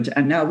COVID,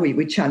 and now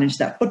we challenge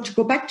that. But to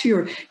go back to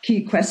your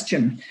key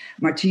question,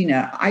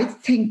 Martina, I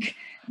think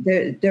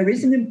there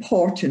is an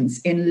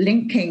importance in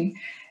linking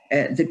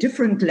the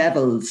different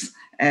levels.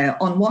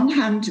 On one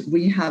hand,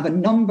 we have a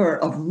number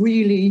of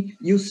really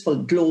useful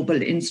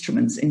global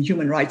instruments in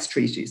human rights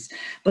treaties,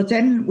 but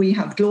then we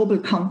have global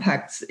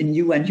compacts in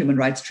UN human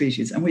rights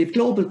treaties, and we have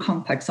global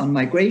compacts on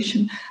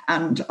migration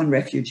and on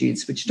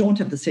refugees, which don't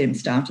have the same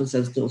status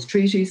as those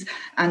treaties.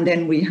 And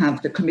then we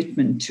have the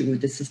commitment to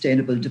the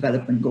Sustainable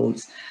Development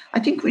Goals. I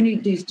think we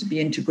need these to be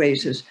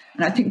integrated,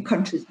 and I think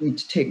countries need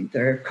to take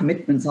their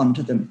commitments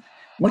onto them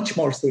much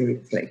more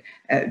seriously,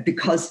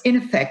 because in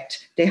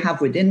effect, they have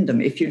within them,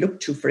 if you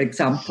look to, for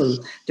example,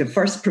 the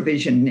first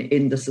provision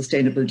in the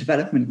Sustainable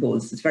Development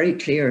Goals, it's very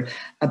clear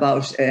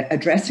about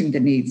addressing the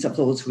needs of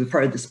those who are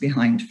furthest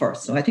behind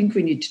first. So I think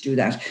we need to do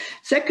that.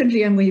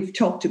 Secondly, and we've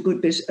talked a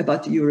good bit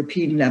about the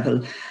European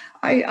level,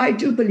 I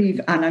do believe,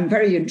 and I'm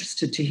very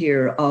interested to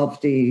hear of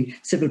the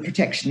civil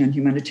protection and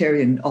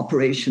humanitarian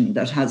operation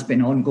that has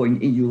been ongoing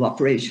EU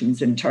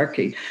operations in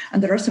Turkey.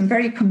 And there are some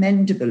very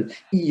commendable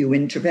EU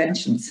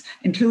interventions,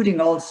 including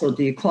also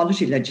the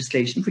equality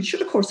legislation, which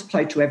should, of course,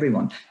 apply to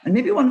everyone. And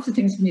maybe one of the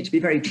things we need to be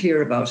very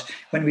clear about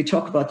when we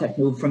talk about that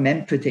move from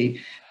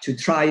empathy to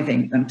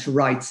thriving and to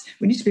rights,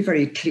 we need to be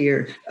very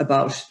clear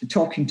about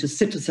talking to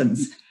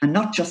citizens, and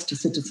not just to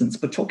citizens,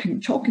 but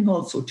talking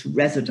also to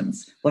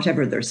residents,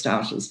 whatever their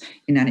status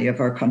in any of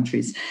our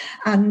countries.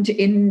 And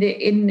in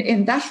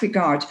that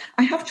regard,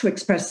 I have to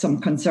express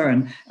some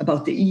concern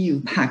about the EU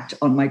Pact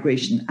on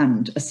Migration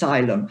and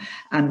Asylum,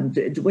 and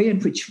the way in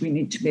which we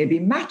need to maybe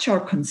match our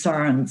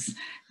concerns,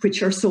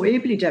 which are so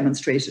ably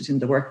demonstrated in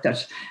the work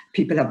that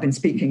people have been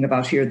speaking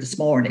about here this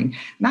morning,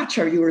 match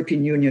our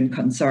European Union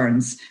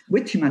concerns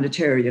with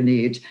humanitarian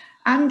aid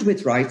and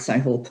with rights, I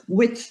hope,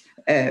 with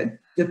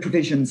the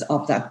provisions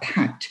of that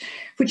pact,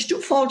 which do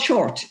fall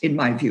short, in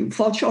my view,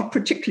 fall short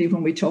particularly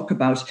when we talk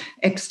about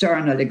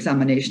external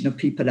examination of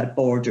people at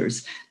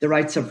borders, the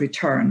rights of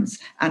returns,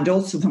 and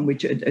also when we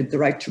the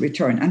right to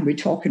return. And we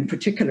talk in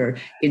particular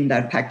in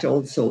that pact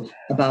also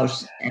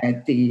about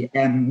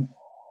when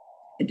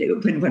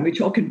we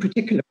talk in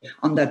particular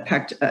on that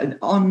pact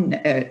on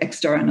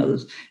external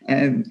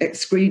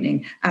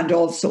screening, and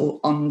also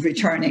on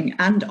returning,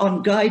 and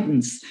on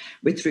guidance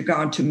with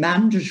regard to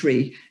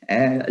mandatory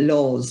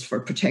laws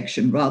for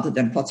protection rather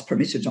than what's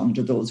permitted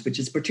under those, which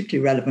is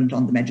particularly relevant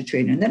on the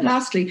Mediterranean. And then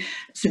lastly,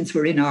 since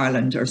we're in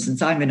Ireland, or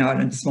since I'm in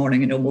Ireland this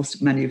morning, I know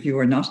many of you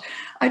are not,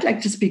 I'd like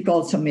to speak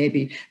also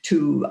maybe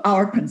to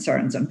our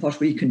concerns and what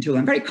we can do.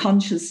 I'm very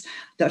conscious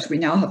that we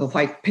now have a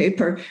white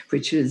paper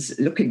which is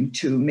looking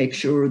to make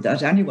sure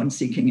that anyone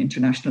seeking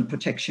international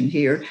protection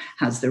here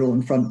has their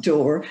own front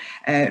door.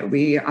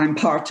 I'm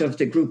part of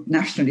the group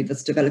nationally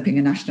that's developing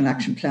a national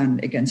action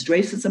plan against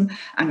racism,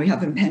 and we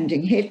have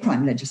impending hate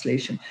crime legislation.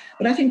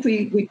 But I think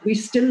we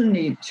still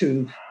need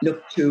to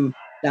look to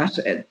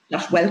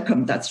that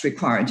welcome that's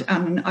required.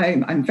 And I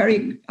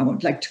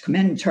would like to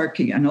commend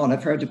Turkey and all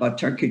I've heard about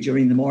Turkey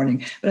during the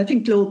morning, but I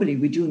think globally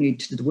we do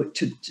need to look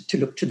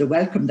to the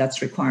welcome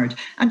that's required,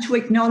 and to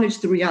acknowledge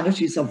the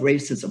realities of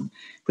racism,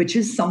 which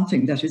is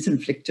something that is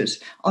inflicted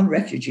on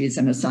refugees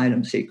and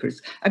asylum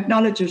seekers.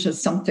 Acknowledge it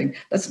as something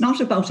that's not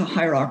about a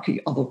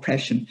hierarchy of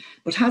oppression,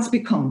 but has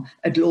become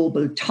a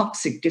global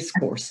toxic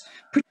discourse,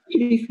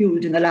 particularly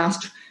fueled in the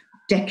last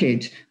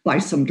decade by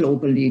some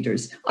global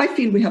leaders. I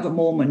feel we have a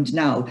moment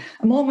now,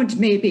 a moment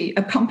maybe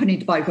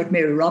accompanied by what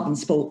Mary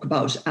Robbins spoke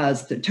about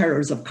as the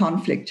terrors of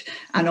conflict,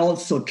 and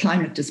also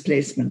climate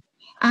displacement.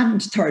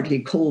 And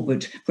thirdly,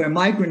 COVID, where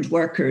migrant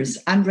workers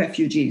and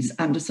refugees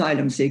and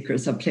asylum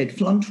seekers have played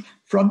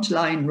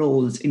frontline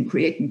roles in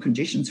creating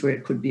conditions where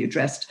it could be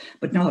addressed,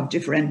 but now have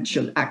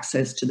differential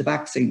access to the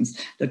vaccines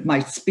that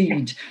might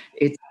speed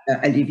its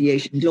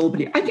alleviation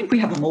globally. I think we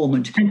have a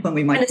moment when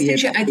we might be able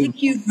to... I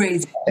think you've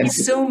raised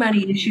so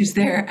many issues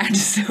there, and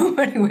so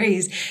many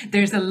ways.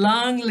 There's a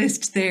long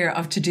list there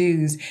of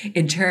to-dos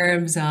in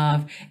terms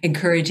of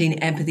encouraging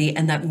empathy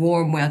and that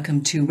warm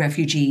welcome to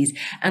refugees.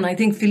 And I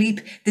think,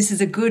 Philippe, this is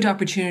a good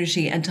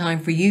opportunity and time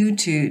for you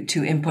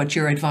to input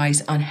your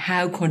advice on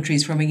how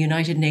countries, from a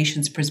United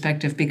Nations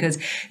perspective, because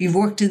you've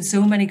worked in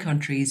so many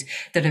countries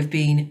that have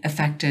been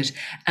affected,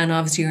 and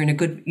obviously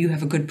you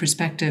have a good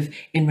perspective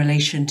in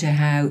relation to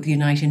how the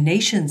United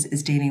Nations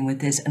is dealing with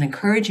this and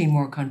encouraging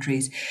more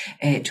countries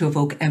to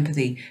evoke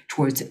empathy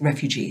towards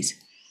refugees.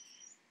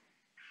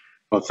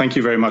 Well, thank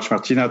you very much,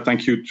 Martina.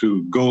 Thank you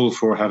to Goal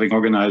for having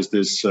organized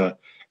this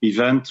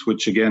event,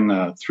 which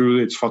again, through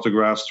its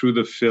photographs, through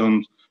the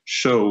film,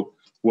 show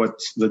what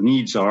the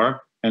needs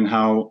are and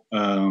how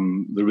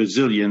the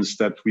resilience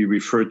that we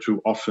refer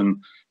to often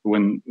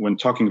when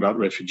talking about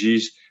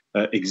refugees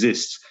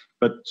exists.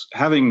 But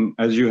having,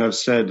 as you have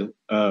said,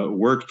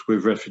 worked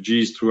with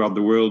refugees throughout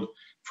the world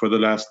for the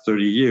last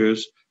 30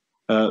 years,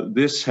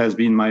 this has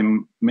been my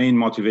main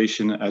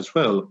motivation as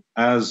well,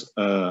 as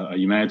a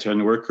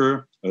humanitarian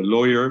worker, a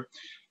lawyer,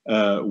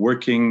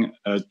 working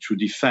to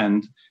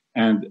defend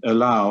and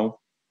allow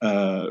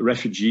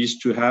refugees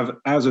to have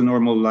as a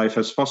normal life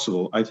as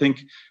possible. I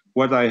think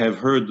what I have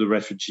heard the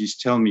refugees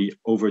tell me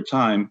over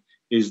time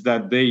is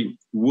that they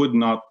would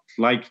not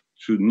like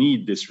to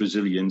need this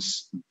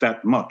resilience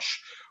that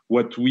much.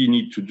 What we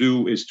need to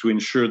do is to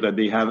ensure that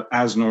they have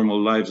as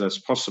normal lives as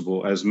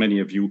possible, as many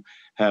of you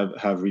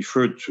have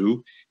referred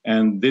to.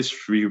 And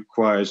this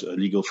requires a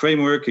legal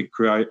framework,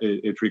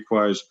 it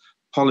requires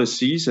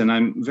policies. And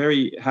I'm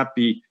very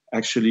happy,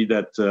 actually,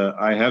 that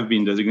I have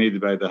been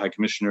designated by the High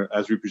Commissioner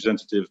as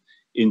representative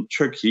in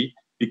Turkey,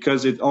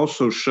 because it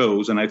also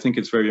shows, and I think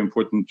it's very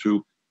important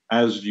to,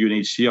 as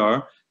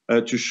UNHCR,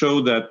 to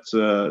show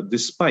that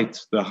despite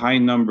the high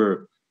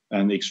number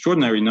and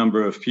extraordinary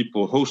number of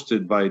people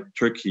hosted by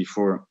Turkey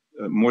for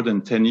more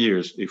than 10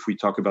 years, if we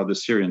talk about the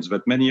Syrians,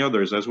 but many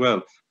others as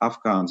well,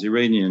 Afghans,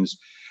 Iranians,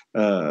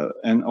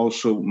 and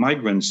also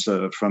migrants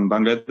from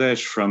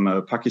Bangladesh,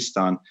 from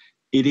Pakistan,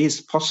 it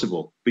is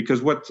possible.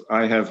 Because what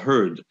I have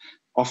heard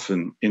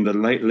often in the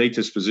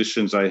latest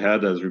positions I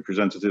had as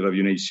representative of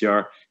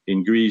UNHCR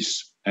in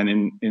Greece and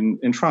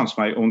in France,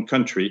 my own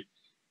country,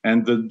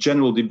 and the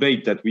general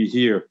debate that we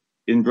hear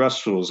in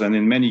Brussels and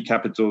in many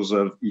capitals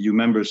of EU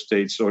member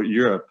states or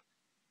Europe,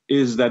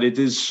 is that it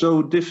is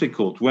so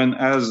difficult when,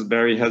 as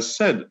Barry has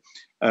said,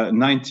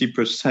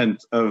 90%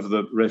 of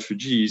the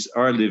refugees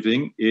are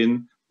living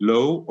in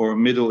low or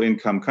middle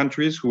income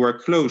countries who are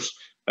close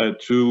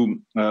to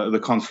the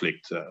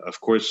conflict.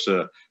 Of course,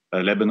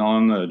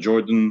 Lebanon,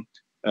 Jordan,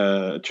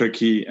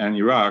 Turkey and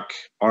Iraq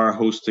are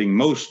hosting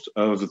most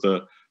of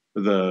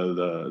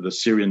the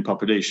Syrian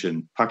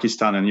population.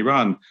 Pakistan and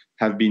Iran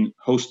have been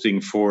hosting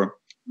for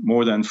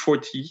more than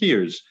 40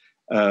 years,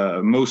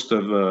 most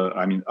of,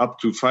 up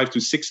to 5 to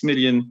 6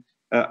 million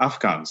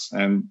Afghans.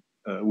 And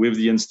with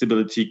the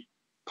instability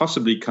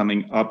possibly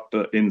coming up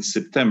in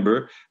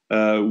September,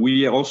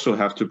 we also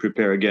have to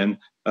prepare again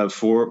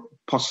for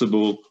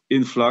possible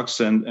influx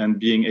and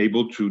being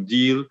able to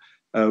deal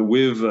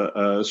with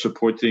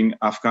supporting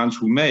Afghans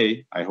who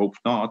may, I hope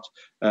not,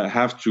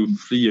 have to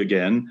flee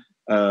again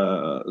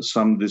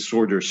some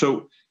disorder.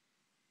 So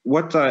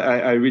what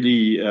I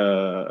really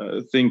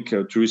think,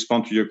 to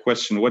respond to your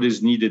question, what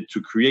is needed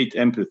to create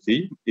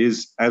empathy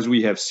is, as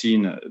we have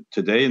seen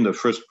today in the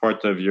first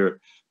part of your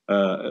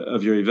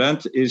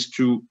event, is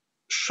to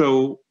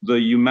show the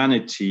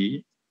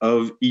humanity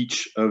of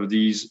each of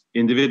these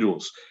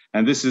individuals.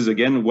 And this is,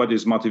 again, what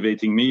is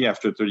motivating me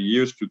after 30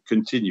 years to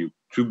continue,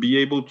 to be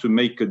able to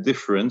make a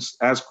difference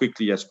as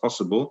quickly as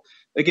possible.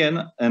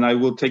 Again, and I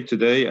will take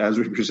today as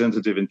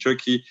representative in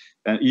Turkey,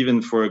 and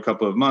even for a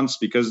couple of months,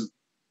 because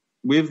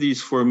with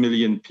these 4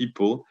 million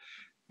people,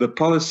 the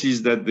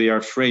policies that they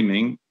are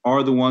framing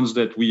are the ones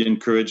that we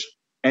encourage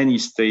any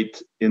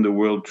state in the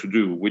world to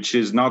do, which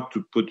is not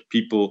to put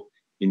people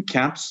in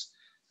camps,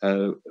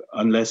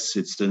 unless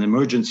it's an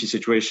emergency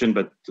situation.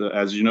 But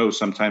as you know,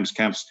 sometimes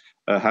camps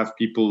have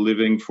people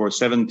living for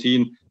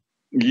 17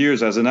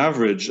 years as an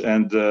average.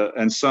 And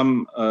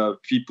some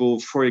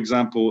people, for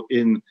example,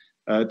 in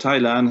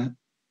Thailand,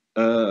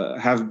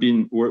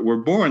 were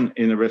born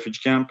in a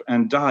refugee camp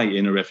and die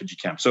in a refugee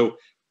camp. So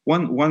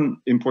one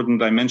important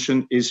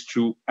dimension is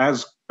to,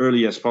 as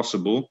early as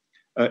possible,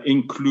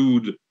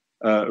 include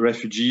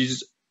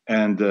refugees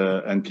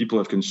and people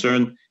of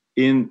concern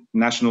in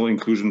national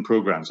inclusion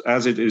programs,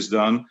 as it is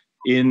done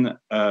in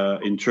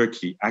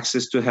Turkey.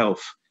 Access to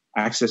health,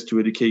 access to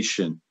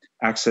education,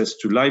 access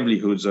to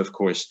livelihoods, of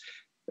course.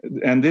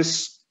 And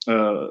this,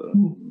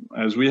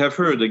 as we have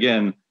heard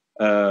again,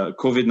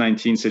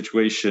 COVID-19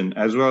 situation,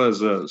 as well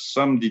as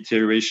some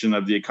deterioration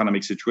of the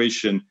economic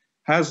situation,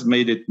 has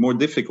made it more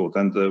difficult.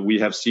 And we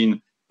have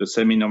seen the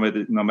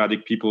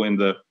semi-nomadic people in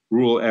the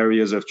rural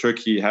areas of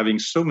Turkey having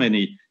so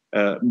many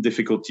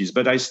difficulties.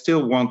 But I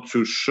still want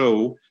to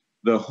show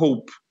the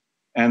hope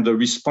and the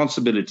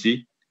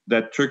responsibility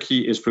that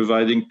Turkey is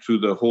providing to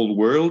the whole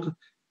world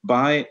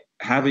by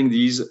having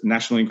these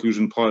national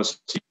inclusion policies.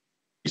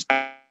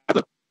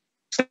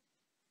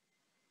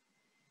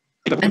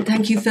 And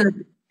thank you,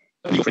 Philippe.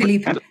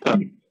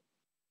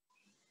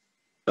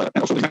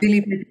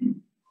 Philippe,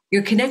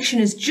 your connection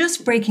is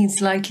just breaking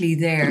slightly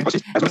there.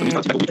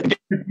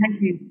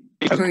 Thank you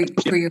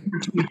for your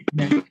contribution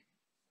there.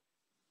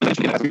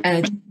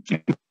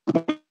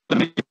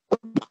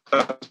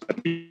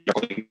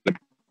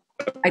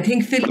 I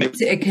think Philip's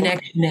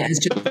connection is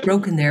just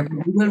broken there,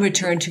 but we will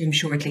return to him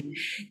shortly.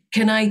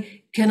 Can I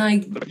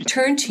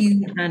turn to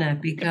you, Hannah,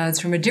 because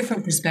from a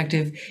different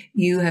perspective,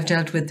 you have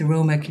dealt with the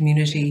Roma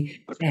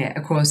community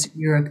across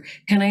Europe.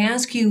 Can I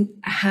ask you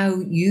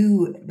how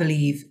you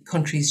believe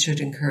countries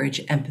should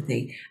encourage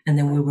empathy? And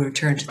then we will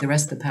return to the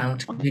rest of the panel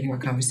to continue our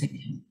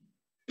conversation.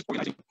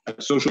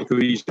 Social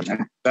cohesion,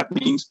 and that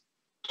means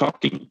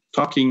talking.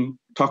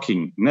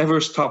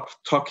 Never stop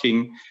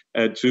talking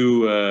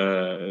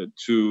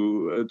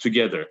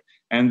together.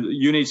 And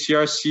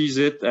UNHCR sees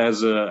it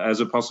as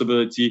a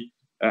possibility,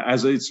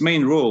 as its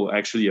main role,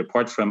 actually,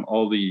 apart from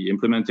all the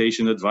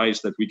implementation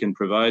advice that we can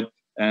provide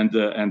and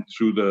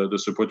through the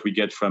support we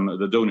get from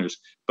the donors.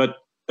 But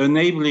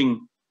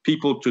enabling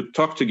people to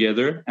talk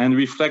together and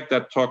reflect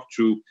that talk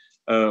to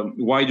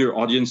wider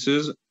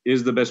audiences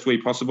is the best way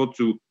possible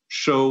to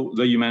show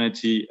the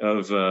humanity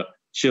of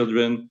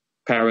children,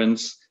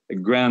 parents,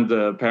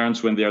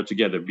 grandparents when they are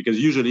together. Because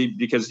usually,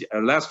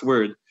 last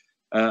word,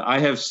 I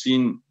have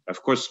seen,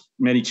 of course,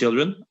 many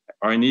children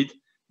are in need.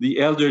 The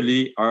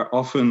elderly are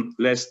often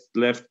left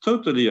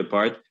totally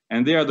apart,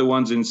 and they are the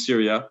ones in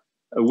Syria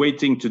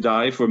waiting to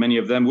die for many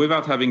of them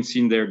without having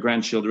seen their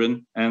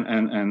grandchildren and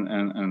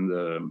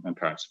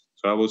parents.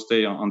 So I will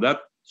stay on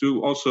that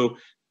to also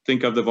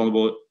think of the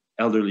vulnerable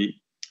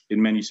elderly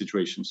in many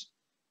situations.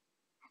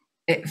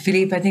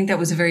 Philippe, I think that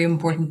was a very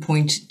important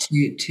point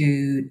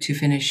to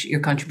finish your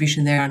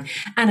contribution there on.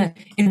 Anna,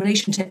 in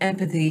relation to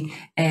empathy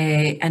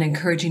and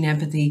encouraging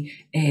empathy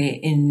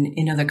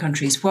in other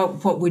countries,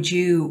 what would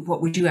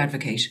you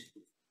advocate?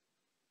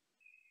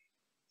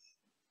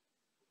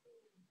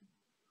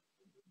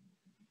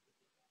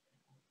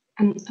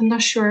 I'm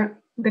not sure.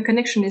 The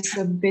connection is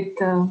a bit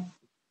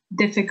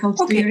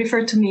difficult. Okay. Do you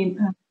refer to me,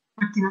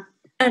 Martina?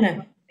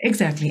 Anna.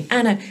 Exactly.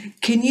 Anna,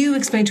 can you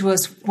explain to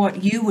us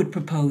what you would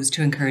propose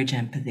to encourage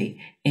empathy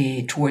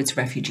towards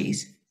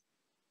refugees?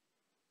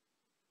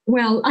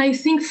 Well, I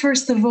think,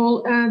 first of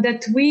all,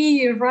 that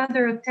we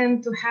rather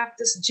tend to have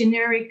this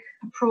generic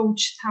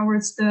approach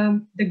towards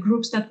the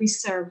groups that we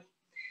serve.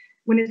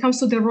 When it comes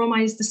to the Roma,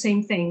 it's the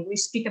same thing. We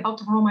speak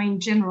about Roma in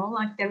general,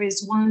 like there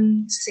is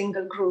one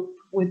single group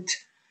with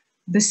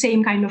the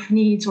same kind of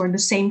needs or the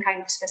same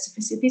kind of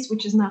specificities,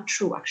 which is not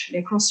true, actually,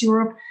 across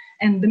Europe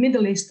and the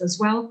Middle East as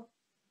well.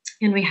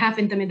 And we have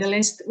in the Middle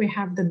East, we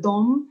have the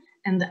Dom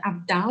and the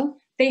Abdal.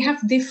 They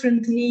have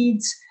different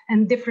needs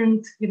and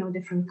different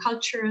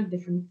culture,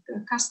 different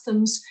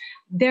customs.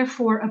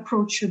 Therefore,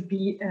 approach should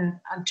be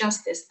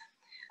adjusted.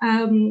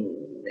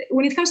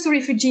 When it comes to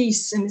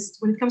refugees, and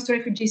when it comes to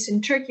refugees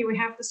in Turkey, we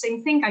have the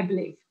same thing, I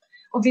believe.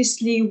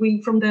 Obviously,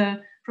 we from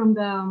a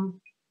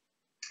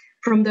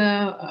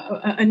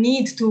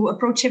need to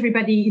approach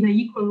everybody in an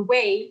equal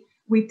way,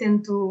 we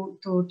tend to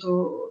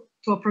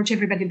approach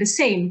everybody the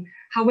same.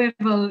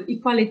 However,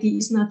 equality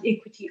is not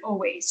equity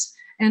always.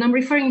 And I'm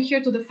referring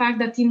here to the fact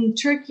that in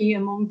Turkey,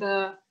 among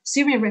the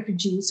Syrian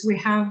refugees, we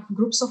have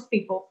groups of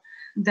people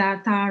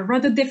that are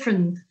rather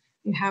different.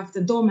 We have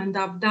the Dom and the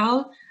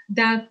Abdal,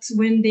 that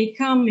when they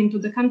come into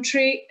the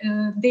country,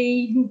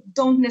 they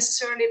don't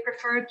necessarily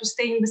prefer to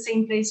stay in the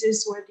same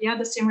places where the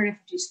other Syrian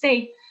refugees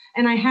stay.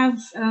 And I have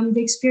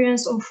the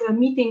experience of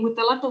meeting with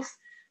a lot of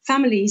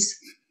families,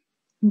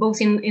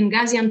 both in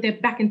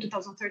Gaziantep back in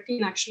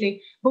 2013,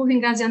 actually, both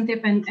in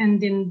Gaziantep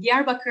and in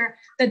Diyarbakir,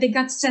 that they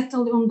got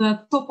settled on the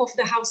top of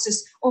the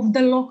houses of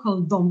the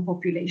local Dom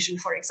population,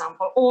 for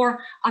example, or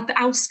at the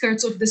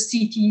outskirts of the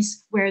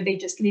cities where they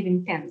just live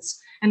in tents.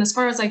 And as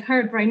far as I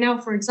heard right now,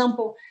 for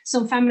example,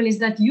 some families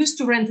that used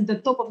to rent the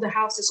top of the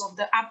houses of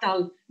the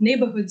Abdal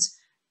neighborhoods,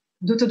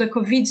 due to the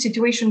COVID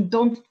situation,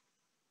 don't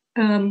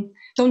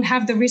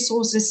have the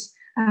resources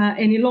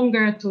any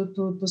longer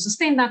to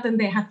sustain that, and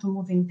they had to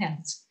move in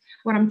tents.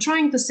 What I'm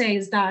trying to say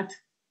is that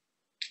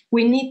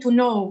we need to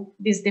know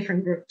these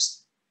different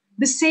groups.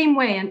 The same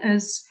way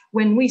as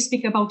when we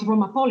speak about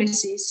Roma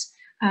policies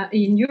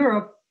in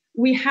Europe,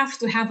 we have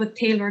to have a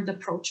tailored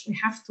approach. We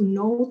have to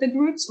know the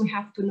groups, we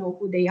have to know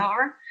who they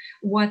are,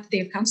 what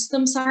their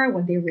customs are,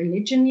 what their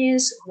religion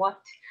is, what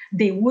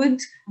they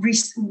would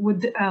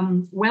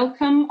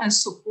welcome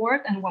as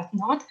support and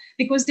whatnot,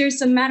 because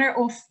there's a matter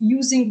of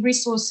using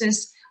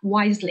resources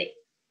wisely.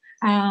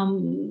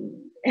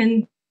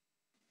 And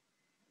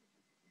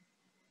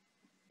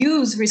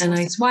use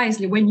resources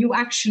wisely when you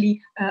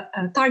actually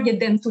target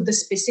them to the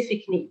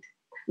specific need.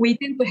 We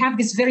tend to have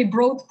these very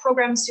broad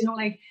programs,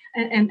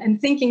 and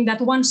thinking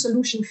that one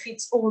solution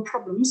fits all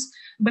problems,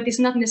 but it's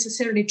not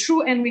necessarily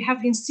true. And we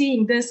have been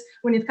seeing this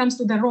when it comes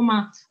to the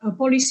Roma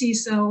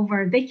policies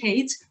over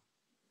decades,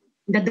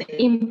 that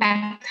the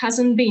impact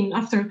hasn't been,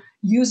 after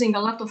using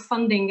a lot of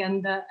funding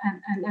and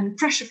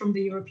pressure from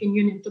the European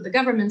Union to the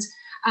governments,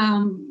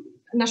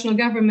 national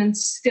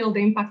governments, still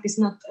the impact is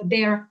not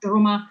there. The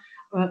Roma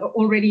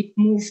already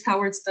moved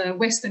towards the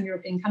Western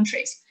European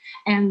countries.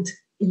 And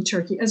in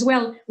Turkey as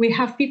well, we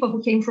have people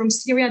who came from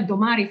Syria,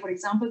 Domari, for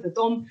example, the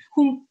Dom,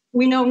 whom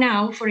we know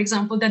now, for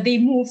example, that they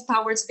moved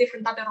towards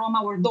different other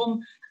Roma or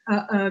Dom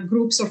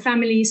groups or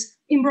families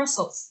in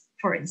Brussels,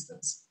 for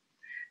instance.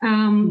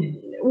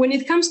 When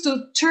it comes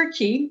to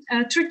Turkey,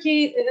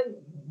 Turkey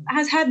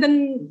has had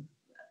an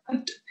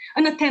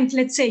attempt,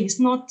 let's say, it's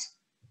not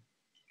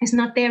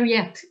there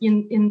yet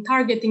in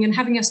targeting and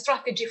having a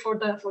strategy for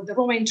the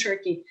Roma in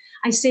Turkey.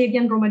 I say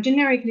again Roma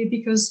generically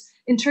because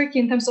in Turkey,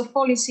 in terms of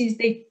policies,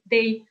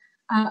 they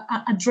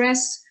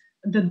address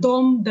the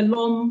Dom, the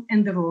Lom,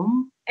 and the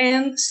Rom,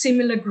 and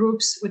similar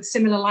groups with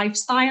similar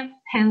lifestyle,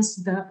 hence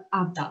the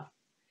Abdal.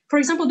 For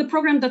example, the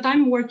program that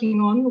I'm working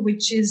on,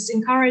 which is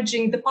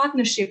encouraging the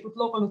partnership with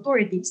local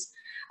authorities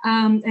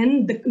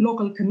and the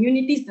local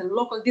communities, the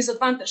local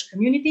disadvantaged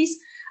communities,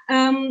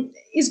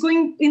 is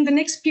going in the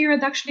next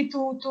period actually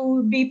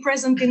to be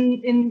present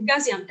in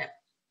Gaziantep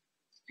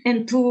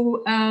and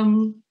to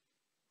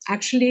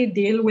actually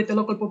deal with the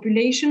local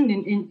population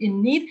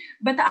in need,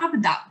 but up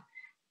down.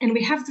 And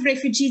we have the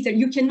refugees that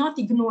you cannot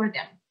ignore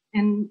them.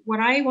 And what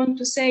I want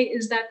to say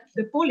is that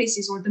the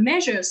policies or the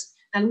measures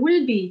that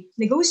will be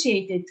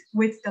negotiated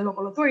with the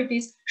local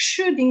authorities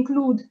should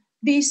include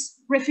these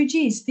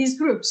refugees, these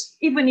groups,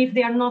 even if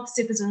they are not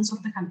citizens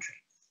of the country.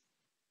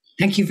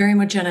 Thank you very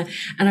much, Anna.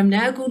 And I'm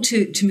now going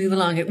to move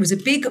along. It was a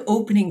big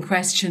opening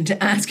question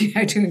to ask you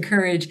how to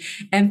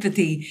encourage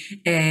empathy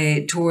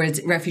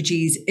towards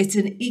refugees. It's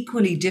an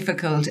equally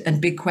difficult and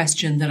big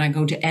question that I'm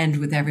going to end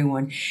with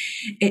everyone.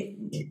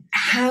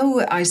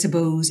 How, I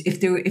suppose,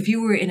 if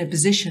you were in a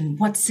position,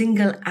 what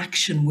single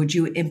action would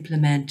you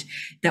implement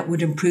that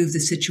would improve the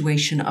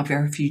situation of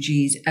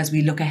refugees as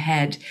we look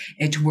ahead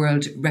to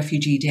World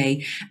Refugee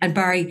Day? And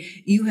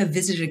Barry, you have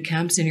visited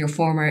camps in your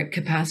former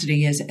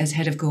capacity as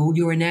head of GOAL.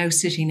 You are now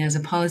sitting as a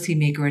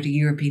policymaker at a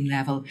European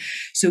level.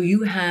 So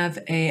you have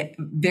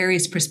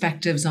various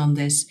perspectives on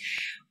this.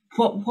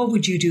 What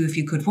would you do if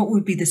you could? What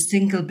would be the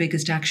single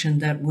biggest action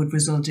that would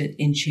result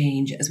in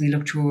change as we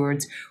look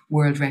towards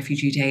World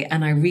Refugee Day?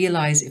 And I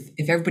realise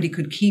if everybody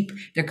could keep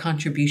their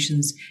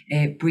contributions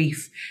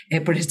brief,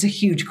 but it's a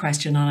huge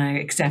question and I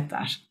accept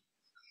that.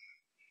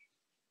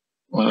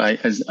 Well,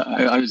 as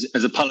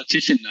a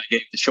politician, I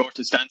gave the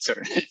shortest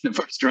answer in the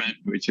first round,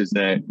 which is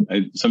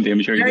something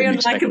I'm sure you didn't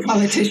expect. Very unlike a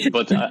politician.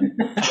 But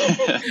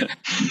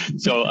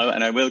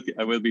and I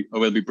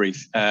will be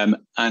brief. And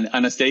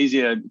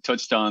Anastasia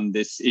touched on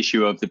this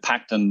issue of the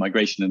Pact on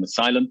Migration and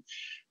Asylum.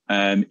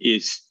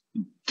 It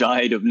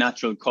died of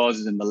natural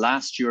causes in the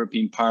last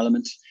European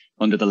Parliament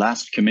under the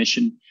last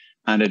Commission,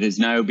 and it has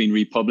now been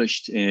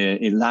republished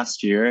in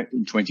last year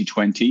in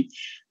 2020.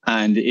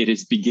 And it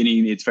is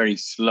beginning its very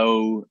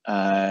slow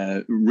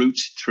route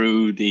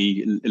through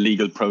the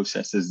legal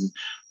processes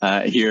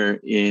here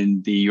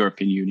in the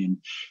European Union.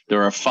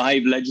 There are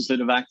 5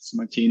 legislative acts,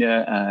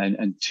 Martina,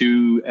 and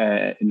 2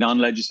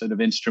 non-legislative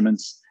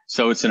instruments.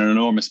 So it's an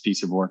enormous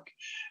piece of work.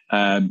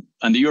 And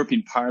the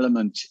European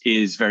Parliament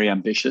is very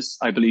ambitious.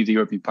 I believe the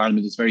European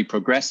Parliament is very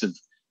progressive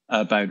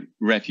about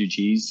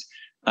refugees.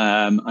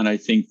 And I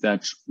think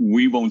that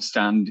we won't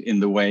stand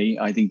in the way.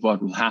 I think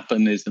what will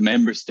happen is the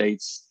member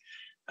states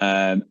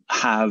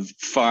have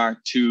far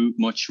too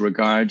much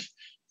regard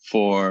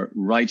for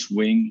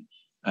right-wing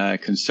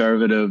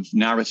conservative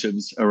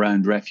narratives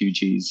around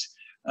refugees.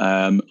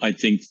 I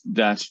think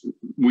that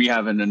we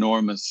have an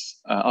enormous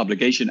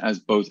obligation as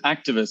both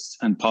activists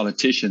and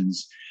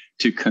politicians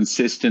to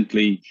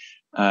consistently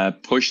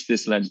push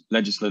this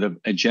legislative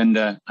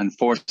agenda and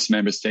force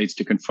member states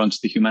to confront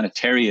the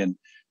humanitarian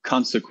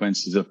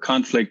consequences of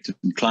conflict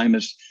and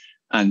climate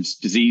and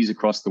disease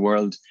across the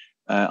world.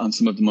 On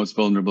some of the most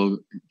vulnerable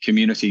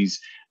communities.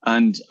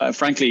 And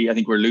frankly, I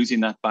think we're losing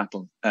that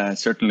battle,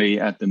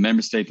 certainly at the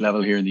member state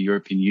level here in the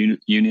European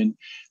Union,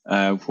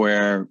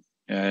 where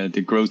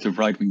the growth of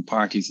right-wing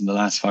parties in the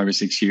last 5 or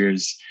 6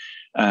 years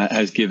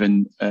has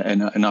given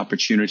an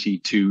opportunity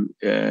to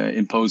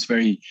impose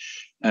very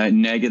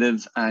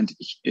negative and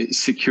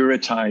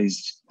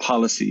securitized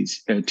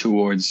policies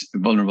towards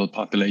vulnerable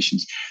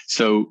populations.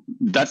 So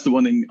that's the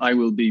one thing I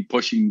will be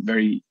pushing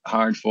very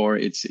hard for.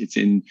 It's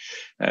in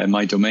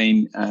my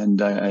domain,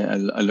 and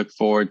I look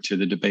forward to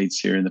the debates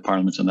here in the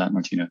Parliament on that,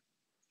 Martina.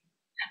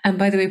 And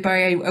by the way,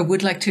 Barry, I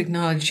would like to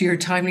acknowledge your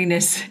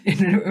timeliness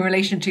in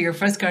relation to your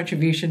first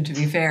contribution, to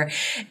be fair.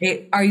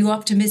 Are you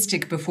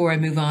optimistic, before I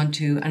move on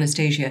to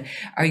Anastasia,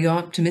 are you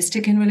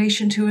optimistic in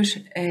relation to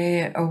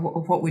it? Or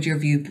what would your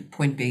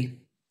viewpoint be?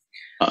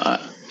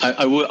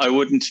 I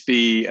wouldn't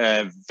be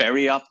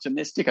very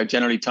optimistic. I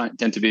generally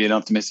tend to be an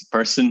optimistic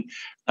person,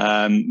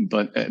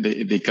 but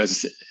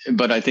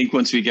I think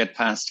once we get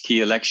past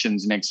key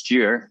elections next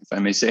year, if I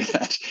may say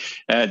that,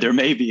 there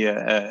may be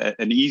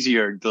an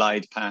easier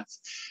glide path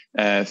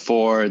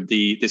for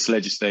this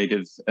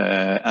legislative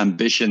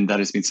ambition that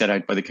has been set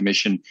out by the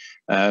Commission.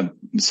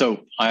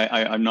 So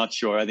I'm not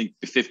sure. I think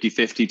the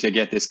 50-50 to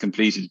get this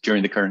completed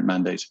during the current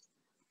mandate.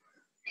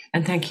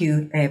 And thank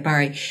you,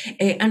 Barry.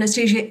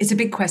 Anastasia, it's a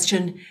big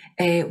question.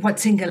 What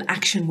single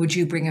action would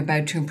you bring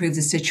about to improve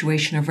the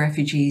situation of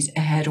refugees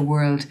ahead of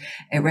World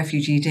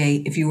Refugee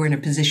Day, if you were in a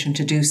position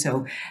to do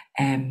so?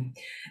 And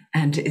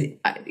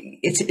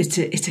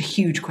it's a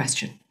huge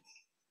question.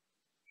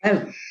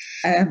 Well,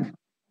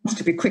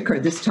 to be quicker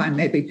this time,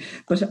 maybe,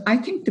 but I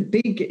think the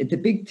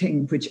big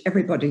thing which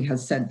everybody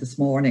has said this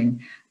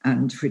morning,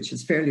 and which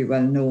is fairly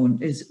well known,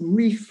 is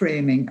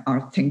reframing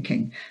our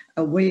thinking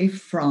away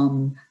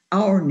from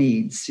our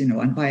needs,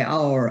 and by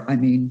our, I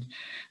mean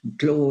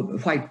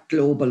white,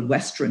 global,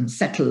 Western,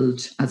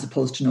 settled, as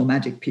opposed to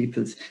nomadic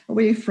peoples,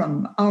 away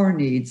from our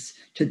needs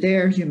to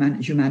their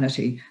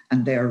humanity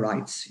and their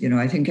rights.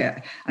 I think,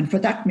 and for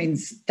that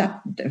means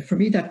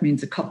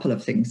a couple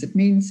of things. It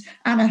means,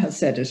 Anna has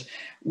said it,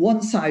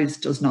 one size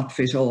does not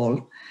fit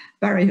all.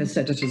 Barry has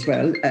said it as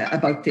well,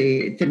 about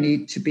the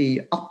need to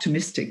be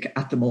optimistic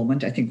at the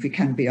moment. I think we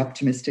can be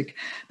optimistic,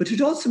 but it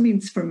also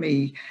means for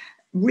me,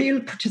 real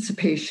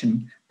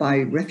participation by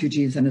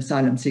refugees and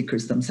asylum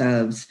seekers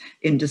themselves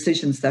in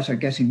decisions that are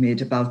getting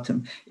made about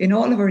them. In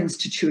all of our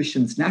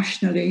institutions,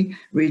 nationally,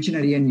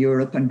 regionally, in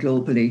Europe and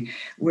globally,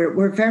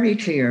 we're very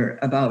clear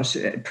about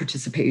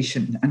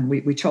participation, and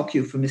we talk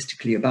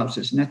euphemistically about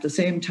it. And at the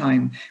same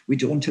time, we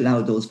don't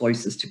allow those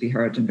voices to be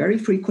heard. And very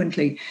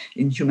frequently,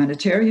 in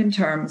humanitarian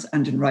terms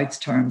and in rights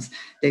terms,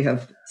 they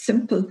have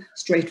simple,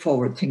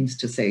 straightforward things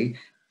to say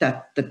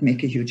that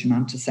make a huge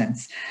amount of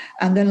sense.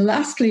 And then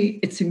lastly,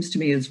 it seems to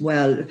me as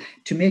well,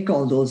 to make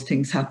all those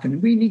things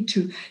happen, we need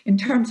to, in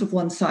terms of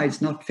one size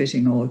not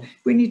fitting all,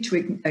 we need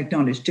to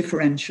acknowledge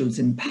differentials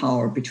in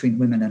power between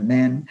women and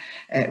men.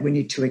 We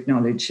need to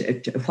acknowledge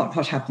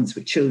what happens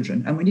with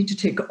children, and we need to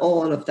take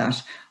all of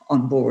that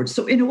on board.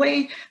 So in a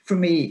way, for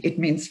me, it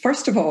means,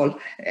 first of all,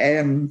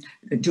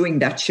 doing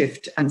that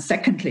shift, and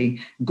secondly,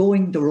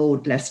 going the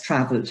road less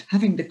travelled,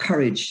 having the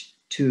courage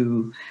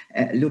to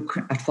look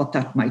at what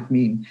that might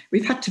mean.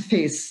 We've had to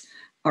face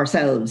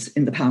ourselves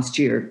in the past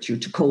year due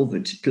to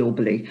COVID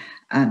globally,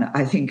 and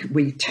I think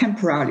we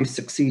temporarily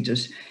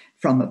succeeded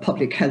from a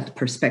public health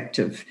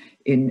perspective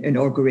in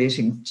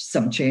inaugurating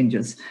some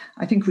changes.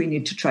 I think we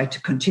need to try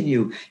to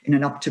continue in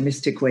an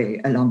optimistic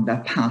way along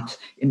that path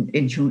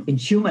in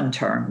human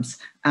terms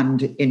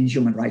and in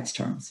human rights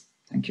terms.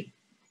 Thank you.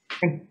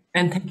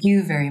 And thank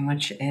you very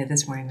much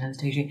this morning,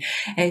 Anastasia.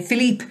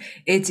 Philippe,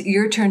 it's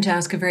your turn to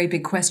ask a very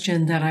big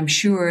question that I'm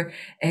sure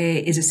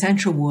is a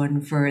central one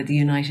for the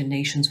United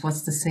Nations.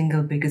 What's the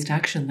single biggest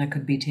action that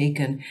could be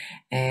taken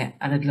at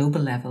a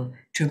global level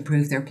to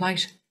improve their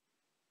plight?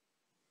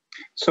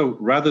 So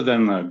rather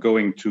than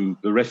going to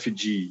the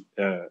refugee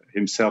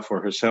himself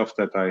or herself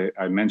that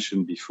I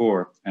mentioned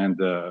before, and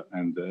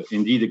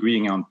indeed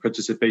agreeing on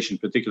participation,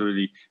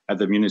 particularly at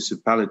the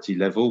municipality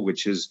level,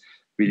 which is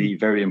really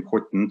very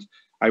important,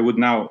 I would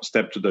now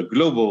step to the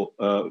global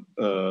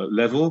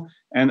level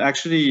and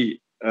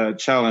actually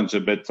challenge a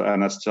bit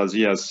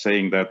Anastasia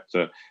saying that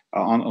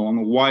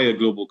on why a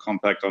global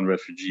compact on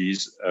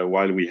refugees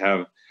while we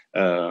have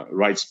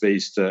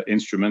rights-based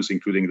instruments,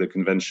 including the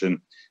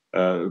convention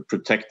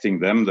protecting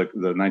them, the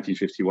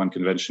 1951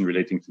 convention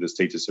relating to the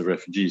status of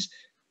refugees.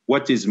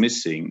 What is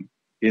missing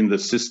in the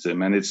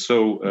system? And it's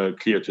so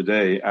clear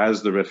today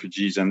as the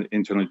refugees and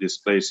internally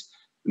displaced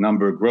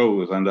number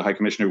grows, and the High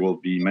Commissioner will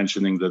be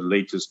mentioning the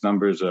latest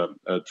numbers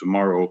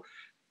tomorrow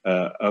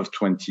of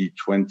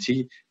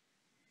 2020.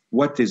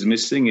 What is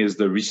missing is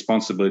the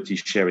responsibility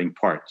sharing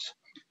part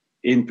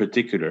in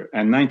particular.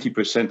 And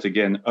 90%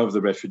 again of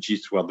the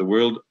refugees throughout the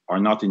world are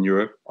not in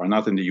Europe, are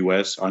not in the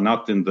US, are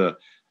not in the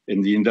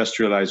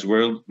industrialized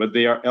world, but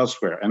they are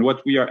elsewhere. And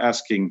what we are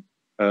asking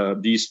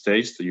these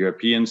states, the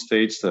European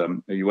states,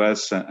 the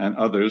US and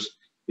others,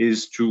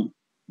 is to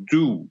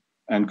do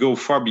and go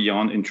far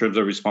beyond in terms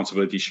of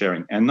responsibility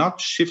sharing and not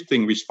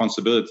shifting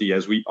responsibility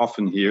as we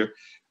often hear,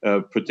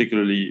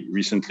 particularly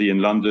recently in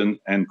London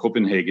and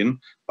Copenhagen,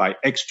 by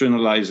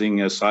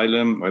externalizing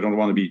asylum. I don't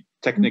want to be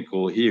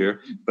technical here,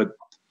 but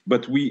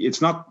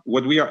it's not,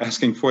 what we are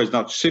asking for is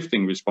not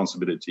shifting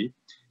responsibility,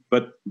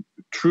 but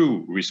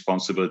true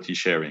responsibility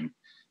sharing.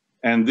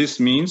 And this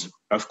means,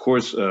 of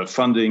course,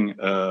 funding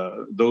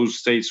those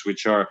states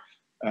which are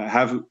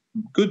have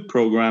good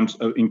programs,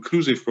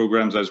 inclusive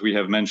programs, as we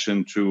have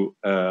mentioned, to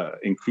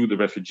include the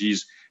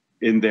refugees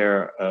in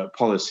their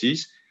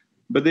policies.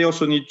 But they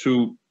also need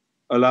to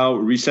allow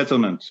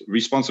resettlement.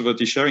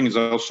 Responsibility sharing is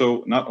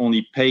also not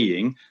only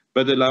paying,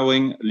 but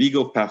allowing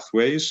legal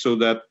pathways so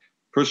that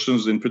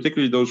persons, and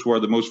particularly those who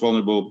are the most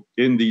vulnerable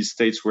in these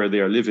states where they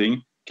are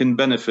living, can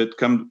benefit,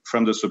 come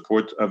from the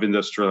support of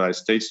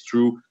industrialized states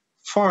through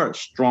far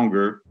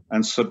stronger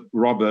and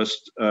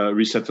robust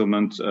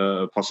resettlement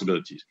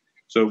possibilities.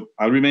 So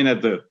I'll remain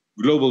at the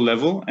global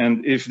level,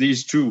 and if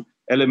these two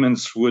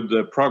elements would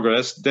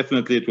progress,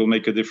 definitely it will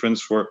make a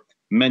difference for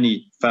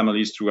many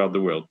families throughout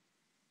the world,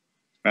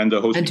 and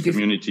the hosting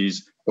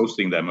communities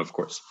hosting them, of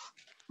course.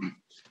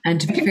 And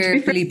to be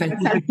fair, Philippe,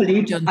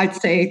 I'd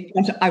say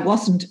that I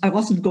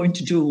wasn't going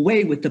to do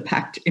away with the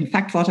pact. In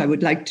fact, what I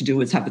would like to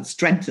do is have it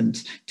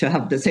strengthened to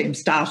have the same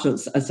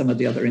status as some of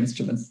the other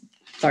instruments.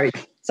 Sorry.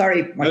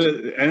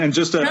 And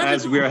just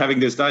as we are having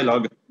this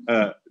dialogue,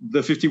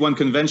 the 51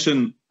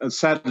 Convention,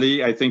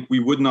 sadly, I think we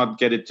would not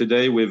get it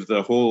today with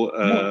the whole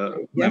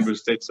member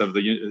states of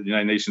the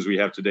United Nations we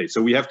have today.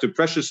 So we have to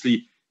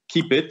preciously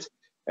keep it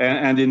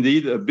and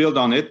indeed build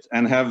on it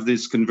and have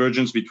this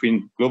convergence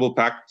between global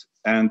pact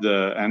and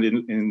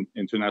in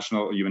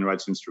international human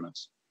rights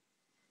instruments.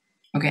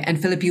 Okay,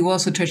 and Philip, you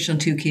also touched on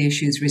two key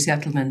issues: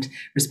 resettlement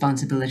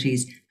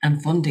responsibilities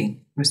and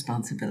funding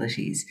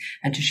responsibilities,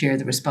 and to share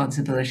the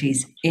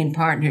responsibilities in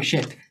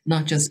partnership,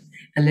 not just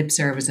a lip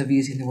service of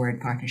using the word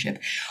partnership.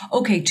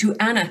 Okay, to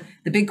Anna,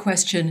 the big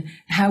question: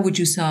 how would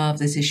you solve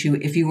this issue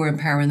if you were in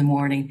power in the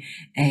morning?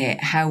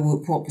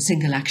 What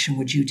single action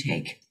would you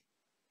take?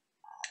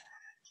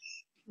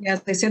 Yeah,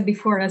 as I said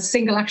before, a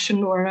single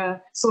action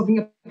or solving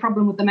a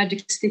problem with the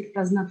magic stick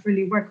does not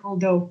really work,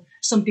 although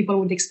some people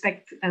would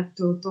expect that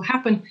to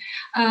happen.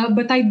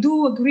 But I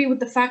do agree with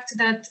the fact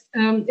that,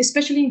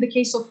 especially in the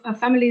case of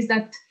families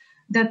that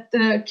that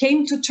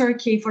came to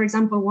Turkey, for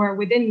example, were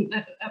within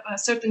a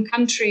certain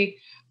country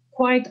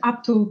quite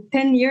up to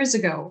 10 years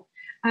ago,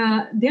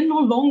 they're no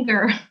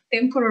longer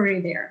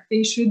temporary there.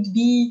 There should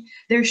be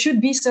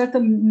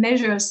certain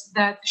measures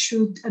that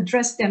should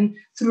address them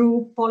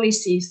through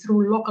policies,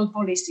 through local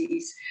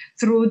policies,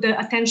 through the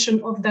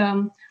attention of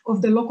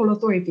the local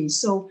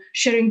authorities. So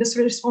sharing this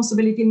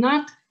responsibility,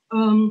 not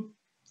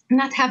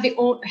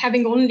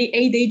having only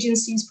aid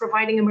agencies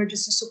providing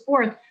emergency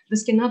support.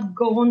 This cannot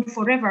go on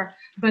forever.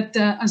 But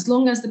as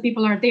long as the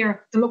people are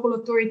there, the local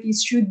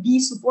authorities should be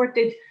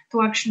supported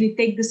to actually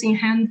take this in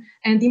hand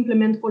and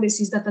implement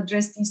policies that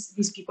address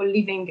these people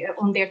living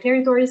on their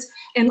territories.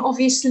 And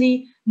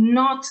obviously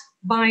not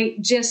by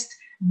just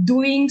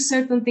doing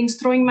certain things,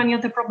 throwing money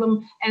at the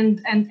problem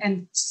and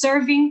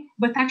serving,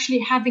 but actually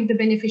having the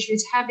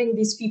beneficiaries, having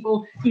these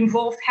people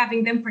involved,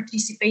 having them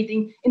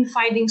participating in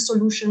finding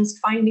solutions,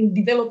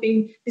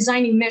 developing,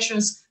 designing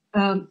measures,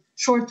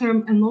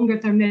 short-term and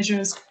longer-term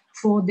measures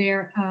for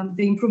the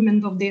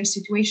improvement of their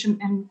situation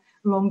and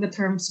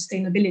longer-term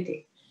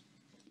sustainability.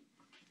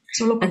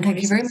 So and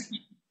thank you very much.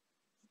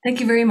 Thank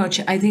you very much.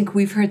 I think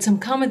we've heard some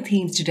common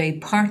themes today: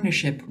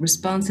 partnership,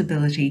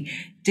 responsibility,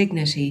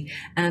 dignity,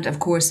 and of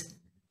course,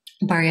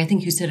 Barry, I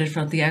think you said it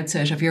from the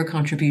outset of your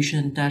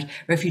contribution that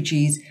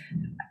refugees,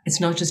 it's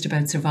not just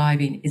about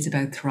surviving, it's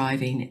about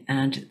thriving.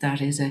 And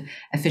that is a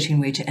fitting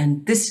way to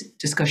end this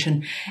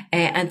discussion.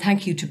 And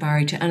thank you to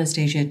Barry, to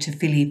Anastasia, to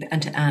Philippe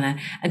and to Anna,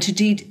 and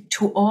indeed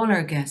to all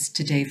our guests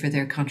today for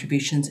their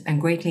contributions and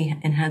greatly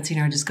enhancing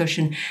our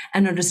discussion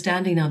and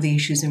understanding of the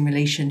issues in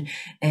relation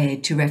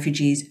to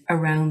refugees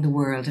around the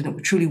world. And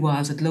it truly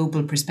was a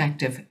global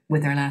perspective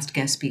with our last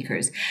guest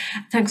speakers.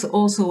 Thanks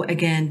also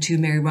again to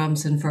Mary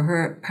Robinson for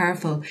her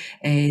powerful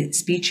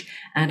speech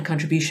and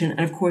contribution.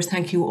 And of course,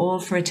 thank you all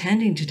for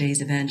attending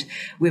today's event.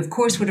 We of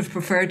course would have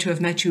preferred to have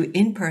met you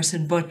in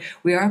person, but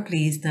we are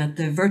pleased that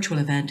the virtual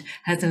event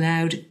has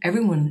allowed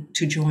everyone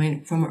to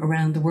join from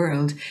around the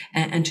world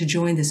and to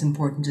join this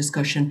important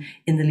discussion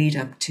in the lead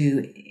up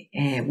to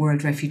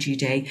World Refugee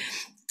Day.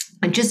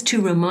 And just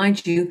to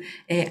remind you,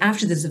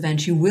 after this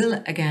event, you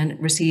will again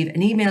receive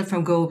an email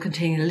from Go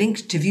containing a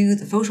link to view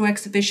the photo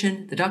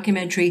exhibition, the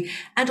documentary,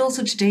 and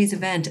also today's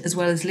event, as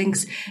well as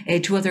links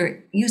to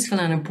other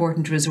useful and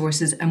important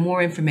resources and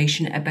more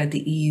information about the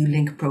EU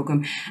Link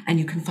programme. And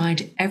you can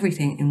find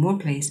everything in one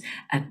place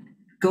at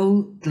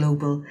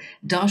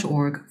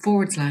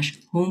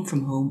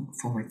goglobal.org/home-from-home/.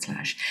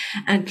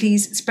 And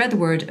please spread the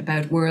word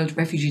about World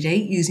Refugee Day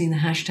using the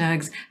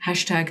hashtags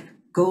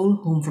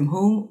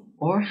 #GoHomeFromHome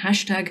or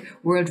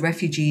 #World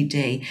Refugee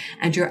Day.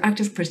 And your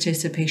active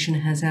participation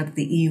has helped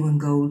the EU and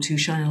Goal to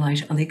shine a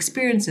light on the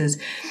experiences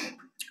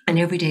and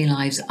everyday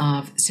lives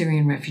of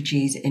Syrian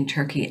refugees in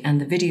Turkey. And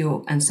the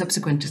video and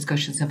subsequent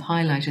discussions have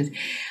highlighted,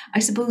 I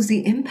suppose,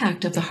 the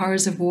impact of the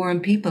horrors of war on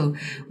people.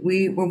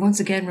 We were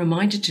once again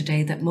reminded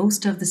today that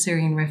most of the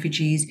Syrian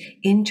refugees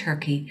in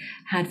Turkey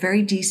had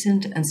very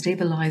decent and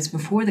stable lives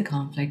before the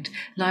conflict,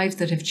 lives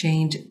that have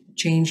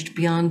changed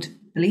beyond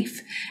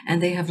belief,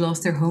 and they have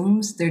lost their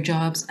homes, their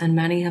jobs, and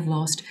many have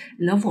lost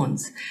loved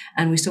ones.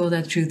 And we saw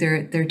that through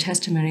their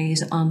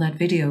testimonies on that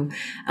video.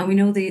 And we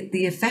know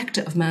the effect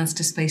of mass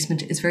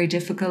displacement is very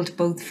difficult,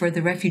 both for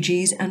the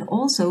refugees and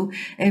also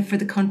for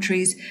the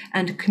countries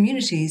and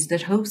communities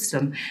that host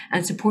them.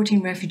 And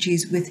supporting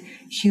refugees with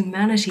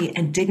humanity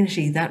and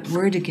dignity, that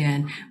word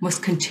again,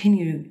 must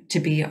continue to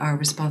be our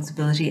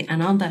responsibility.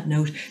 And on that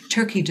note,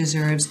 Turkey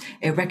deserves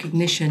a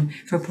recognition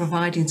for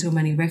providing so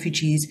many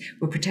refugees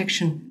with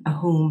protection,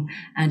 a home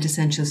and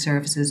essential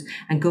services.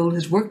 And Goal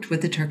has worked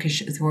with the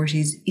Turkish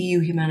authorities, EU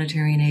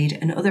Humanitarian Aid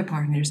and other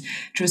partners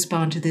to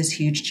respond to this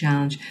huge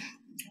challenge.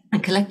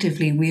 And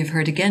collectively, we have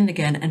heard again and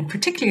again, and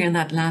particularly in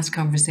that last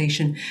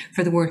conversation,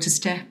 for the world to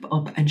step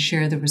up and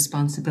share the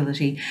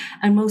responsibility.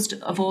 And most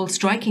of all,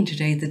 striking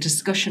today, the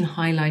discussion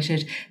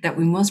highlighted that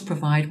we must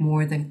provide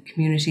more than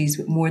communities,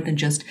 with more than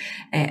just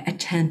a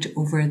tent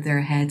over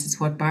their heads. It's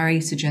what Barry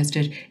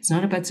suggested. It's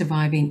not about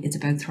surviving, it's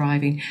about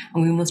thriving.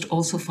 And we must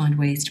also find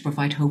ways to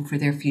provide hope for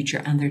their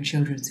future and their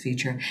children's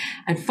future.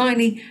 And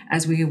finally,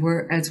 as we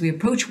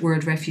approach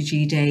World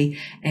Refugee Day,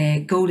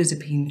 Goal is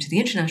appealing to the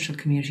international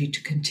community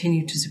to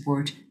continue to support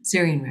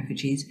Syrian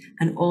refugees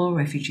and all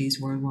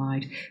refugees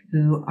worldwide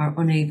who are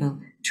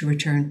unable to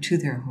return to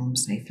their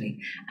homes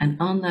safely. And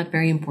on that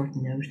very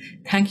important note,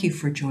 thank you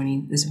for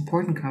joining this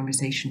important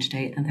conversation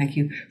today, and thank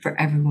you for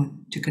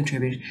everyone to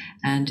contribute.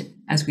 And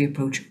as we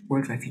approach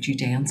World Refugee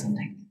Day on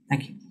Sunday,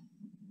 thank you.